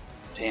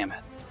 Damn it.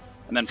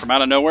 And then from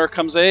out of nowhere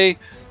comes a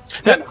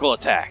tentacle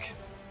attack.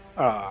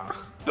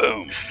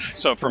 Boom.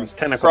 So from its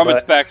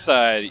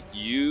backside,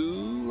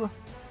 you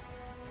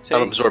take...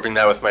 I'm absorbing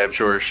that with my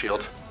Abjurer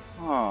Shield.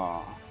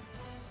 Oh.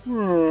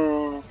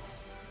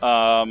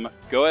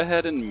 Go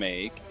ahead and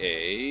make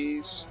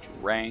a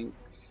strength.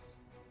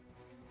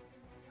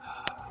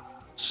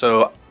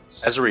 So,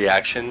 as a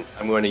reaction,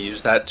 I'm going to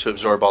use that to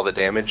absorb all the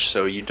damage,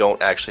 so you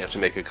don't actually have to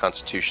make a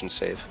Constitution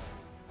save.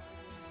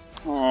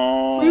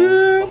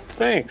 Oh.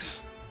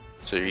 Thanks.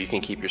 So you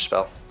can keep your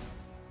spell.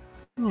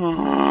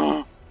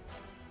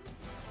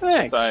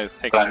 Thanks. So I was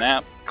taking a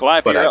nap.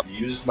 Calliope, But you're up. I've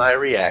used my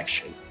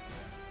reaction.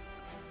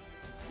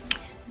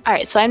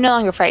 Alright, so I'm no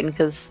longer frightened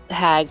because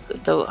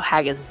the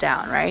hag is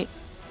down, right?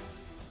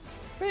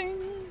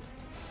 Bing.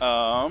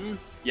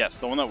 Yes,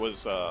 the one that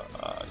was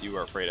you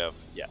were afraid of.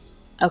 Yes.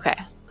 Okay,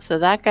 so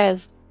that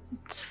guy's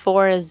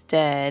 4 is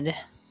dead.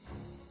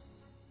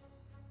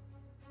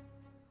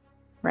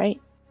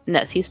 Right?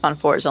 No, Sea Spawn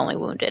 4 is only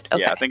wounded.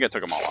 Okay. Yeah, I think I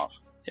took them all off.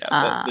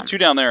 Yeah, the 2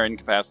 down there are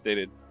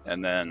incapacitated,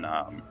 and then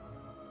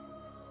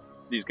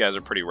these guys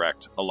are pretty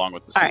wrecked, along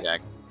with the Sea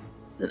Hag.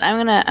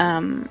 I'm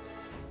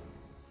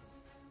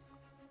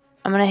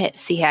gonna hit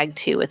Sea Hag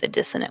 2 with a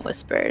Dissonant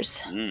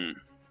Whispers.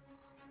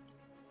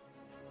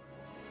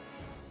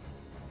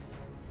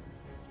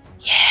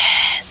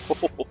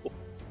 Yes.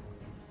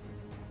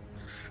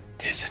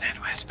 Dissonant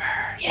Whispers.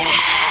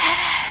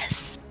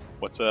 Yes.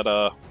 What's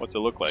that? What's it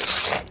look like?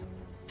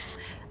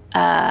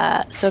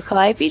 So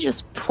Calliope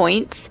just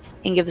points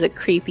and gives a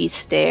creepy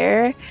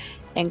stare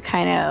and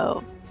kind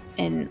of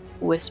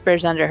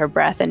whispers under her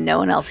breath, and no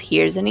one else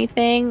hears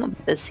anything.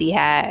 The Sea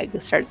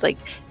Hag starts like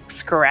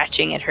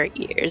scratching at her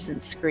ears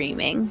and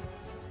screaming.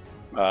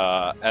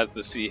 As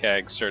the Sea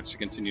Hag starts to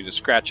continue to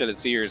scratch at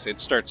its ears, it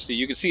starts to,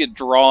 you can see it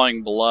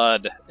drawing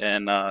blood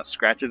and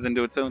scratches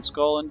into its own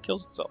skull and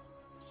kills itself.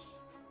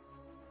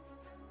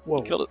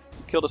 Whoa. Killed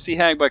a Sea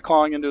Hag by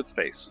clawing into its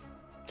face.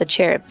 The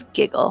cherubs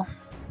giggle.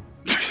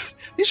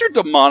 These are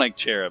demonic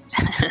cherubs.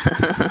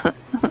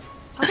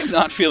 I'm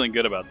not feeling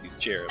good about these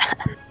cherubs.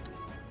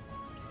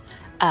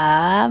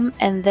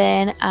 And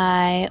then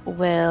I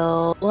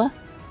will.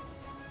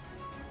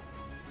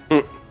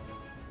 Then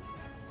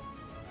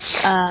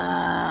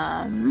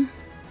I'm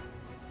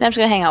just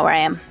gonna hang out where I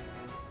am.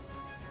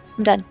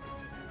 I'm done.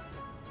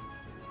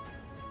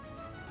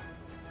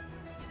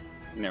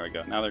 There we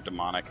go. Now they're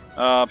demonic.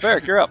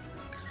 Barrick, you're up.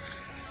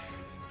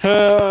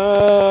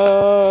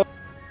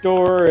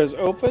 Door is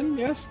open,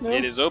 yes? No?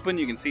 It is open.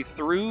 You can see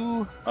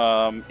through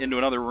into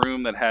another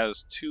room that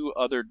has 2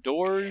 other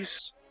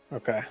doors.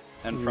 Okay.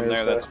 And from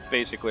there, that's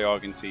basically all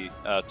you can see.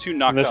 2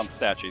 knocked down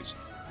statues.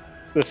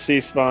 The Sea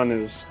Spawn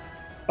is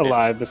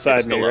alive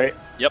beside me, right?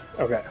 Yep.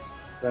 Okay.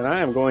 Then I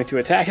am going to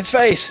attack its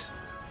face.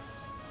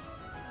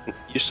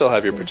 You still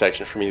have your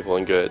protection from evil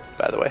and good,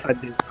 by the way. I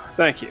do.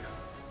 Thank you.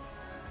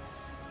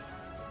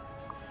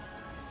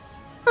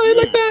 I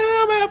like to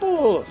have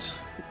apples.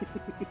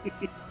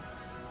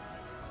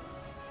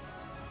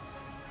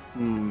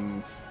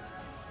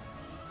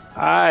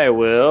 I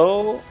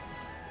will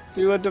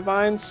do a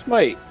Divine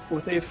Smite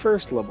with a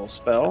first level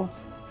spell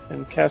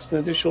and cast an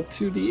additional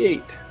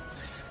 2d8.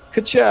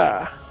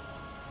 Ka-cha!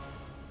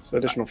 So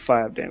additional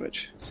 5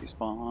 damage. Sea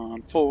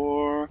spawn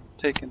 4,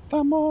 taking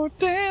 5 more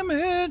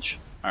damage.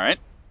 Alright.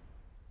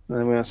 And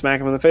then I'm going to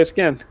smack him in the face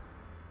again.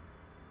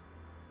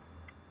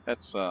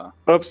 That's,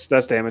 Oops,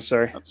 that's damage,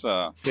 sorry. That's,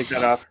 Take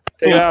that off.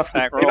 Take it off.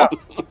 Attack Take it roll. off.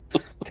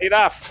 Take it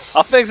off.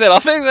 I'll fix it!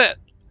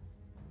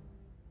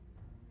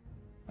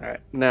 Alright,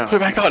 now. Put it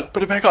back on.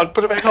 Put it back on.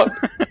 Put it back on.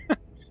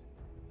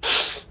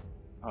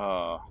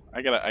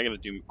 I gotta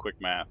do quick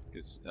math,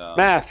 because,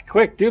 Math,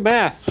 quick, do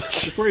math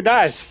before he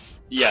dies.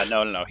 Yeah,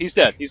 no. He's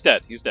dead.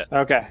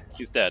 Okay.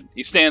 He's dead.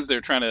 He stands there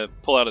trying to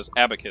pull out his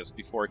abacus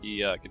before he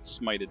gets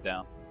smited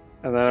down.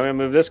 And then I'm going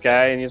to move this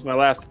guy and use my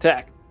last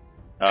attack.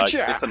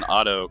 It's an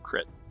auto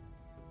crit.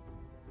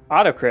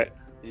 Auto crit.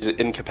 He's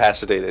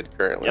incapacitated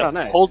currently. Oh,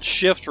 nice. Hold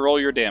shift, roll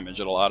your damage.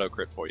 It'll auto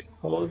crit for you.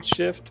 Hold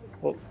shift,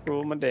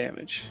 roll my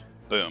damage.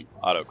 Boom,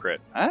 auto crit.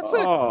 That's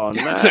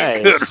nice.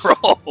 a good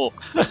roll.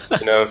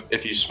 You know,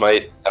 if you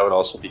smite, that would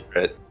also be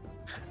crit.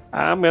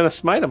 I'm going to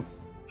smite him.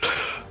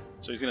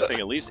 So he's gonna take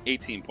at least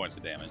 18 points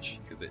of damage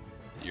because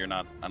you're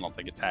not. I don't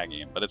think it's tagging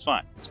him, but it's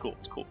fine. It's cool.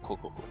 It's cool.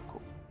 Cool.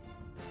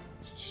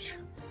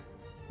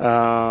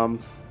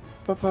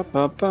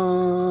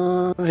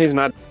 He's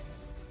not.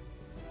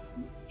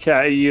 Okay,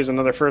 I use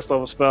another first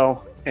level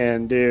spell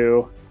and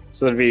do.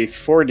 So that'd be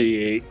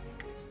 4d8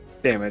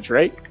 damage,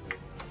 right?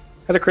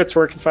 How do crits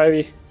work in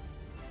 5e?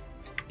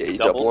 Yeah, you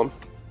double them.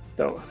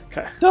 Oh,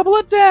 okay. Double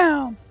it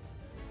down.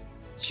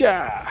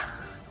 Cha!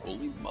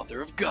 Holy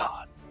Mother of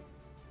God.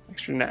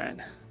 Extra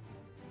 9.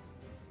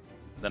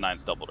 The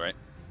 9's doubled, right?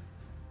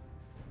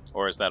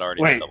 Or is that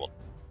already Wait. doubled?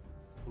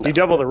 No. You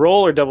double the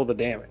roll or double the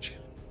damage?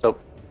 So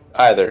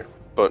either,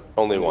 but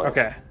only one.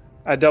 Okay.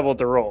 I doubled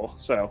the roll,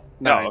 so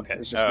 9 okay.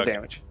 is just the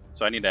damage.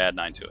 So I need to add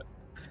 9 to it.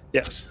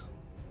 Yes.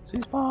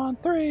 Sea spawn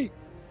 3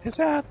 is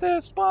at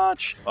this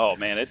much. Oh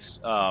man, it's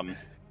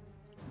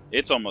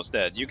almost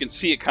dead. You can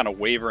see it kind of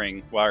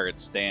wavering while it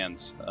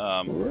stands.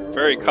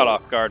 Very caught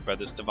off guard by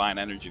this divine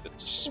energy that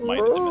just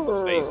smited him in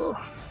the face.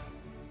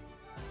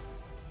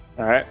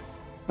 Alright.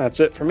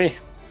 That's it for me.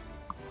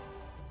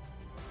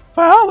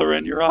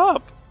 Valorant, you're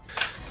up.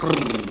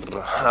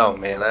 Oh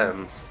man,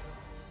 I'm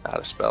out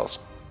of spells.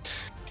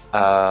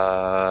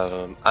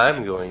 I'm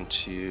going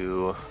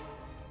to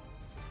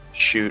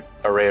shoot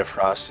a ray of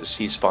frost to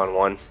Sea Spawn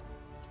 1.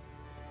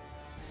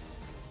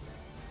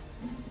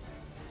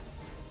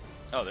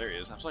 Oh, there he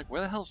is. I was like,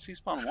 where the hell is Sea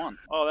Spawn 1?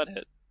 Oh, that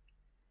hit.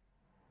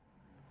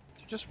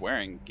 They're just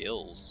wearing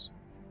gills.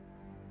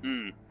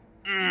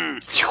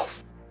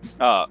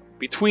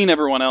 Between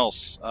everyone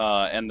else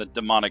and the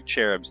demonic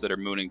cherubs that are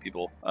mooning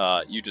people,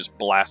 you just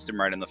blast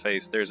him right in the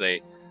face. There's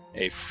a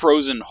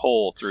frozen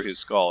hole through his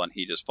skull, and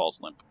he just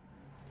falls limp.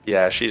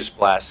 Yeah, she just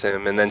blasts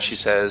him, and then she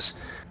says,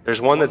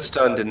 "There's one that's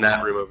stunned in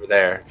that room over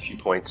there." She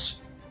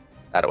points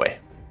that way.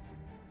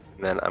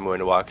 And then I'm going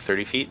to walk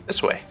 30 feet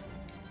this way.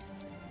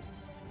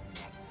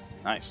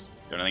 Nice.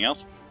 Do anything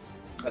else?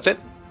 That's it.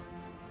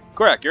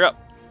 Correct, you're up.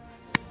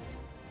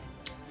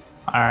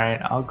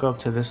 Alright, I'll go up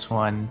to this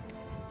one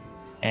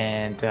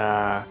and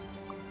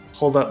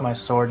hold up my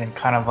sword in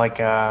kind of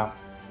like a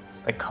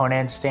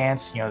Conan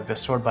stance, you know, the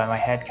sword by my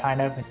head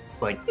kind of, and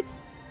like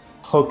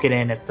poke it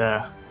in at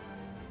the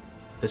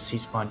Sea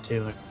Spawn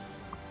 2.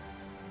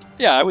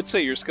 Yeah, I would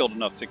say you're skilled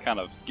enough to kind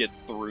of get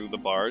through the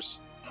bars.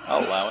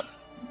 I'll allow it.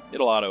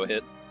 It'll auto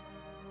hit.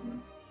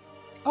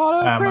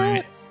 Auto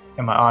crit!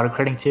 Am I auto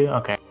critting too?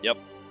 Okay. Yep.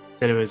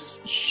 Said it was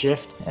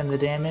shift and the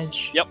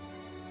damage? Yep.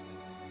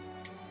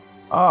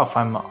 Oh, if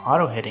I'm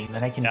auto hitting,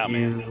 then I can do.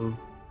 Man.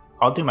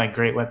 I'll do my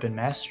Great Weapon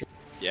Master.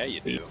 Yeah,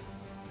 you do.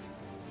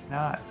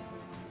 Not.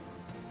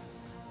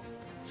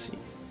 Let's see.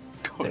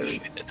 Oh, There we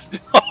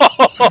shit.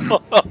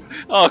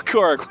 Oh,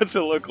 Korak, what's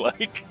it look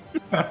like?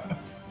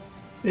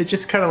 It's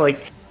just kind of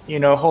like, you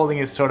know, holding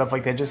his sword up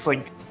like that, just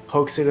like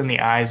pokes it in the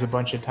eyes a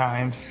bunch of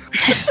times.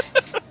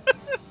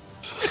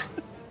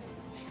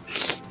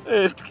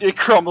 It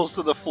crumbles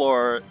to the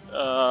floor.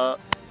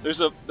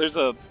 There's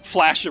a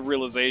flash of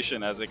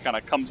realization as it kind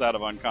of comes out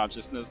of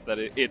unconsciousness that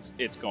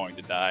it's going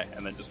to die,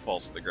 and then just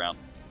falls to the ground.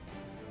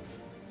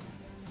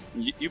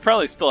 You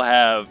probably still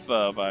have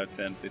 5,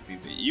 10, 15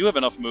 feet. You have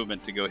enough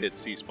movement to go hit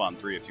Sea Spawn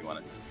 3 if you want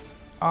it.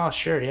 Oh,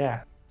 sure,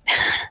 yeah.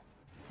 I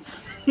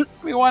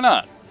mean, why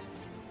not?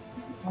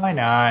 Why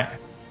not?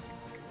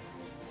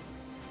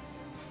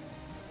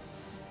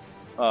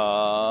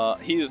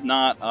 He is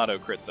not auto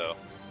crit though.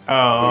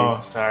 Oh,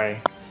 sorry.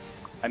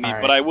 I mean,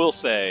 All but right. I will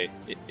say,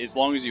 as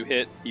long as you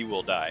hit, he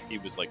will die. He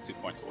was like 2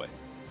 points away.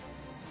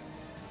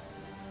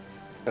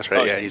 That's right,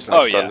 Oh, yeah, he's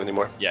not stunned yeah.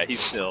 anymore. Yeah, he's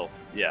still,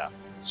 yeah.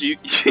 So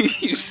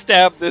you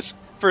stab this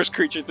first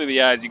creature through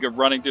the eyes, you go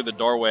running through the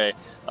doorway,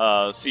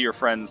 see your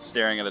friends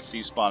staring at a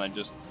sea spawn, and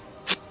just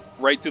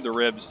right through the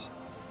ribs,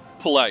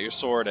 pull out your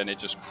sword, and it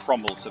just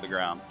crumbles to the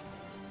ground.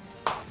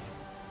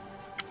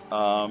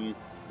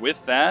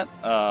 With that,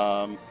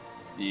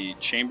 The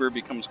chamber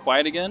becomes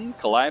quiet again.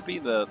 Calliope,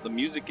 the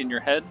music in your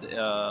head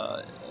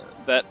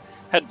that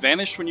had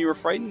vanished when you were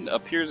frightened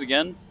appears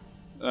again,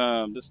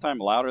 this time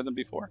louder than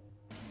before.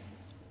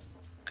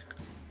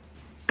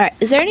 Alright,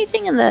 is there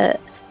anything in the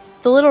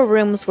little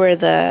rooms where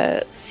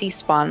the sea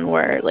spawn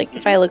were? Like,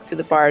 if I look through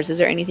the bars, is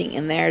there anything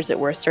in there? Is it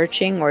worth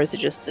searching, or is it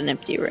just an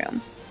empty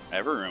room?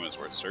 Every room is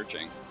worth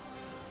searching.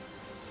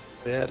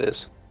 Yeah, it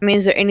is. I mean,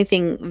 is there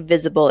anything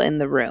visible in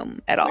the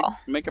room at all?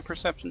 Make a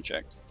perception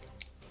check.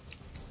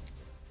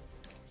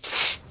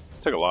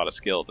 Took a lot of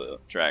skill to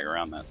drag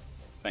around that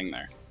thing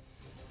there.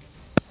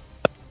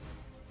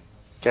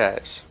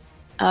 Guys.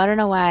 Oh, I don't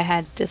know why I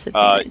had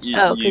disadvantage.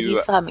 Because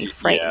you saw me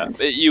frightened.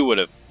 Yeah, you would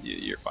have.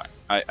 You're fine.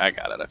 I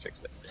got it. I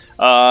fixed it.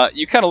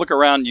 You kind of look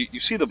around. You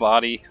see the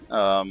body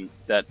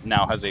that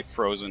now has a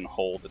frozen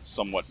hole that's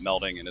somewhat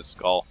melting in his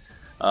skull.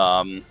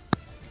 Other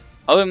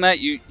than that,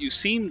 you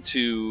seem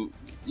to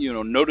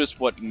notice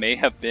what may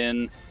have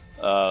been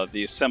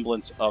the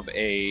semblance of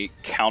a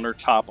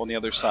countertop on the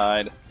other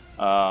side.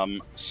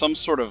 Some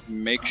sort of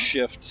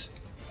makeshift.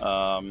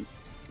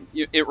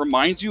 It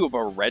reminds you of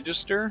a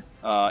register.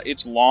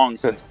 It's long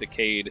since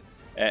decayed,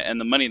 and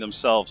the money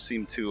themselves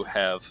seem to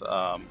have,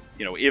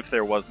 if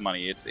there was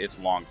money, it's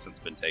long since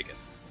been taken.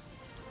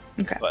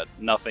 Okay. But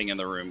nothing in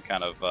the room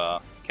kind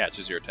of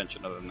catches your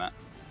attention other than that.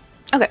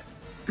 Okay.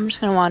 I'm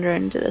just gonna wander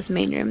into this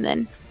main room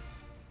then.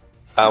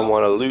 I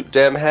want to loot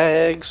them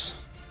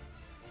hags.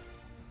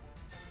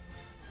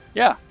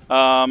 Yeah.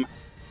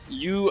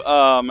 You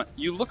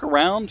look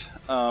around.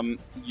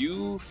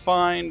 You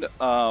find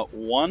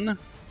one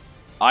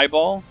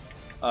eyeball.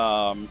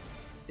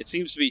 It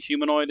seems to be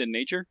humanoid in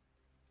nature.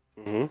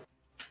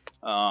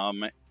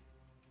 Mm-hmm.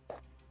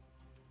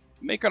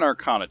 Make an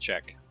Arcana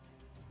check.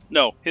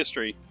 No,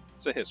 history.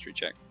 It's a history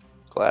check.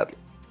 Gladly.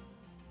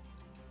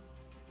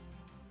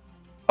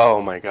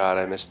 Oh my god,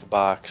 I missed the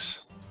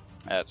box.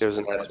 It was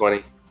an nat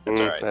 20. That's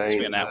alright. It's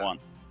be a nat 1.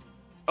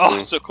 Oh,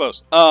 so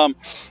close.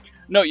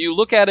 No, you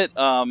look at it.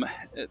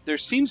 There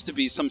seems to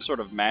be some sort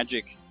of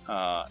magic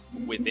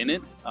within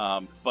it,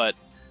 but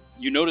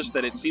you notice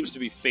that it seems to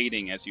be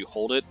fading as you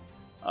hold it.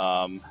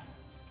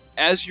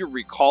 As you're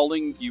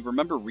recalling, you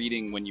remember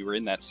reading when you were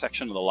in that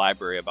section of the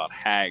library about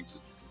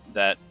hags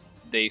that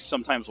they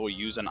sometimes will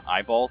use an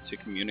eyeball to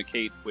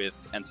communicate with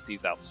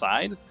entities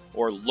outside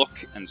or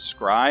look and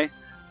scry.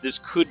 This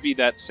could be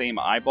that same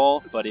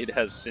eyeball, but it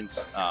has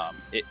since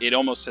it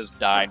almost has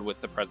died with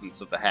the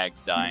presence of the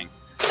hags dying.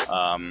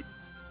 Other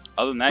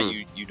than that,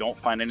 you don't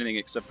find anything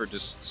except for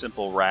just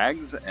simple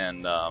rags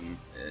and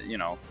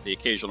the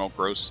occasional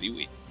gross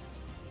seaweed.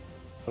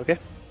 Okay.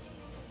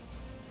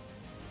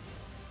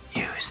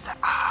 Use the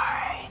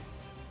eye.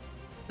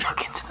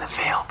 Look into the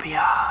veil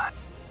beyond.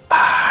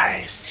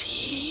 I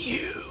see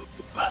you.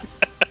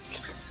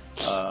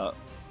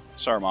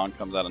 Saruman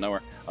comes out of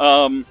nowhere.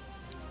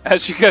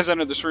 As you guys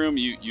enter this room,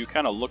 you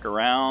kind of look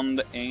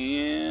around,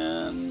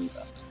 and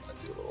I'm just going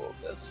to do a little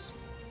of this.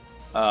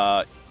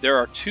 There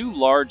are two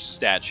large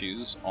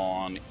statues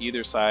on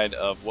either side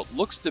of what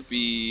looks to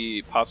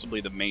be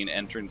possibly the main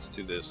entrance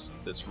to this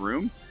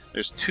room.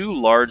 There's two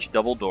large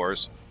double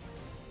doors.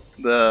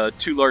 The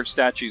two large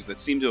statues that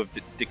seem to have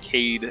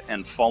decayed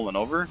and fallen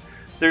over.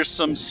 There's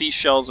some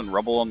seashells and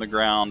rubble on the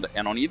ground,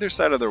 and on either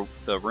side of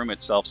the room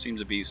itself seems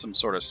to be some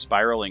sort of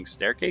spiraling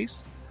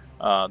staircase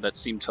that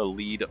seem to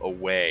lead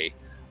away.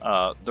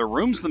 The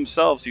rooms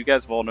themselves, you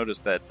guys have all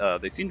noticed that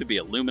they seem to be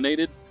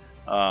illuminated.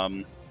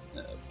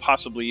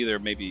 Possibly either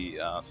maybe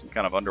some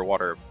kind of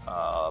underwater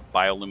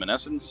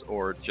bioluminescence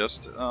or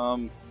just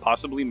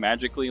possibly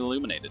magically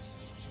illuminated.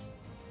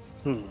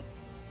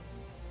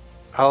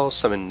 I'll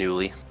summon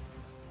Newly.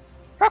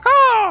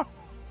 Caw-caw!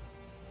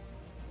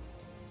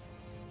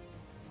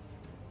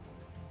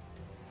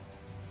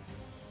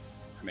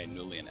 I made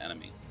Newly an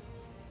enemy.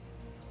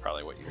 That's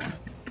probably what you wanted.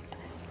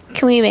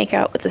 Can we make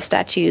out what the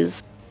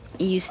statues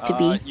used to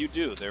be? You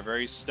do. They're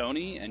very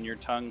stony, and your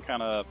tongue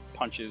kind of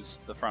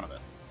punches the front of it.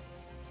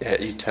 Yeah,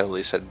 you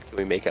totally said, can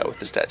we make out with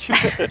the statues?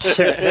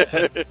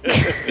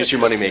 Use your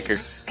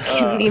moneymaker.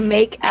 Can we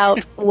make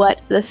out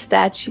what the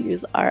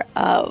statues are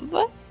of?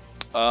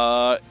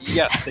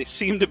 Yes, they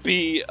seem to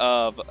be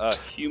of a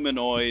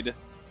humanoid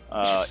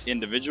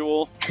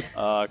individual.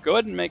 Go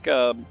ahead and make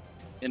a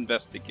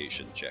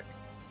investigation check.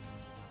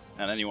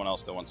 And anyone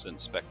else that wants to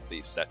inspect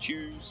the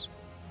statues.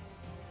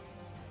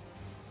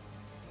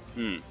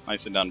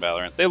 Nicely done,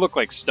 Valorant. They look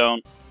like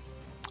stone.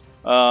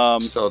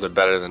 Still did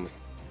better than...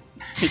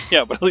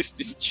 Yeah, but at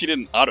least she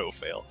didn't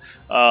auto-fail.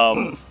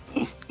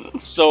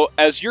 So,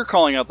 as you're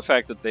calling out the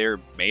fact that they're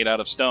made out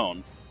of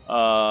stone,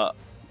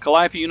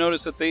 Calliope, you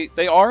notice that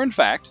they are, in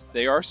fact,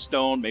 they are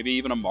stone, maybe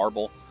even a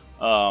marble.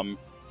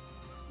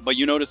 But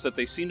you notice that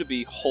they seem to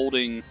be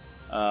holding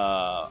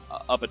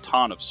a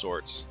baton of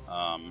sorts.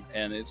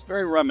 And it's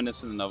very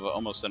reminiscent of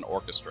almost an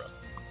orchestra.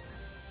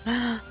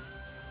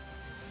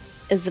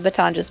 Is the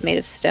baton just made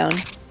of stone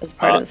as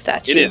part of the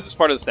statue? It is. It's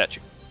part of the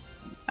statue.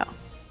 Oh.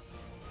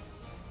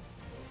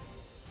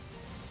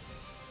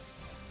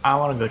 I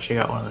want to go check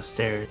out one of the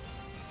stairs.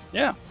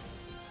 Yeah.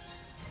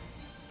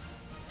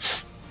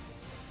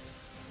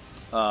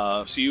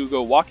 So you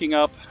go walking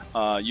up.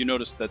 You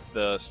notice that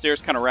the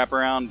stairs kind of wrap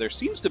around. There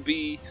seems to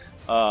be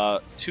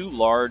 2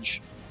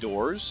 large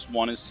doors.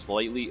 One is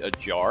slightly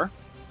ajar,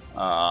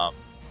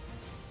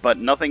 but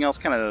nothing else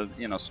kind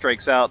of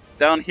strikes out.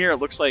 Down here, it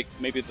looks like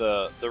maybe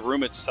the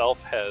room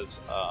itself has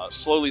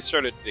slowly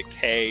started to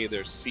decay.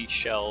 There's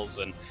seashells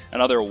and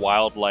other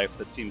wildlife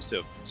that seems to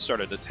have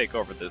started to take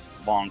over this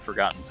long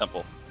forgotten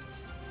temple.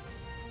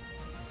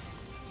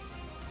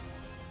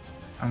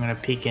 I'm gonna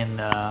peek in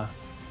the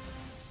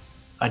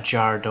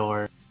ajar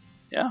door.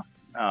 Yeah,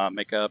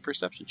 make a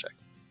perception check.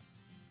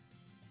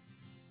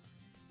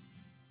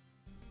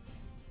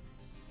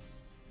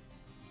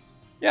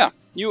 Yeah,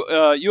 you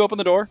open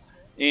the door,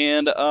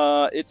 and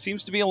it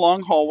seems to be a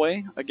long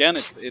hallway. Again,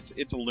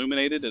 it's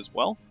illuminated as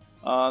well.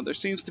 There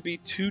seems to be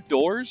 2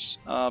 doors,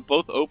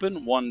 both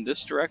open, one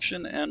this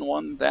direction and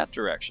one that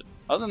direction.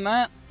 Other than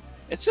that,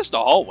 it's just a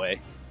hallway.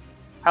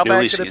 How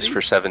Newly bad could it sees be?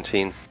 for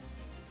 17.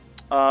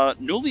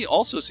 Newly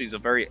also sees a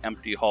very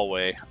empty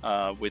hallway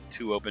with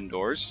 2 open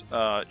doors.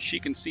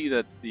 She can see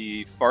that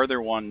the farther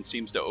one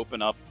seems to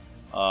open up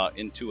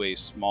into a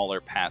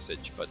smaller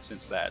passage, but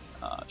since that,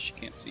 she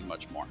can't see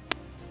much more.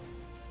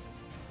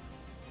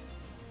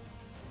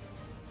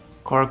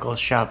 Cork will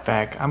shout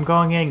back, "I'm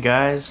going in,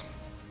 guys."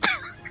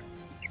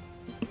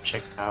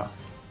 Check it out.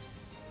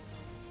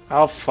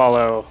 I'll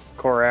follow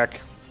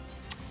Korak.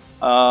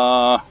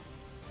 Korak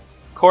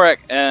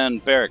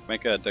and Barrick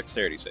make a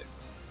dexterity save.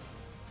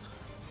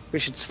 We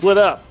should split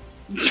up.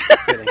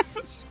 Kidding.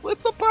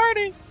 Split the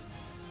party!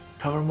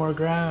 Cover more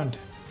ground.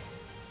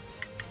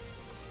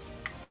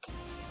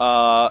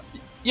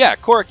 Yeah,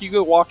 Korak, you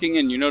go walking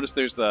and you notice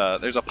there's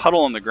a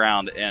puddle on the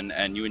ground,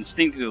 and you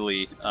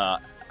instinctively,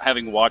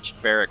 having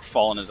watched Barrick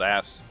fall on his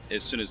ass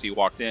as soon as he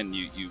walked in,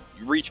 you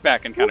reach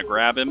back and kind of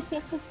grab him.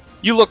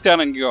 You look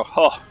down and you go,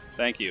 "Oh,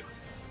 thank you,"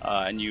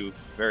 and you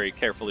very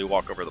carefully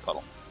walk over the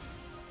puddle.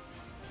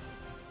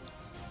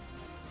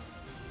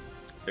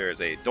 There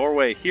is a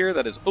doorway here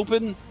that is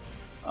open.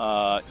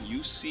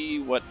 You see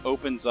what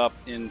opens up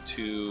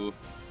into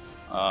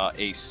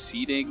a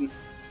seating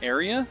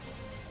area.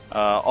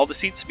 All the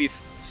seats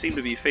seem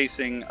to be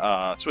facing,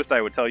 Swift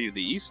Eye would tell you,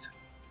 the east.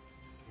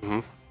 Mm-hmm.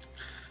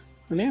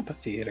 An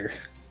amphitheater.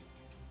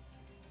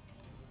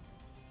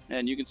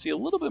 And you can see a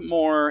little bit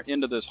more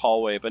into this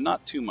hallway, but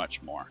not too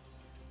much more.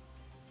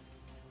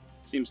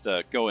 It seems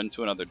to go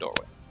into another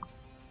doorway.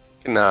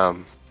 And,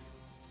 I'm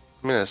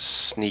gonna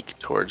sneak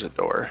towards a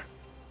door.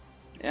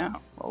 Yeah,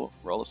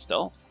 roll a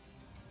stealth.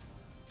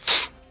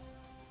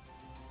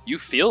 You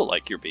feel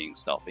like you're being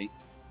stealthy.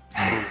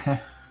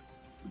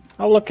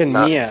 I'll look in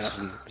Mia.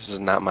 This is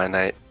not my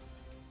night.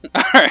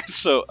 Alright,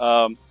 so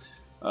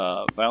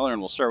Valorant,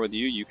 we'll start with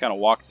you. You kind of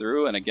walk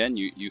through, and again,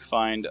 you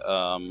find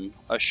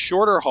a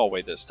shorter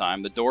hallway this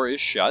time. The door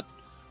is shut.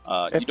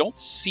 You don't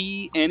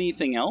see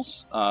anything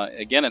else.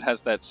 Again, it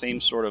has that same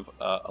sort of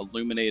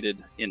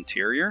illuminated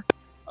interior.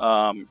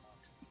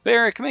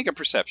 Barrick, make a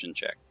perception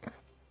check.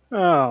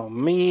 Oh,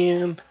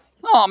 man.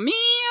 Oh,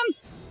 man!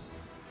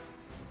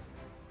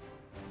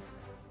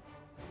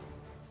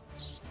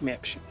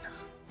 Snapshot.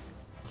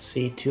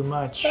 See too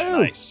much.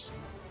 Nice.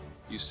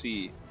 You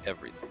see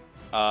everything.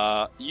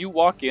 You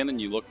walk in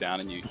and you look down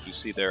and you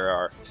see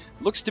there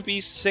looks to be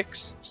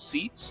 6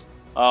 seats,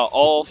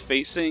 all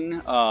facing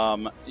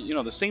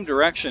the same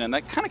direction, and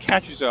that kind of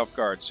catches you off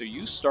guard. So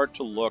you start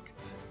to look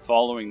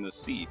following the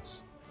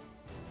seats,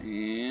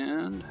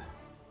 and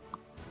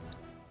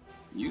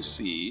you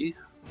see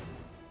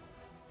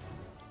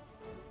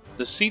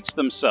the seats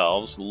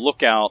themselves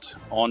look out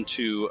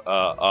onto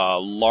a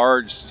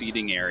large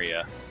seating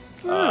area.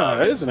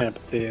 It is an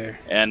amphitheater.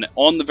 And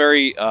on the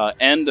very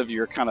end of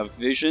your kind of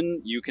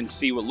vision, you can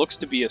see what looks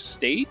to be a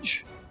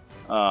stage.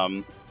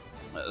 Some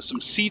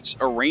seats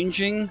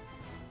arranging.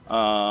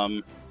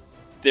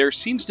 There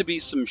seems to be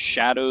some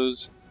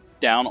shadows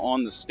down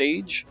on the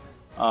stage,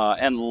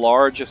 and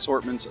large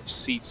assortments of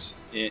seats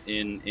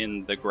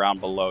in the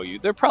ground below you.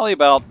 They're probably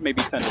about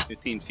maybe 10 to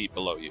 15 feet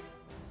below you.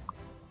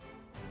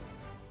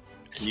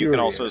 You can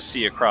also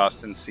see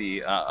across and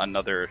see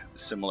another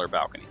similar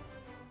balcony.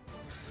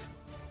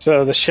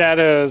 So the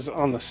shadows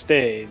on the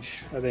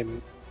stage, are they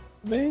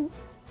moving?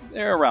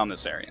 They're around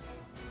this area.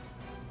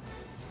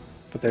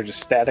 But they're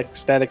just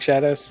static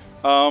shadows?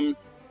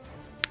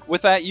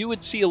 With that, you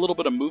would see a little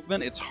bit of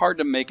movement. It's hard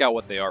to make out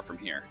what they are from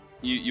here.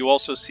 You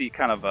also see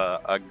kind of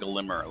a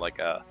glimmer, like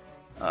a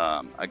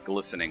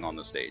glistening on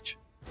the stage.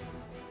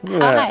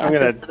 Yeah, I'm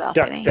going to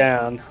duck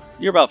down.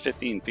 You're about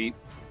 15 feet.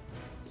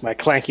 My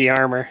clanky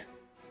armor.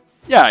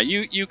 Yeah,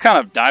 you kind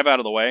of dive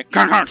out of the way.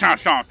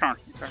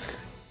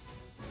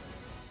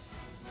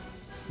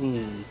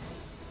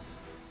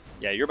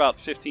 Yeah, you're about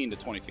 15 to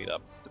 20 feet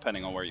up,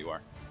 depending on where you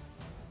are.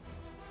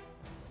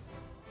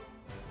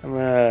 I'm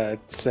gonna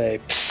say,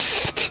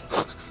 psst.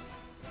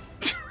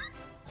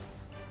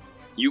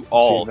 You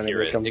all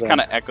hear it. It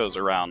kind of echoes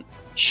around.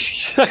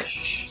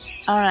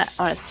 I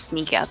wanna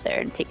sneak out there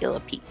and take a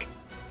little peek.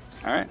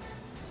 All right.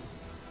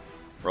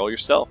 Roll your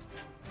stealth.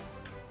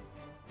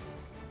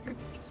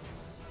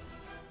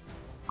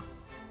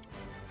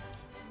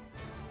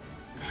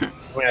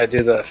 I'm gonna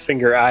do the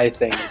finger eye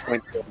thing and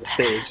point to the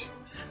stage.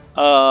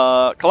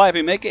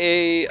 Calliope, make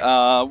a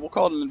we'll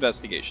call it an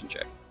investigation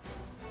check.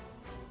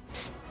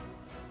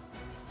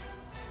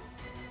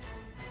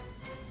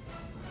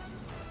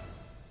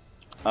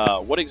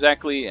 What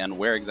exactly and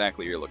where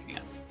exactly you're looking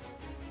at?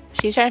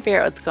 She's trying to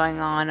figure out what's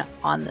going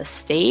on the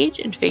stage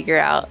and figure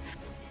out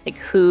like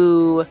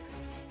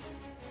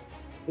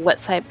what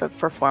type of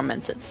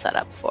performance it's set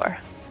up for.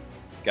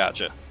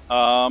 Gotcha.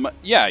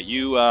 Yeah,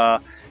 you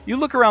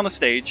look around the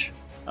stage.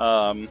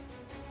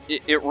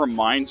 It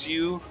reminds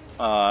you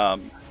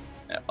of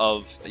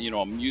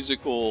a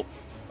musical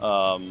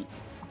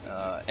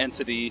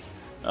entity,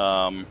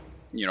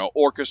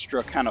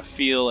 orchestra kind of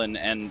feel,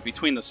 and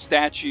between the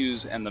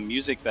statues and the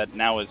music that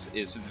now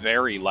is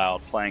very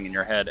loud playing in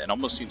your head and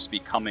almost seems to be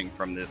coming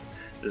from this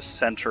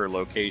center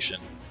location.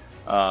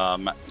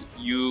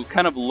 You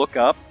kind of look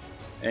up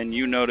and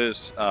you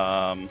notice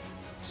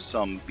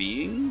some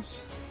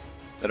beings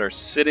that are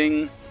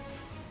sitting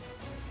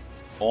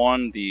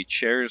on the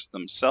chairs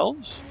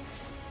themselves.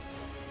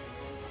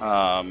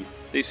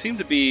 They seem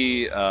to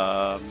be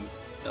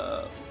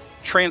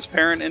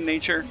transparent in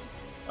nature.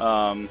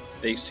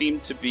 They seem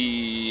to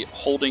be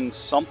holding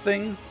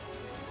something,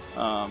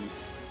 and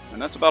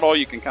that's about all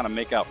you can kind of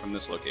make out from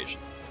this location.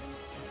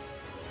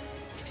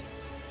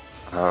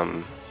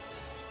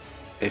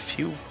 If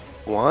you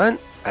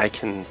want, I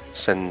can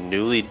send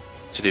Newly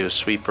to do a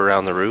sweep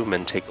around the room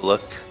and take a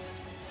look.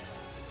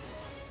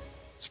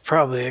 It's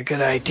probably a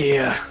good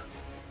idea.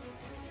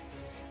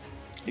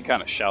 He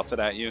kind of shouts it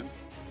at you.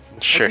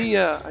 Sure.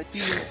 Idea.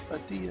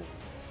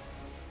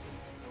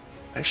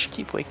 I should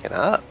keep waking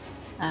up.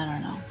 I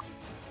don't know.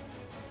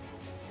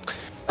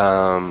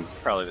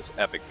 Probably this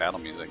epic battle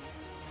music.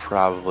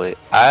 Probably.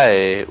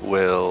 I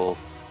will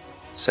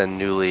send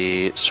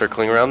Newly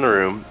circling around the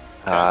room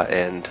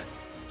and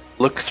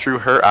look through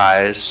her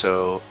eyes,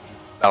 so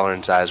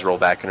Valorant's eyes roll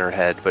back in her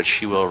head, but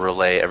she will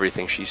relay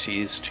everything she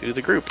sees to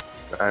the group.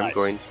 I'm Nice.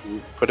 going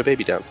to put a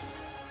baby down.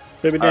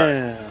 Baby All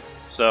down.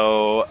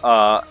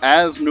 So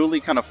as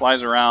Newly kind of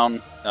flies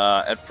around,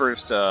 at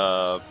first,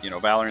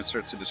 Valorant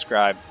starts to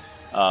describe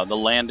the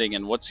landing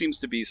and what seems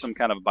to be some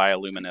kind of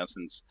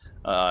bioluminescence.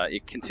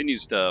 It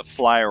continues to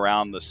fly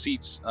around. The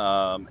seats,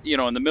 in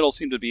the middle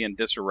seem to be in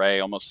disarray,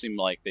 almost seem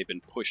like they've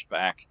been pushed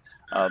back.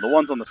 The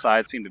ones on the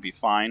side seem to be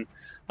fine.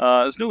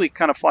 As Newly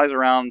kind of flies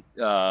around,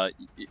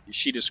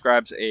 she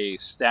describes a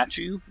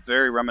statue,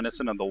 very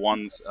reminiscent of the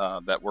ones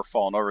that were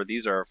fallen over.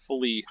 These are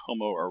fully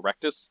Homo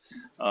erectus,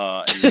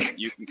 and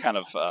you can kind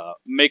of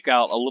make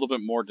out a little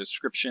bit more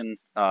description.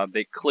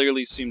 They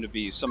clearly seem to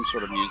be some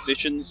sort of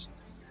musicians.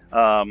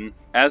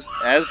 As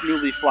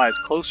Newly flies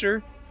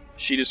closer,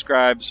 she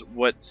describes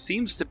what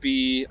seems to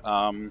be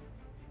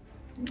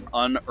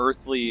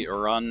unearthly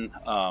or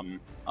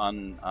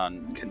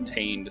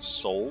uncontained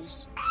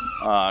souls,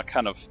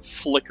 kind of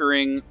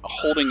flickering,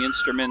 holding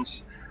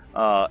instruments,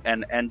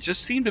 and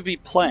just seem to be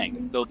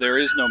playing, though there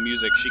is no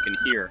music she can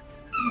hear.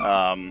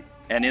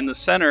 And in the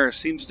center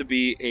seems to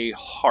be a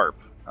harp.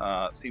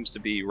 Seems to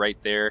be right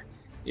there.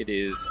 It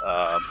is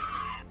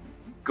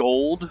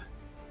gold.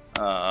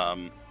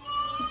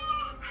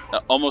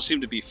 Almost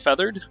seem to be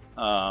feathered,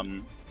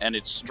 and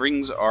its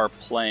strings are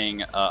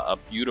playing a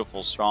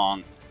beautiful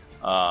song.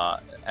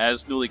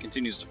 As Newly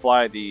continues to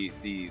fly,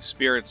 the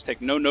spirits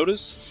take no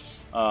notice.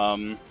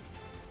 The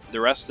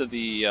rest of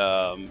the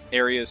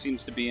area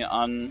seems to be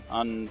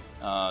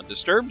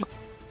undisturbed,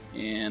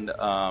 and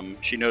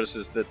she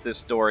notices that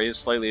this door is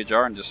slightly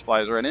ajar and just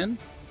flies right in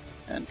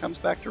and comes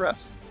back to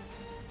rest.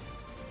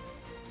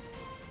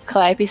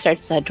 Calliope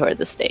starts to head toward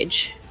the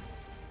stage.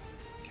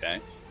 Okay.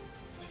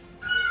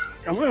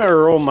 I'm gonna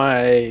roll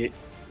my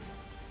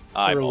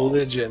Eyeballs.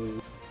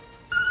 religion.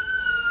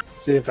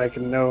 See if I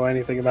can know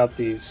anything about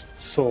these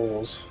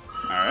souls.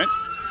 Alright.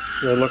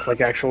 Do they look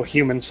like actual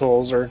human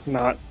souls or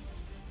not?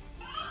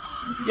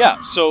 Yeah,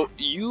 so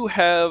you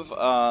have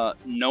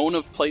known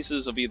of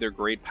places of either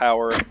great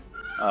power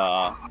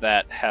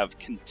that have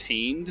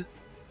contained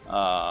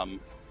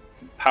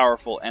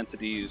powerful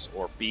entities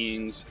or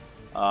beings,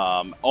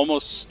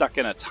 almost stuck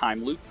in a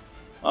time loop.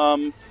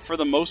 For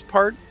the most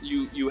part,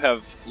 you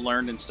have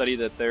learned and studied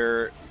that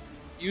they're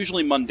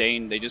usually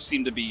mundane. They just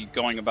seem to be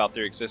going about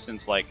their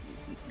existence like,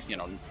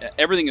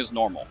 everything is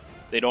normal.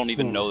 They don't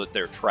even know that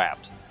they're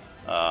trapped.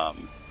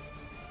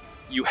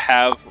 You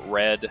have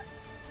read,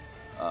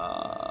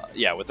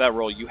 with that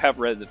roll, you have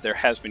read that there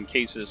has been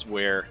cases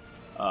where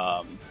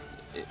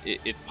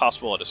it's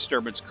possible a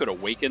disturbance could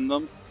awaken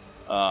them,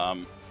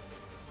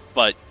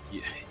 but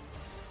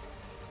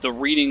the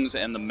readings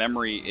and the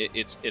memory,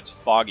 it's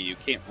foggy. You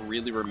can't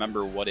really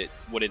remember what it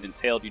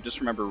entailed. You just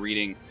remember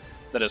reading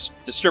that a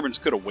disturbance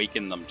could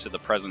awaken them to the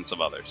presence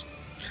of others.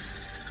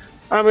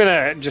 I'm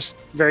gonna just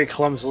very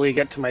clumsily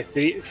get to my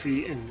feet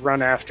and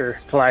run after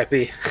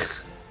Calliope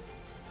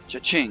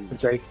Cha-ching, and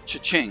say,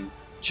 cha-ching,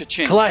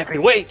 cha-ching. Calliope,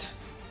 wait!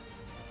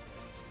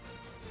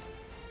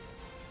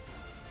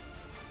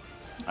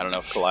 I don't know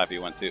if Calliope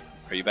went to.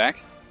 Are you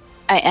back?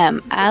 I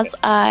am. As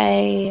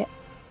I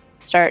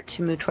start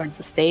to move towards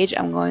the stage,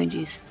 I'm going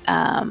to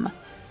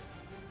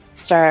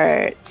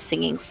start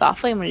singing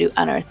softly. I'm going to do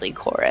Unearthly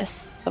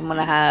Chorus. So I'm going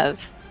to have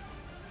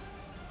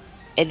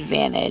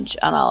advantage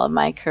on all of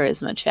my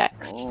charisma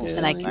checks. Oh,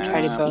 And I can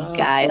try to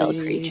beguile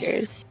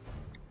creatures.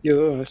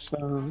 Your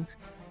song.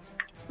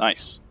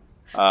 Nice.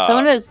 So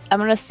I'm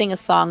gonna sing a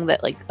song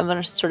that I'm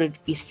gonna sort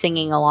of be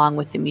singing along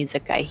with the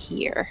music I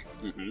hear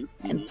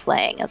and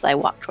playing as I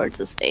walk towards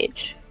the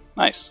stage.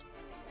 Nice.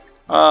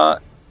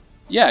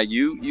 Yeah,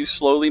 you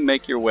slowly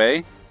make your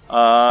way.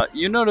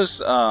 You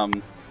notice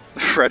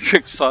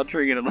Frederick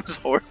sauntering in on his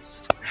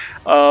horse.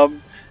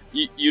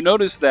 You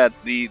notice that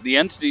the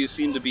entities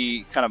seem to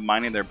be kind of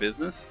minding their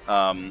business.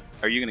 Are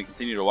you going to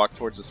continue to walk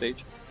towards the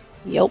stage?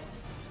 Yep.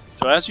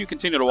 So as you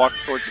continue to walk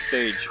towards the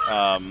stage,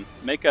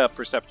 make a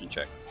perception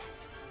check.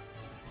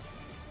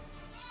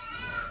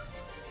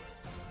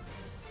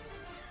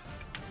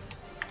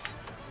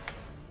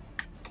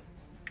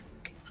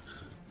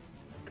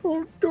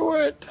 Don't do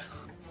it.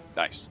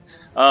 Nice.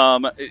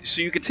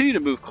 So you continue to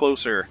move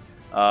closer,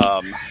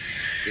 humming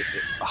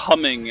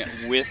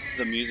with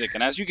the music,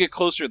 and as you get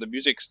closer, the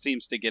music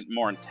seems to get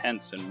more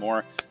intense and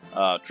more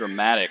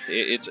dramatic.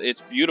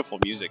 It's beautiful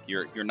music.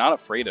 You're not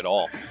afraid at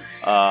all.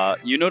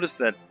 You notice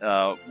that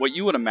what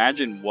you would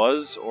imagine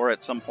was, or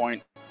at some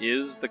point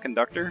is, the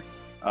conductor.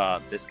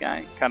 This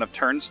guy kind of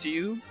turns to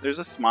you. There's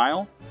a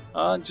smile.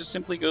 And just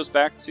simply goes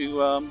back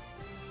to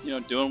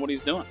doing what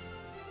he's doing.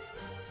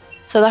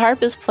 So the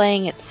harp is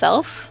playing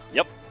itself?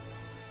 Yep.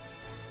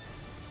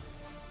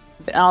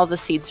 But all the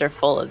seats are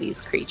full of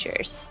these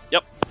creatures.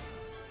 Yep.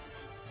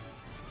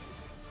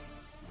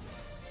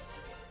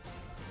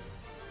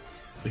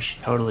 We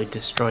should totally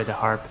destroy the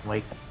harp and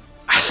wake them.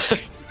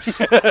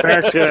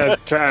 Barrick's gonna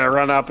try to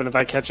run up, and if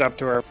I catch up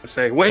to her, I'll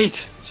say,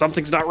 "Wait,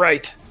 something's not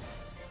right."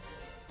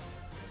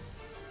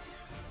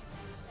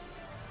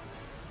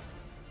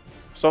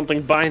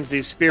 Something binds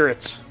these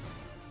spirits.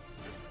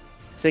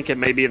 I think it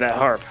may be that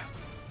harp.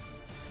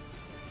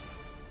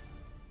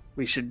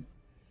 We should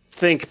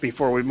think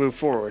before we move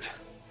forward.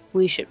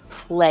 We should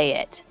play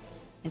it.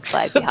 And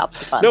Calliope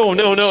hops up on No,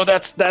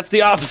 stage. that's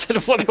the opposite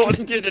of what I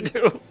wanted you to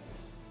do.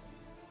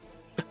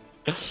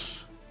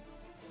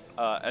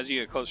 As you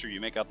get closer,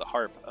 you make out the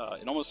harp.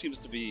 It almost seems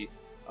to be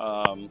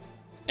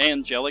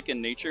angelic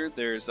in nature.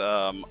 There's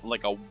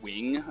like a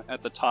wing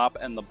at the top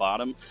and the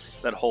bottom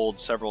that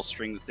holds several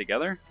strings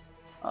together.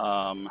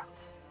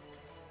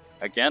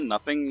 Again,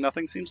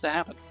 nothing seems to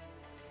happen.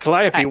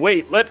 Calliope,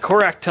 wait, let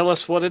Korak tell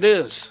us what it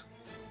is.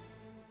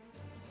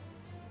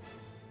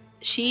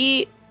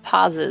 She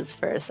pauses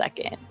for a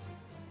second,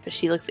 but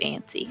she looks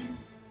antsy.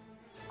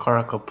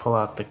 Korak will pull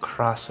out the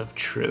cross of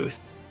truth.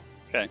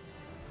 Okay.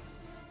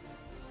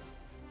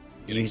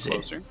 Use it.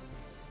 Closer.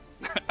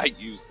 I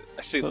use it.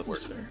 I say the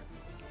words.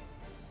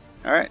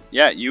 All right.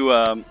 Yeah, you.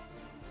 I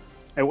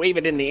wave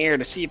it in the air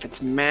to see if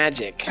it's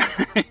magic.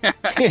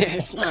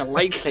 It's not a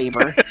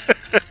lightsaber.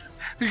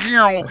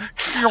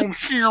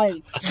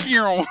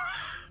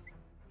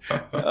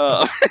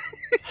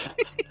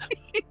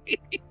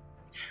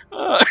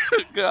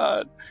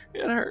 God,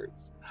 it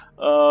hurts.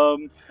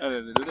 Alright,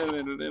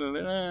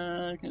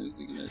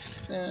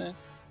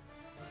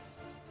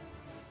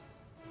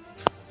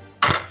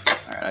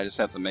 I just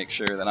have to make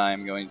sure that I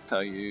am going to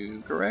tell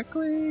you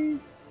correctly.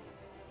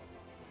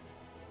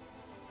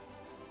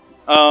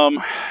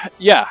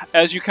 Yeah,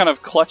 as you kind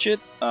of clutch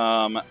it,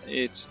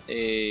 it's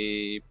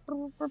a...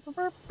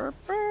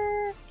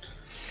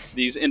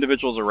 These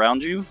individuals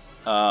around you,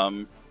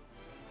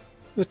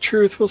 The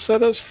truth will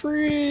set us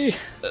free.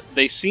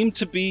 they seem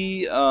to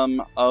be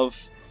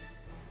of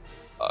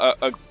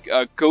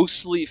a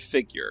ghostly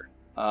figure.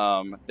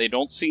 They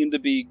don't seem to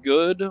be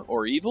good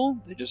or evil.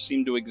 They just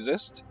seem to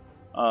exist.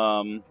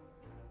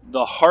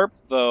 The harp,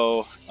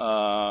 though,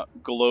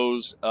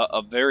 glows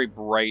a very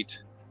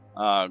bright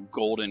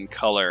golden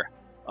color.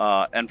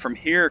 And from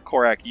here,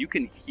 Korak, you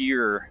can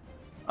hear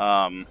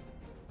the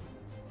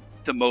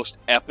most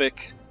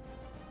epic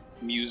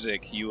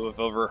music you have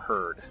ever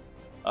heard.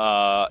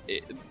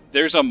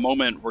 There's a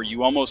moment where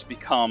you almost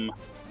become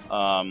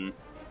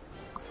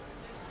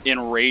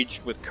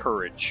enraged with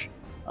courage,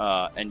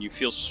 and you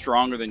feel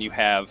stronger than you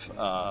have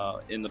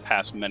in the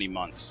past many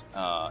months.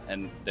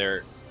 And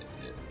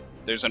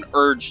there's an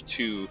urge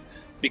to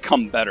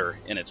become better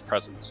in its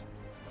presence.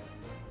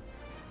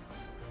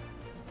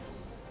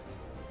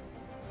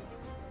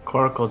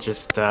 Korak will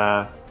just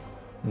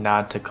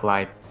nod to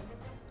Clyde.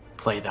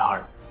 Play the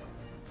harp.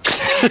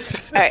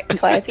 Alright,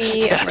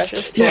 Calliope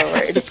rushes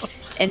forward,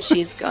 and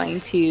she's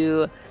going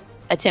to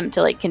attempt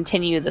to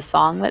continue the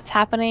song that's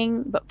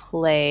happening, but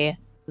play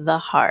the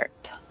harp.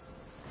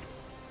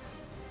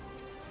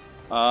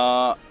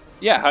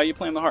 Yeah, how are you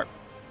playing the harp?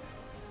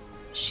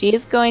 She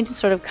is going to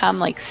sort of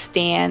come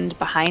stand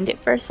behind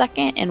it for a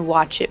second and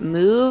watch it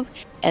move,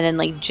 and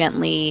then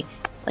gently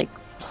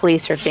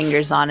place her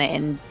fingers on it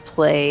and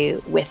play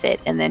with it,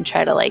 and then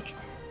try to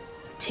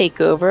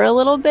take over a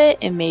little bit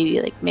and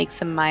maybe make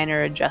some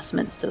minor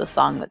adjustments to the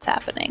song that's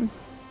happening.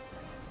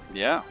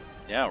 Yeah,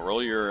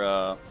 roll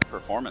your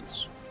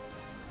performance.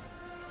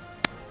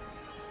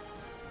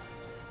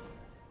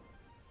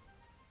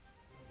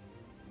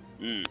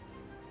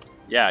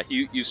 Yeah,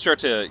 you start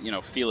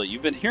to feel it.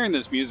 You've been hearing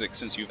this music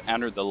since you've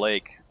entered the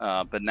lake,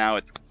 but now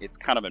it's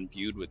kind of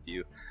imbued with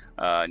you,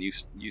 and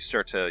you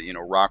start to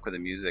rock with the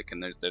music,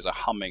 and there's a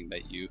humming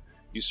that you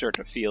start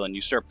to feel, and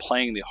you start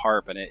playing the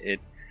harp, and it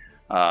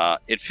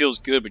feels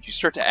good, but you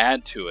start to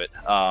add to it.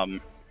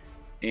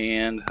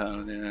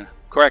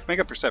 Correct, make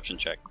a perception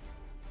check.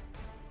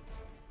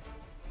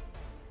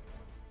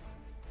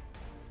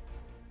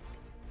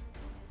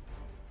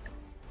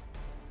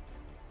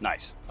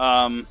 Nice.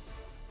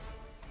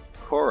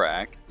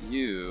 Korak,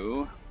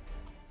 you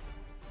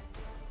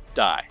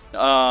die.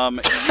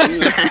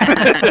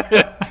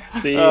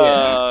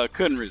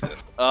 Couldn't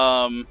resist.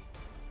 That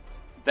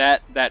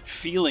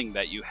feeling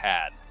that you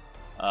had,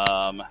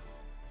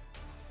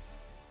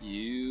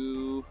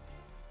 you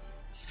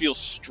feel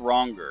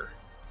stronger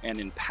and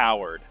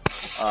empowered,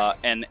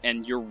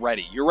 and you're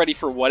ready. You're ready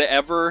for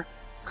whatever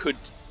could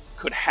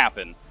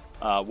happen,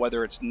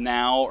 whether it's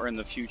now or in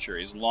the future,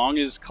 as long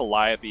as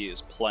Calliope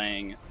is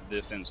playing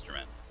this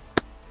instrument.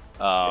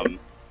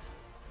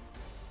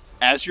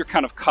 As you're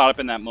kind of caught up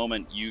in that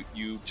moment,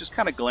 you just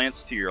kind of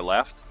glance to your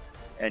left,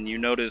 and you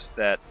notice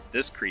that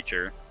this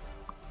creature,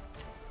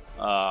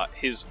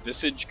 his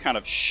visage kind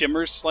of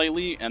shimmers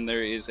slightly, and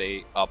there is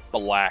a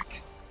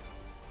black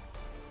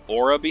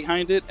aura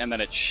behind it, and then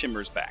it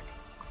shimmers back.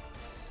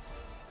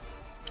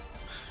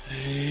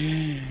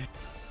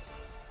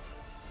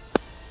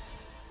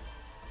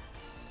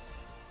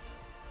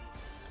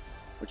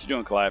 What you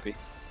doing, Calliope?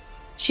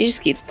 She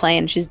just keeps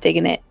playing. She's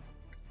digging it.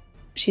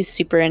 She's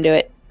super into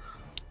it.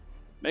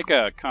 Make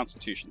a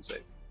Constitution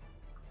save.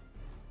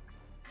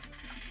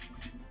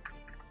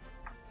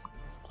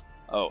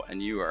 Oh,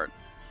 and you are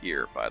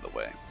here, by the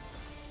way.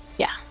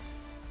 Yeah.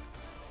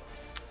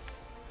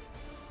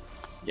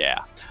 Yeah.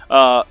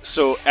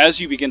 So as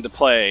you begin to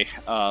play,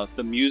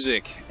 the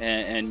music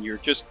and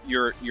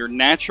your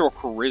natural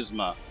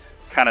charisma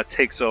kind of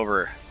takes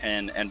over,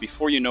 and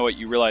before you know it,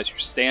 you realize you're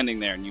standing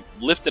there, and you've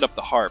lifted up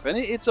the harp, and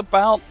it's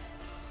about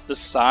the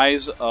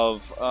size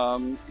of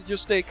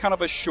just a kind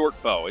of a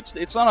short bow.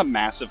 It's not a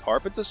massive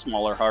harp, it's a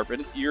smaller harp,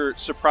 and you're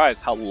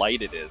surprised how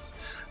light it is,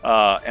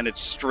 and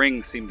its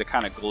strings seem to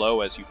kind of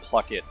glow as you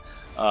pluck it,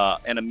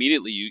 and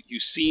immediately you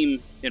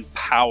seem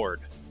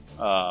empowered.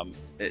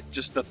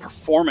 Just the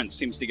performance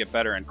seems to get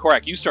better, and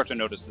Korak, you start to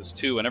notice this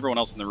too, and everyone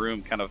else in the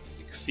room kind of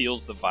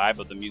feels the vibe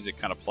of the music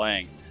kind of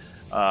playing.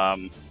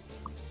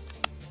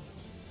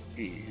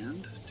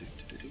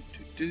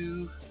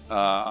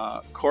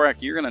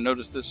 Korak, you're going to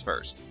notice this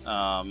first.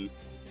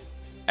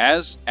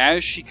 As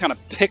she kind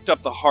of picked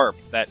up the harp,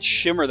 that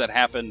shimmer that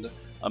happened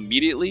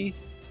immediately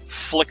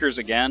flickers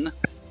again,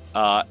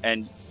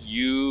 and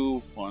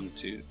you, 1,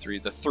 2, 3,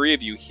 the three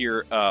of you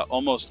hear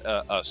almost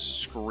a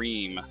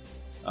scream,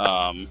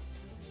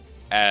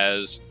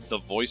 as the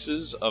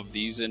voices of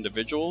these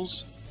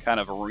individuals kind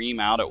of ream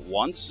out at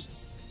once,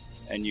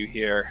 and you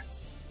hear,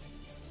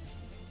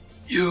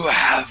 "You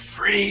have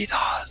freed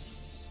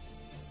us."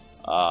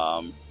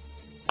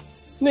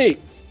 Neat.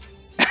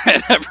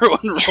 And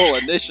everyone roll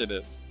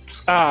initiative.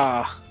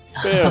 Ah.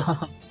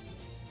 Yeah.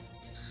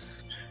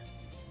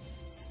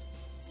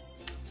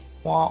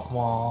 Wah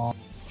wah.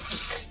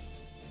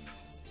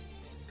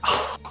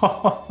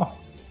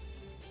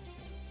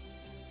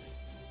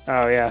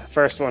 Oh yeah,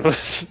 first one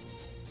was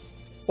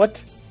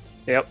what?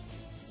 Yep.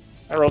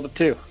 I rolled a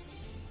 2.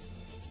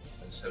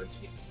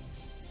 17.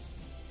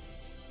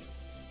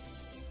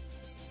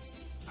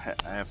 I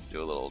have to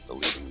do a little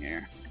deleting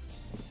here.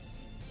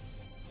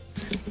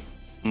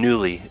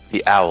 Newly,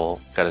 the owl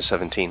got a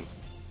 17.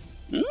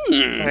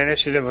 My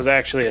initiative was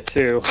actually a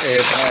 2.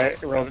 I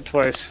rolled it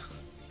twice.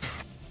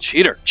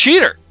 Cheater!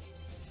 Cheater!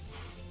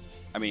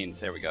 I mean,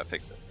 there we go.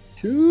 Fix it.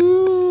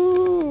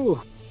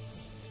 2.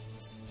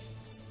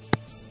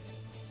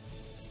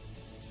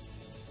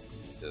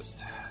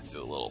 Just do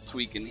a little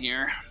tweak in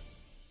here.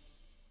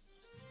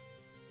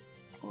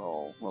 A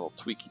little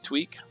tweaky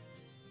tweak.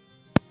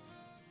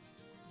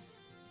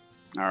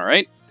 All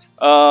right.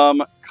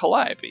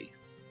 Calliope.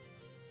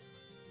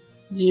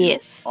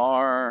 Yes. You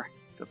are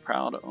the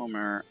proud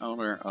owner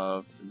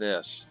of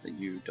this that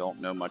you don't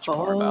know much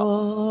more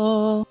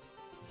about.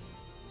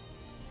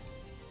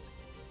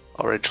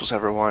 All Rachel's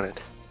ever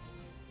wanted.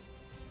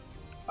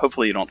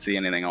 Hopefully you don't see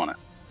anything on it.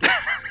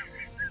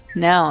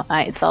 No,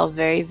 it's all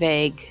very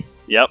vague.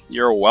 Yep,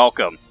 you're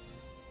welcome.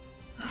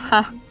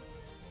 Huh.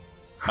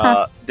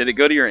 Did it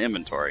go to your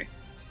inventory?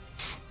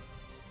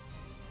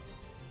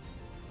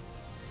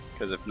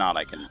 Because if not,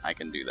 I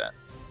can do that.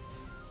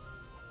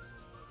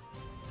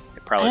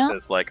 It probably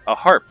says like a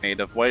harp made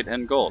of white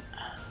and gold.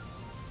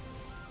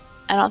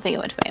 I don't think it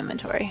went to my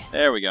inventory.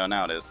 There we go.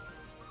 Now it is.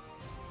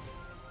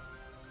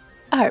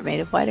 A heart made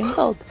of white and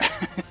gold.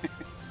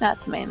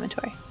 That's my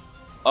inventory.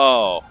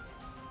 Oh.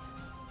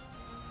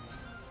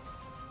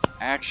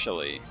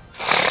 Actually,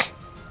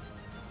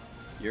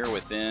 you're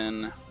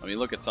within... Let me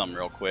look at something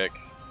real quick.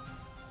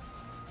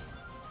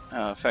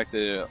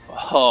 Affected...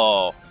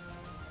 Oh.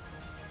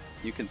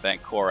 You can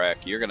thank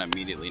Korak. You're going to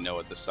immediately know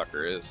what this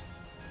sucker is.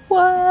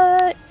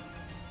 What?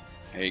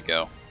 There you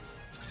go.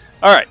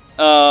 All right.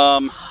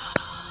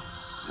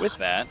 With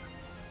that,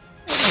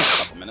 a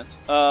couple minutes.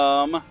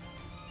 What?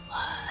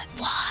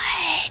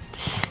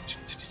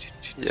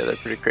 Yeah, they're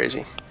pretty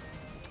crazy.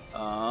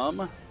 Let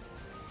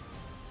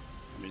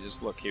me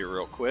just look here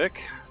real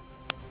quick.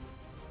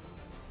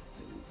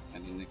 I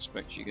didn't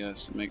expect you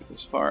guys to make it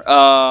this far.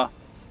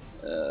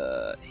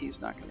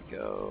 He's not going to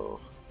go.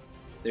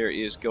 There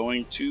is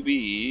going to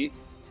be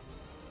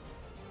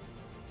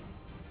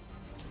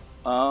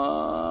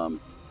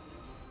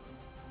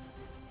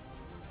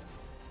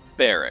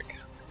Barrick.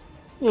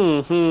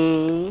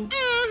 Mm-hmm.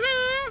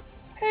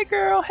 Hey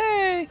girl,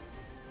 hey.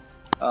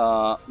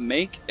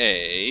 Make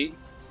a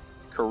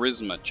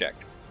charisma check.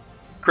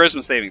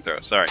 Charisma saving throw,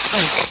 sorry.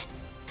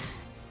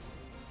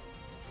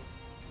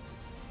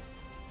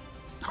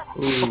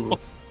 Ooh.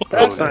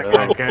 That's not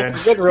not good.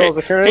 good. Good rolls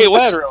are turning Hey, into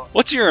bad rolls.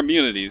 what's your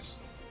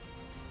immunities?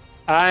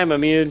 I'm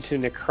immune to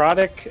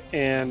necrotic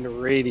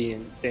and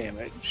radiant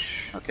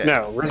damage. Okay.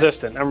 No,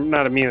 resistant. I'm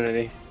not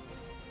immunity.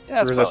 Yeah,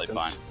 that's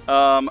resistance.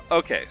 probably fine.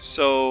 Okay,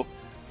 so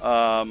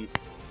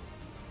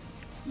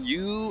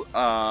you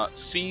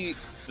see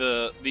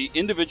the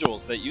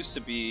individuals that used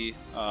to be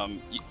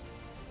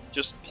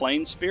just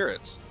plain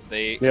spirits.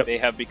 They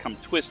have become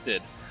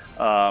twisted.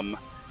 Oh,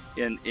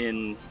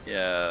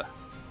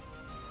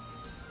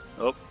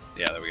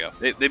 yeah, there we go.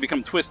 They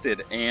become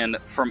twisted, and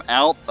from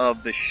out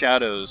of the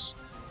shadows,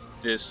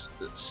 this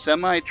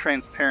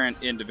semi-transparent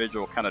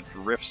individual kind of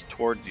drifts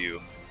towards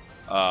you.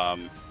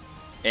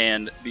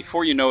 And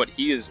before you know it,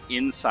 he is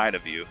inside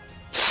of you.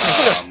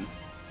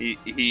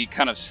 He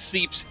kind of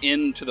seeps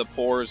into the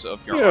pores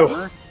of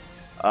your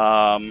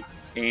armor.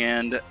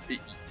 And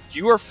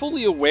you are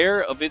fully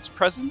aware of its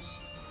presence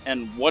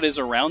and what is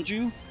around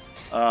you,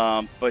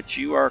 but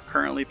you are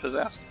currently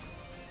possessed.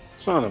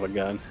 Son of a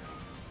gun.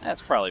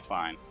 That's probably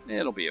fine.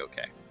 It'll be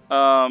okay.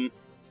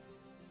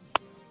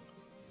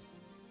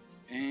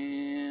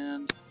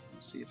 And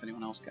let's see if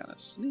anyone else got a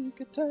sneak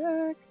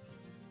attack.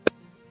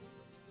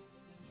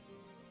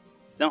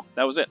 No,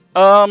 that was it.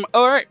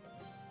 Alright.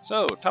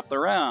 So, top of the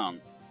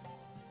round.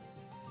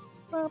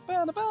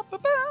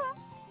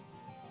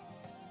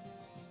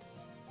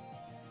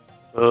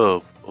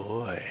 Oh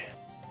boy.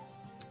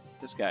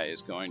 This guy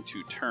is going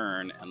to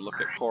turn and look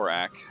at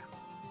Korak.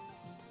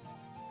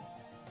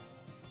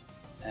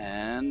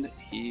 And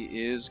he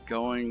is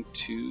going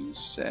to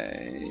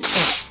say...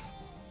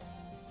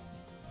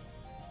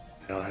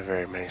 I don't have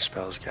very many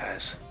spells,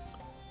 guys.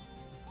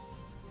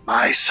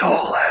 My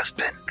soul has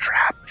been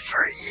trapped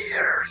for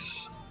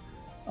years.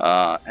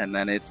 And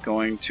then it's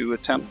going to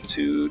attempt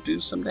to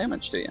do some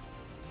damage to you.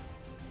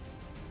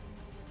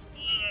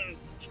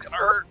 It's gonna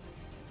hurt.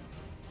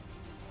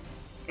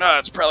 No,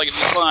 it's probably gonna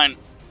be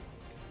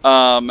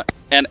fine.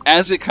 And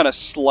as it kind of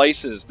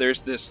slices, there's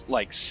this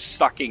like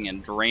sucking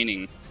and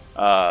draining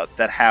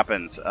that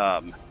happens.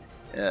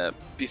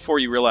 Before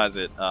you realize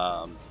it,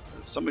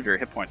 some of your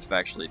hit points have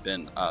actually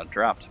been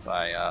dropped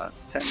by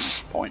 10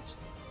 points.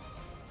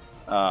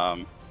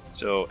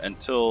 So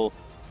until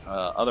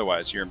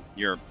otherwise, your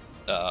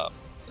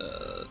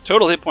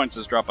total hit points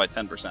is dropped by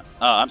 10%.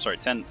 I'm sorry,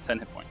 10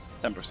 hit points.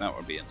 10%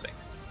 would be insane.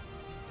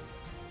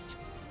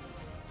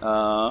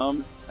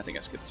 I think I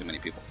skipped too many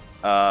people.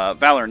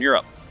 Valoran, you're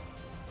up.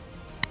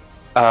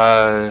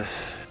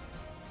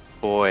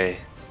 Boy.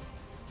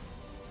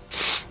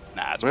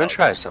 Nah, it's I'm gonna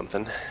try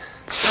something.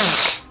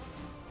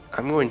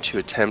 I'm going to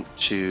attempt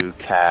to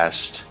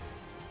cast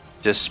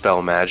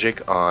Dispel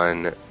Magic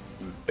on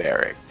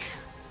Barrick.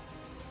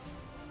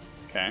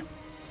 Okay.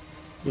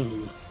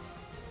 Mm-hmm.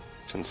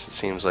 Since it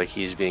seems like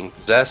he's being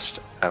possessed,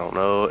 I don't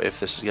know if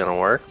this is gonna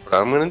work, but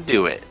I'm gonna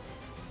do it.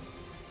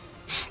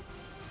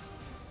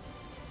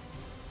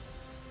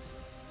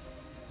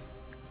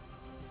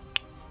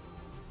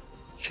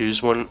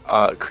 Choose one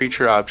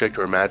creature, object,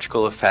 or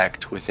magical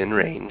effect within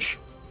range.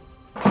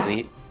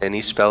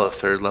 Any spell of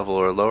 3rd level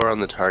or lower on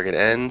the target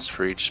ends.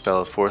 For each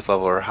spell of 4th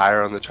level or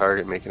higher on the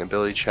target, make an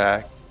ability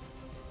check.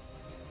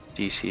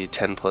 DC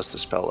 10 plus the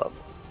spell level.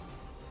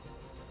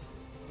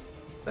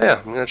 Yeah,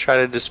 I'm going to try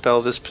to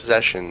dispel this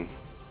possession.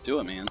 Do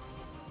it, man.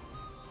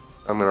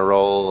 I'm going to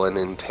roll an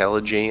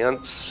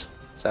intelligence.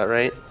 Is that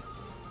right?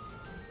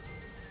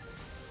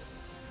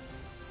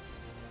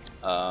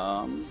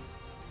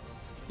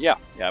 Yeah,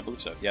 I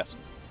believe so. Yes.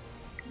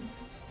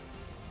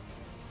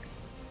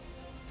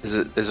 Is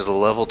it a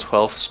level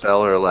 12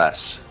 spell or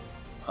less?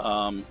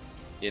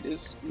 It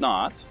is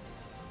not.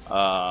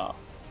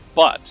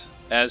 But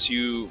as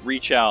you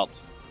reach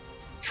out,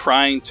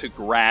 trying to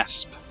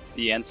grasp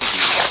the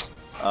entity,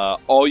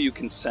 all you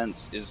can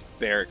sense is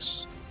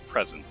Barrick's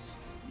presence,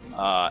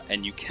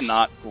 and you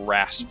cannot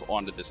grasp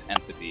onto this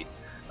entity,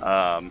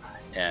 and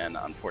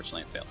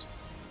unfortunately, it fails.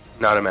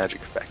 Not a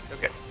magic effect.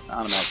 Okay.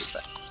 Not a magic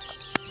effect.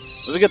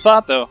 It was a good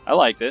thought, though. I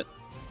liked it.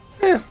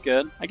 Yeah. It's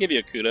good. I give you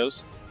a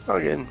kudos. All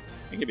good.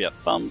 I give you a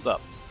thumbs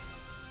up.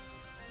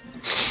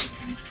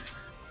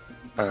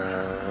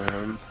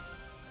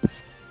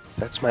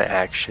 That's my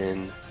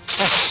action.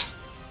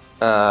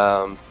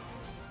 I'm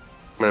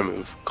gonna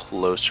move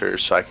closer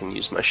so I can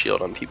use my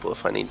shield on people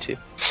if I need to.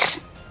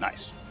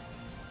 Nice.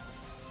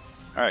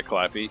 All right,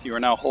 Calliope, you are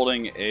now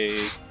holding a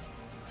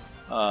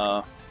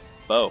bow.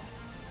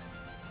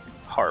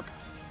 Harpo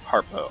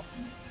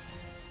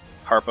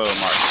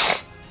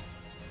mark.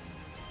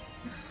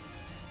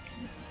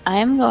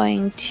 I'm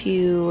going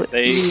to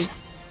They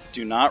use...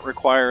 do not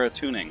require a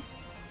tuning.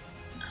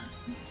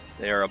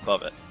 They are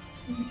above it.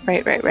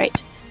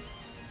 Right.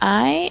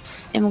 I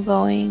am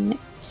going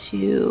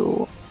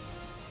to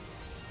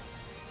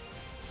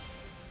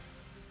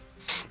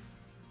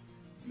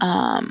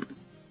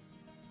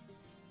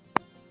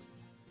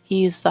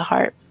use the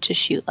harp to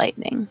shoot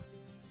lightning.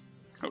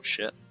 Oh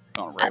shit!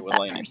 Going right At with that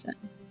lightning. person.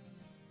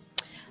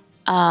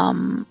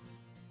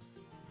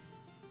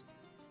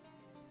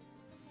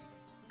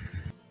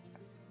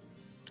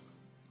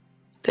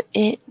 But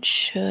it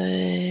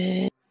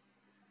should.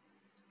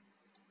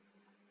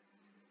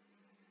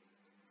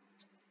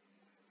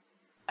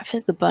 I feel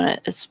like the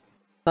bonus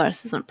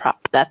isn't proper.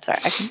 That's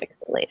alright. I can fix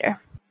it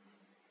later.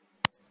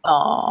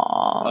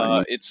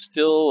 Oh. It's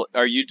still.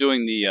 Are you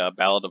doing the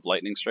Ballad of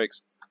Lightning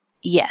Strikes?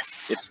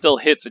 Yes. It still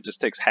hits. It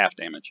just takes half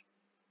damage.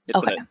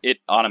 Okay. It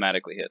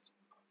automatically hits.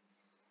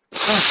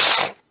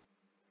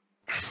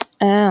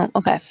 Oh,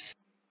 okay.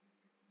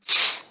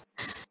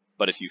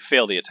 But if you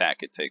fail the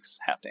attack, it takes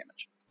half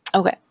damage.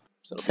 Okay.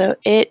 So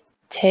it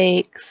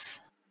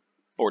takes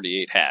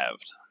 48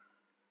 halved.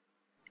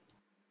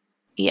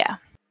 Yeah.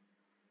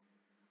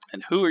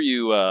 And who are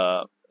you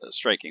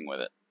striking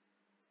with it?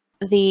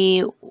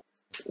 The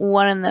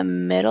one in the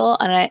middle,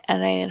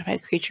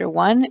 unidentified creature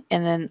 1,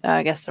 and then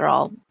I guess they're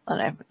all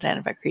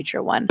unidentified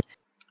creature 1.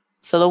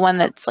 So the one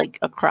that's like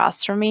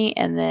across from me,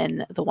 and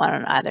then the one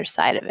on either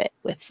side of it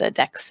with the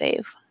dex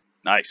save.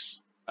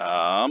 Nice.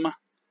 Let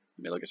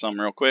me look at something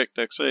real quick.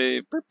 Dex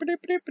save.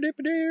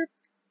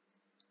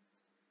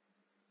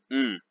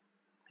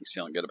 He's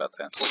feeling good about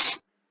that.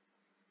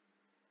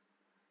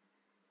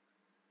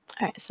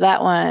 All right, so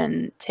that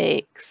one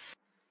takes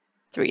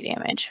 3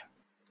 damage.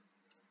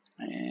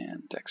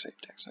 And dex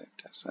save.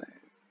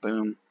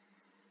 Boom.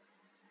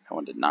 That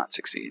one did not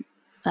succeed.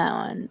 That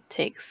one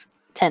takes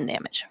 10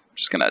 damage. I'm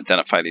just going to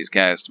identify these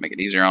guys to make it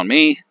easier on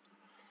me.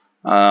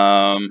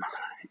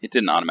 It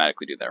didn't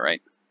automatically do that,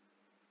 right?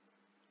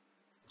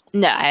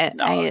 No, I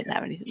didn't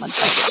have anything.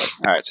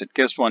 All right, so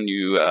guess one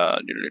you.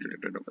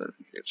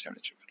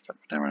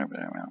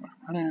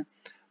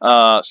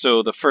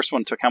 So the first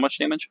one took how much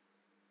damage?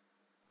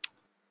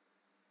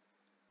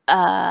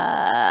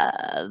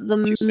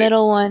 The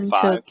middle one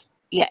 5? took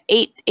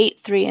 8,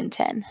 3, and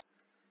 10.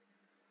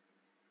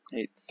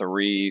 8,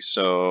 3.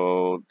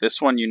 So this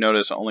one you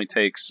notice only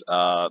takes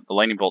the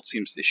lightning bolt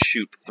seems to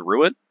shoot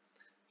through it.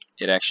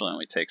 It actually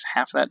only takes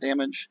half that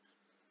damage.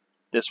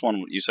 This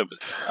one you said was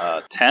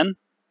 10.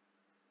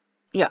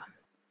 Yeah.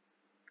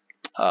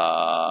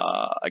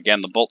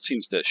 Again, the bolt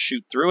seems to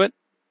shoot through it.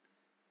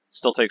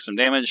 Still takes some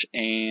damage,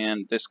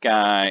 and this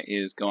guy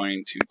is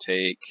going to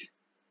take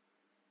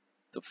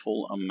the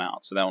full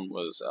amount. So that one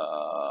was 8,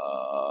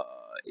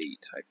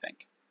 I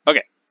think.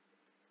 Okay.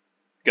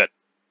 Good.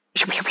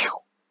 Pew, pew, pew.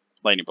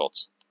 Lightning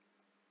bolts.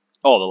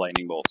 Oh, the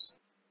lightning bolts.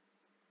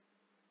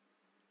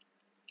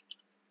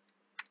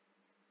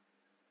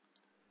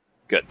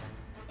 Good.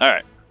 All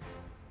right.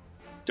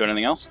 Do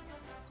anything else?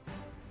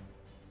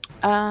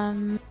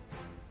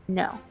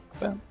 No.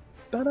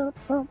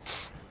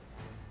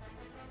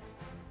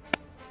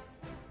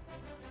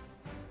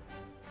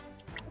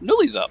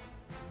 Newly's up.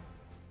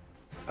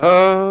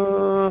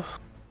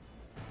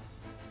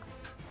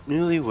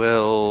 Newly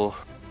will.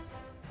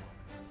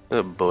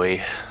 Oh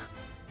boy.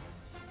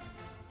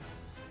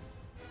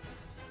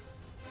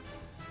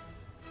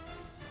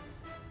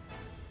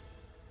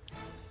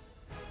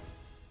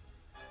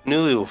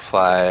 Newly will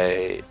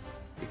fly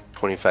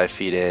 25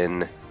 feet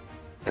in,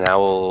 and I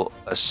will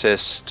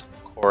assist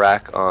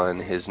Korak on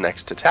his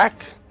next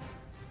attack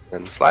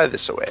and fly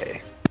this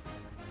away.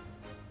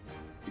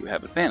 You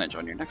have advantage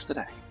on your next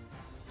attack.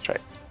 That's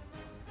right.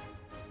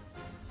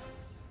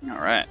 All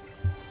right.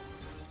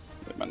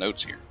 Look at my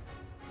notes here.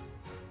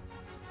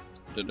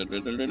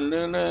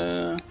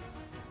 Yeah.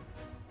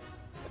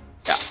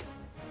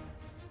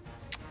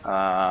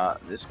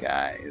 This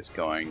guy is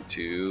going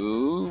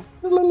to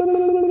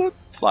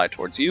fly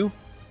towards you.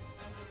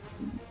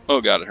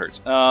 Oh god, it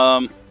hurts.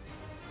 And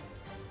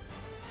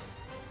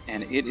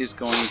it is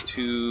going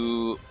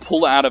to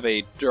pull out of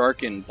a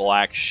darkened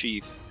black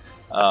sheath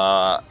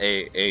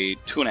a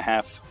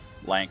 2.5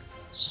 length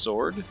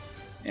sword,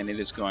 and it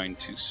is going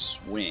to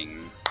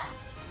swing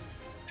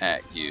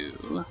at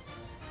you.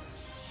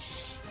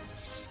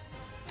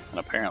 And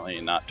apparently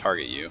not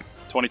target you.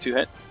 22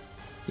 hit.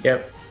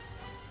 Yep.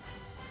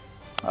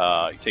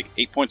 You take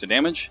 8 points of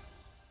damage,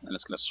 and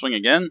it's going to swing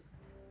again,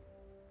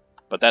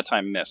 but that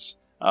time miss.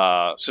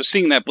 So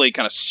seeing that blade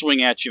kind of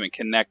swing at you and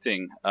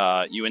connecting,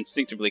 you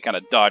instinctively kind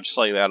of dodge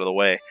slightly out of the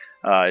way.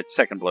 Its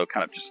second blow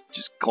kind of just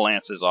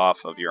glances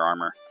off of your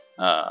armor,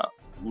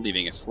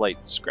 leaving a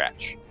slight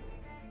scratch.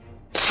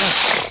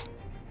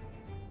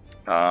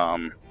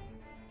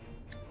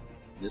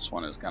 This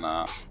one is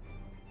gonna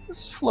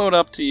just float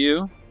up to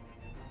you.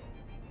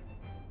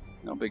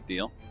 No big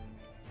deal.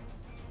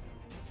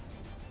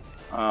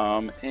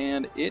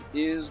 And it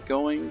is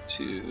going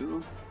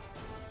to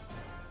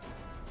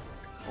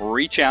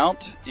reach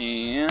out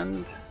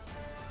and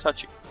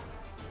touch you.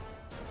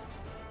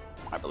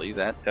 I believe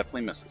that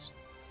definitely misses.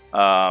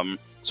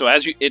 So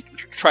as it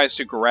tries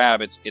to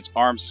grab, its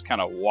arms just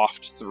kind of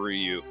waft through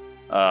you.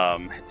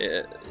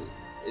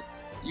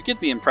 You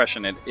get the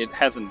impression it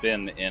hasn't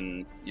been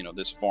in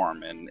this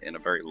form in a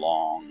very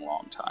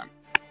long time.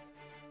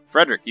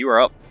 Frederick, you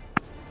are up.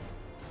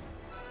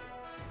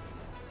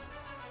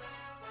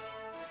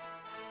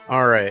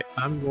 Alright,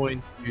 I'm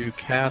going to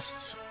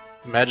cast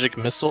Magic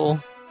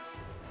Missile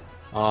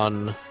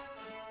on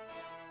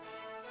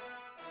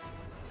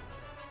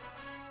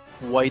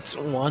White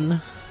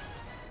 1.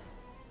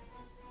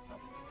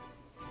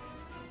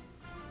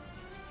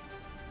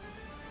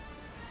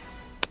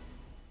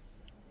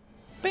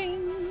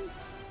 Bing!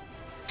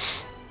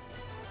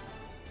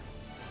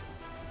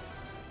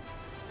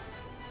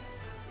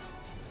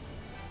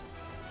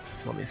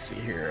 So let me see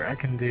here.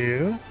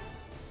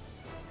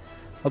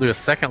 I'll do a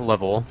second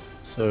level,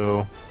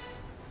 so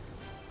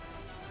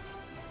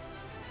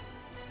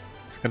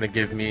it's gonna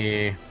give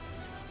me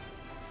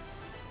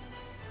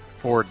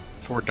four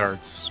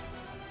darts.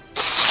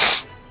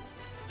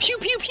 Pew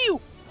pew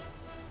pew!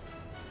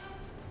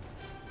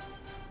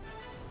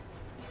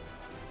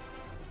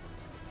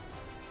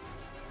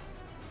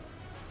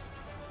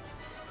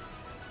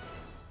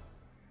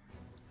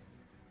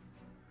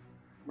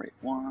 Rate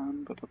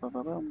 1.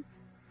 Ba-ba-ba-ba-bum.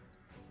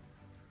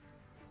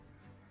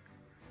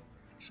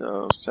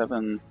 So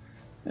 7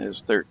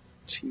 is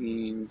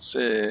 13,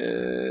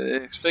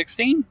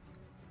 16.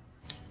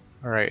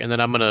 Alright, and then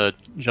I'm gonna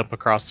jump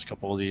across a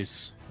couple of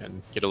these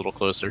and get a little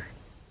closer.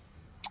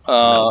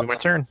 That'll be my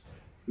turn.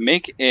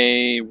 Make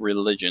a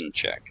religion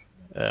check.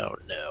 Oh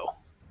no.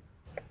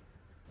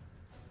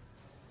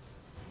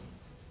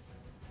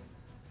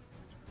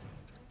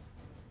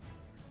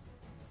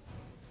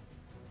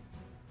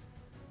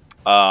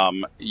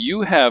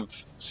 You have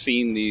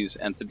seen these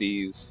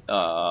entities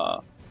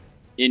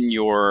in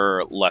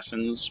your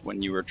lessons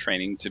when you were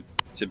training to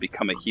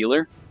become a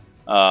healer,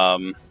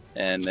 and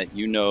that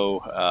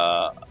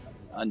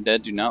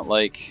undead do not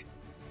like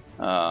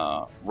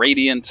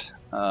radiant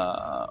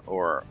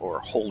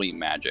or holy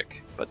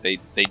magic, but they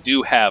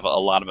do have a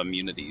lot of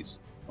immunities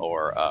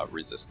or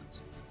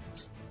resistance.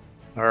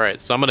 Alright,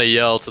 so I'm gonna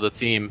yell to the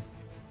team,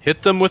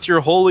 hit them with your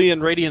holy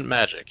and radiant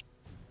magic.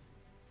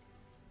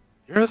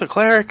 You're the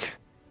cleric.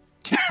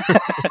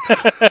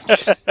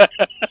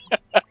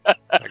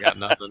 I got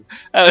nothing.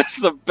 That is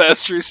the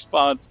best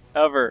response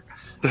ever.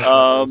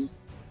 Alright,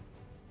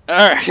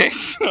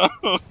 so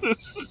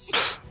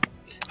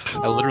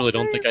I literally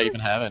don't think I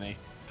even have any.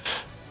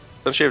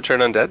 Don't you have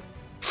turn undead?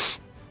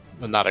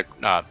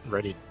 Not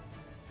ready.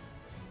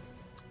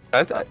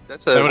 That's a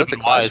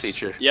class wise.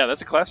 feature. yeah,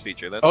 that's a class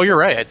feature. You're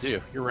right. I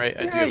do. You're right.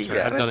 I Yeah, do. you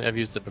Have got it. I've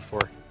used it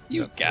before.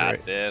 You Yep, got you're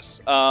right.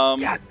 this.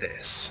 Got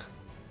this.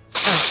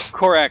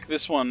 Korak,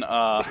 this one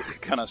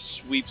kind of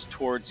sweeps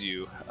towards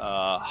you,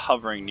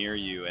 hovering near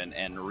you,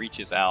 and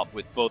reaches out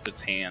with both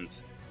its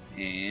hands.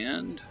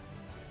 And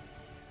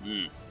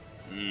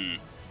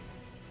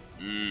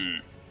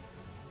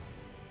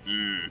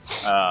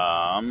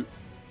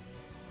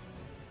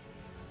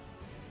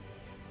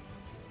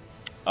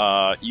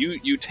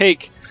you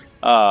take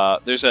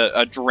there's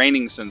a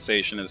draining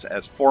sensation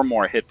as 4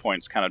 more hit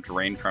points kind of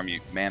drain from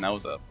you. Man, that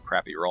was a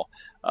crappy roll.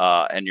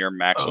 And your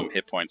maximum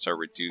hit points are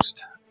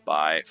reduced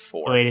by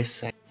 4. Wait a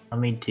second. Let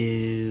me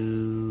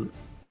do.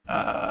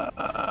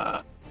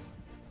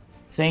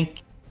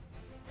 Think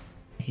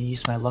I can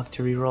use my luck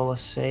to reroll a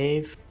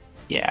save.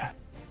 Yeah,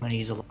 I'm gonna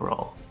use a luck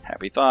roll.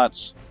 Happy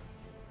thoughts.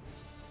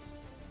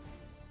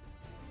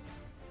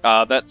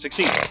 That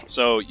succeeds.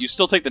 So you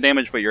still take the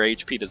damage, but your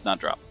HP does not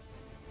drop.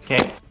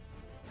 Okay.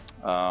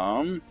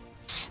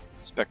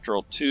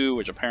 Spectral 2,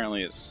 which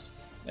apparently is...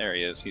 There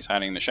he is. He's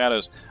hiding in the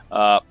shadows.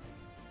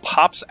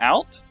 Pops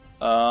out.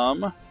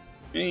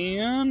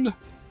 And...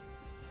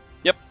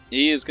 Yep,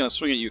 he is going to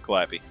swing at you,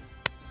 Calliope.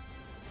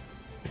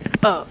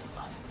 Oh,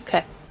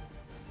 okay.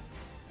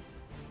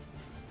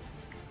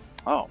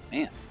 Oh,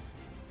 man.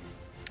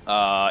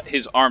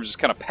 His arms just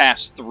kind of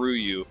pass through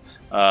you,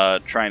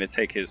 trying to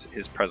take his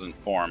present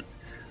form.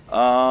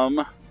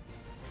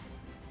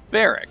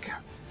 Barrick.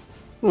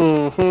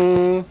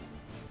 Mm-hmm.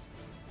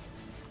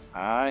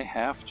 I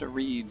have to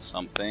read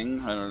something.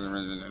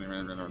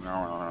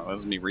 This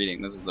is me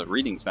reading. This is the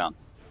reading sound.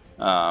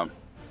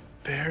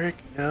 Barrick,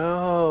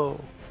 no.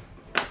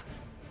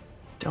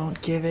 Don't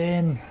give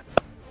in.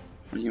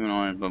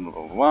 Humanoid, blah, blah,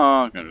 blah,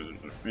 blah.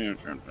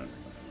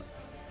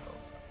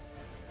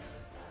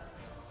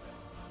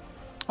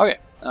 Okay,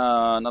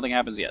 nothing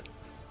happens yet.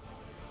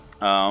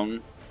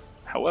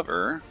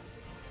 However,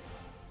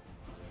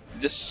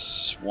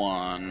 this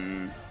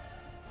one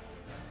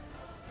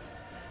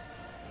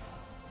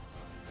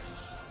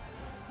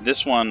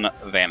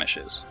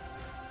vanishes.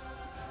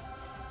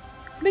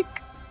 Blink.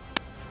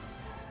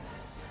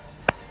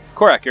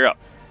 Korak, you're up.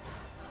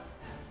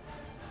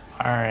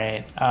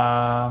 Alright,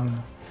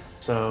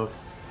 so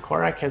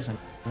Korak hasn't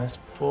done this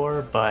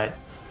before, but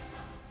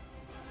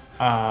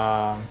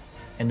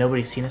and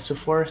nobody's seen this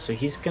before, so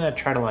he's gonna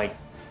try to like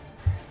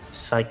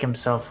psych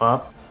himself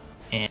up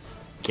and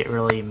get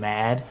really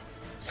mad.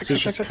 So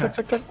he's just kind of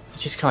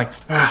like,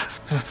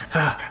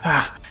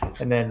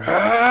 and then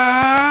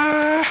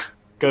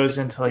goes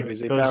into like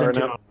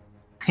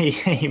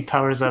he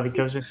powers up. He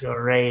goes into a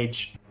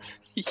rage.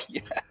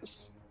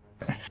 Yes.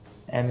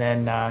 And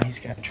then he's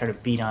gonna try to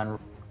beat on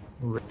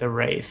the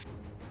Wraith.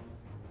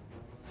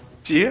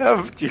 Do you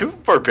have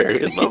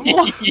barbarian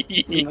level?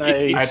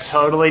 Nice. I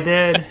totally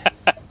did.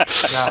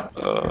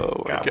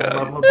 Oh my got god.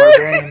 my level of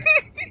barbarian.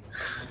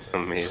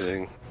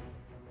 Amazing.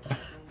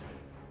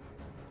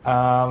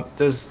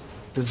 Does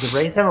the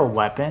Wraith have a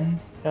weapon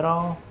at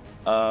all?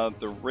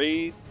 The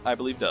Wraith, I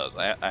believe, does.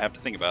 I have to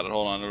think about it.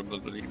 Hold on.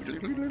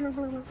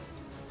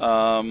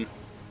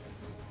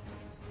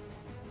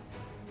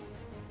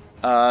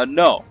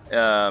 No.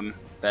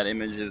 That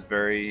image is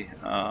very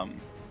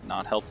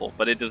not helpful,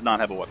 but it does not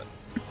have a weapon.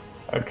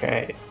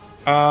 Okay.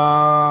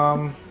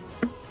 I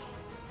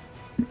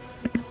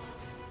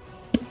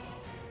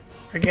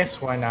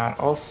guess why not?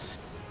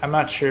 I'm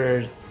not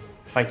sure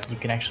if you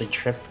can actually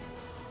trip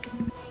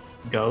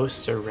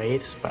ghosts or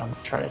wraiths, but I'm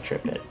gonna try to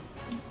trip it.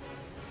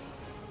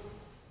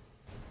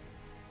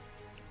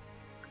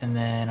 And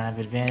then I have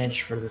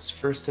advantage for this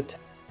first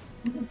attack.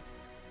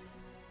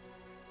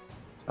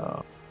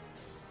 Oh.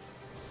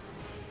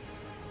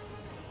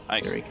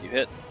 Nice. You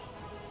hit.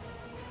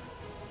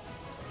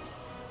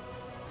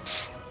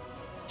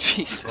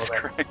 Jesus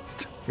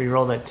Christ.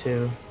 Reroll that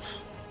too.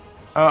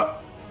 Oh,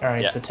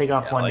 alright, Yeah. so take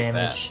off Yeah, 1 like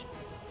damage.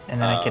 And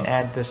then I can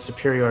add the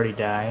superiority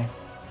die.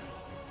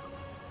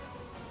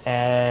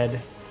 Add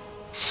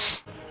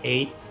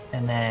 8,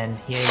 and then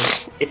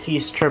if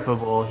he's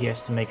trippable, he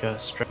has to make a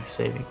strength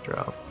saving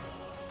throw.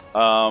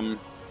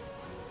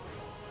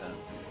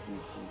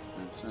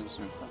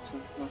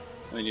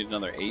 We need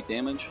another 8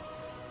 damage.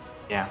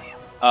 Yeah.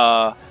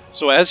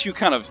 So as you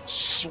kind of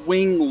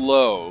swing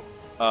low,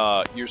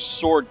 your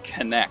sword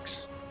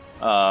connects.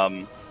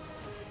 Your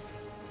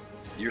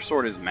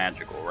sword is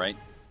magical, right?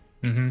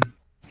 Mm-hmm.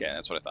 Okay,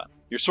 that's what I thought.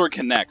 Your sword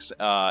connects,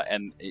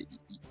 and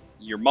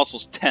your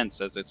muscles tense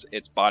as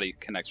its body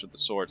connects with the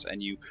swords,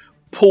 and you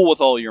pull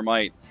with all your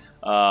might,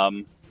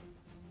 and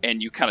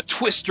you kind of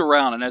twist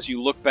around. And as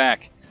you look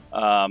back,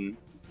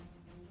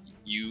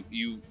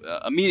 you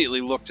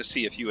immediately look to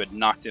see if you had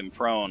knocked him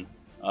prone.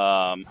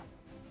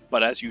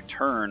 But as you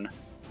turn,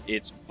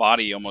 its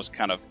body almost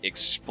kind of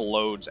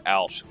explodes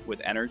out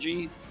with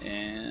energy,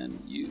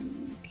 and you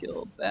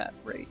killed that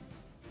Wraith.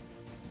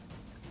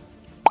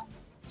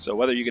 So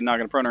whether you can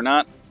knock it prone or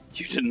not,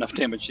 you did enough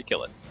damage to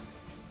kill it.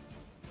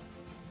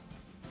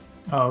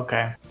 Oh,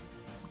 okay.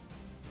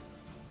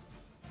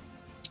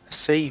 I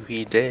say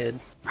he did.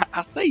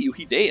 I say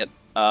he did.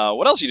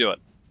 What else you doing?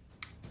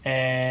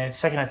 And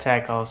second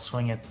attack, I'll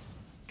swing at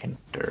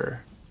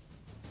Kinder.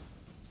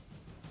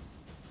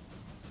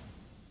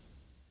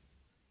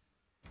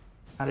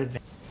 Not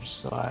advantage,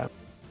 so I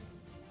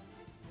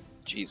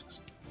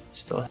Jesus.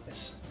 still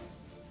hits.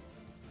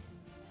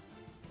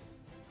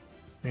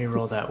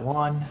 Reroll that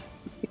 1.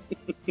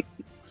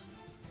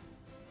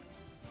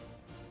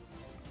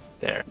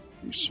 There.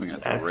 You swing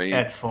at Add, the Wraith.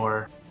 add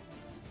 4.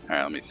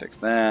 Alright, let me fix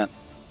that.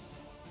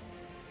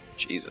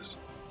 Jesus.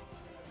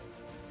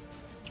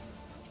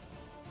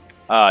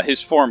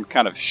 His form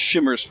kind of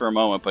shimmers for a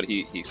moment, but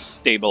he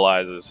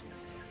stabilizes.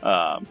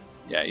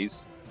 Yeah,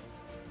 he's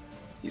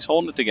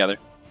holding it together.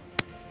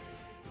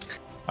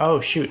 Oh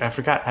shoot, I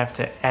forgot I have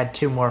to add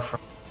 2 more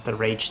from the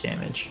rage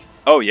damage.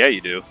 Oh yeah,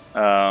 you do.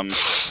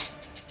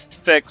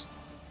 Fixed.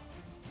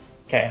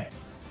 Okay.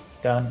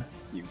 Done.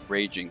 You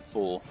raging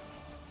fool.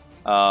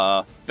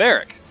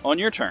 Barrick, on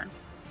your turn.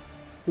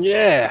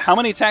 Yeah. How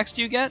many attacks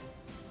do you get?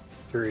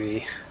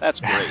 3. That's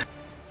great.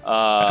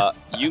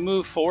 You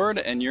move forward,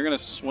 and you're going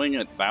to swing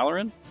at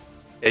Valoran.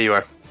 Yeah, you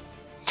are.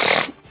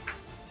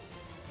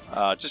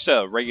 Just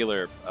a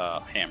regular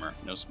hammer,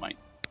 no smite.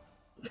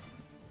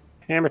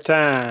 Hammer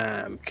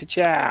time.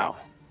 Ka-chow.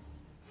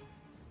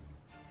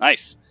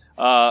 Nice.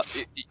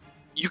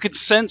 You can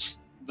sense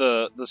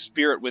the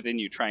spirit within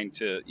you trying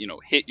to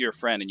hit your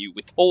friend, and you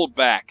withhold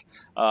back.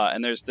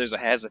 And there's a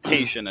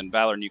hesitation, and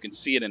Valoran, you can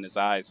see it in his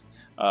eyes.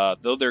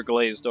 Though they're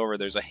glazed over,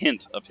 there's a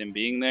hint of him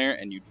being there,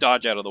 and you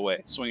dodge out of the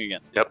way. Swing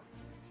again. Yep.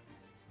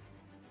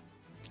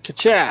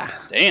 Ka-chow.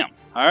 Damn.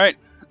 All right.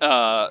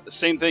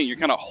 Same thing. You're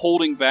kind of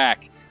holding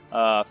back.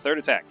 Third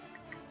attack.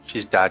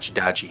 She's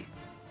dodgy.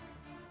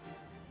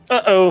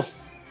 Uh-oh.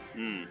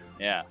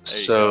 Yeah. There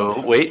you So,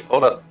 go. wait,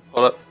 hold up.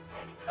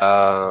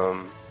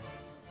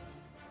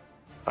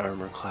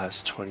 Armor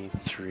class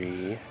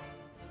 23.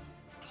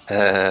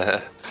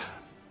 It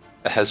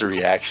has a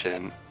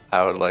reaction.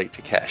 I would like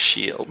to cast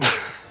shield.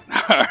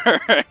 All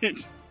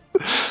right.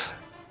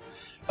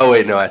 Oh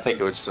wait, no, I think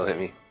it would still hit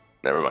me.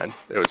 Never mind,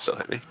 it would still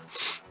hit me.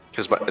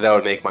 Because that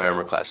would make my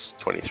armor class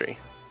 23.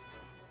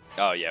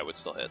 Oh yeah, it would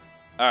still hit.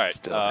 All right.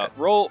 Still hit.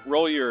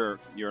 Roll your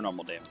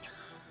normal damage.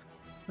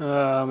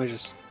 Let me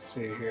just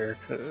see here.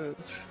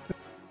 Cause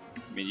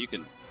I mean, you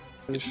can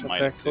this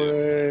smite attack it,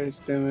 too. twice,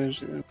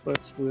 damage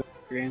inflicts with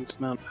Regains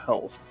amount of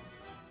health.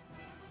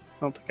 I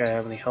don't think I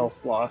have any health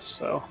loss,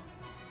 so.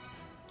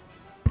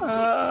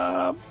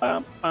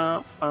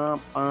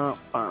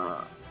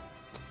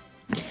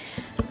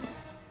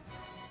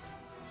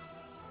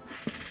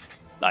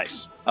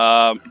 Nice.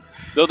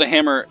 Though the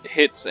hammer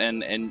hits,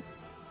 and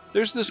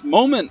there's this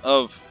moment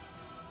of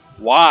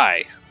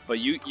why, but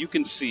you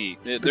can see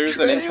there's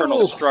an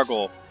internal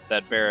struggle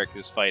that Barrick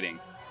is fighting.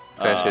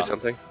 Can I say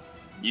something?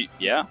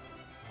 Yeah.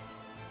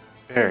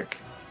 Barrick,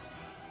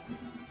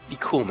 be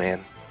cool,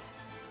 man.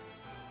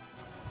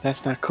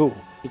 That's not cool.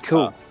 Be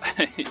cool.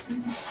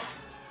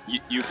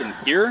 You can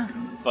hear,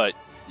 but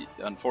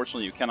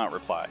unfortunately you cannot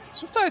reply.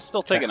 Swift-Eye is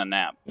still taking a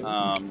nap.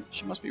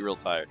 She must be real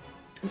tired.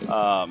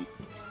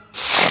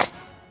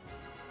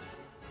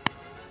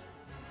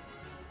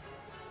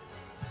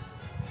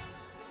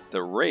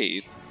 The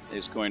Wraith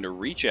is going to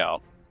reach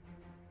out.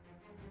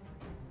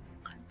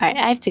 Alright,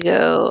 I have to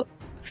go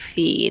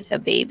feed a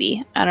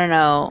baby. I don't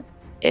know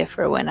if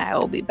or when I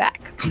will be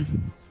back.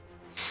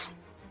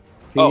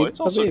 Oh, it's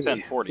also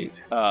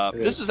 10:40.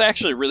 This is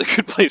actually a really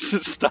good place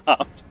to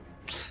stop.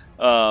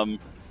 So,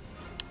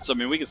 I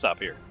mean, we can stop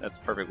here. That's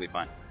perfectly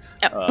fine.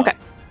 Oh, okay.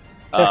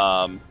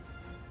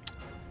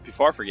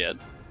 Before I forget,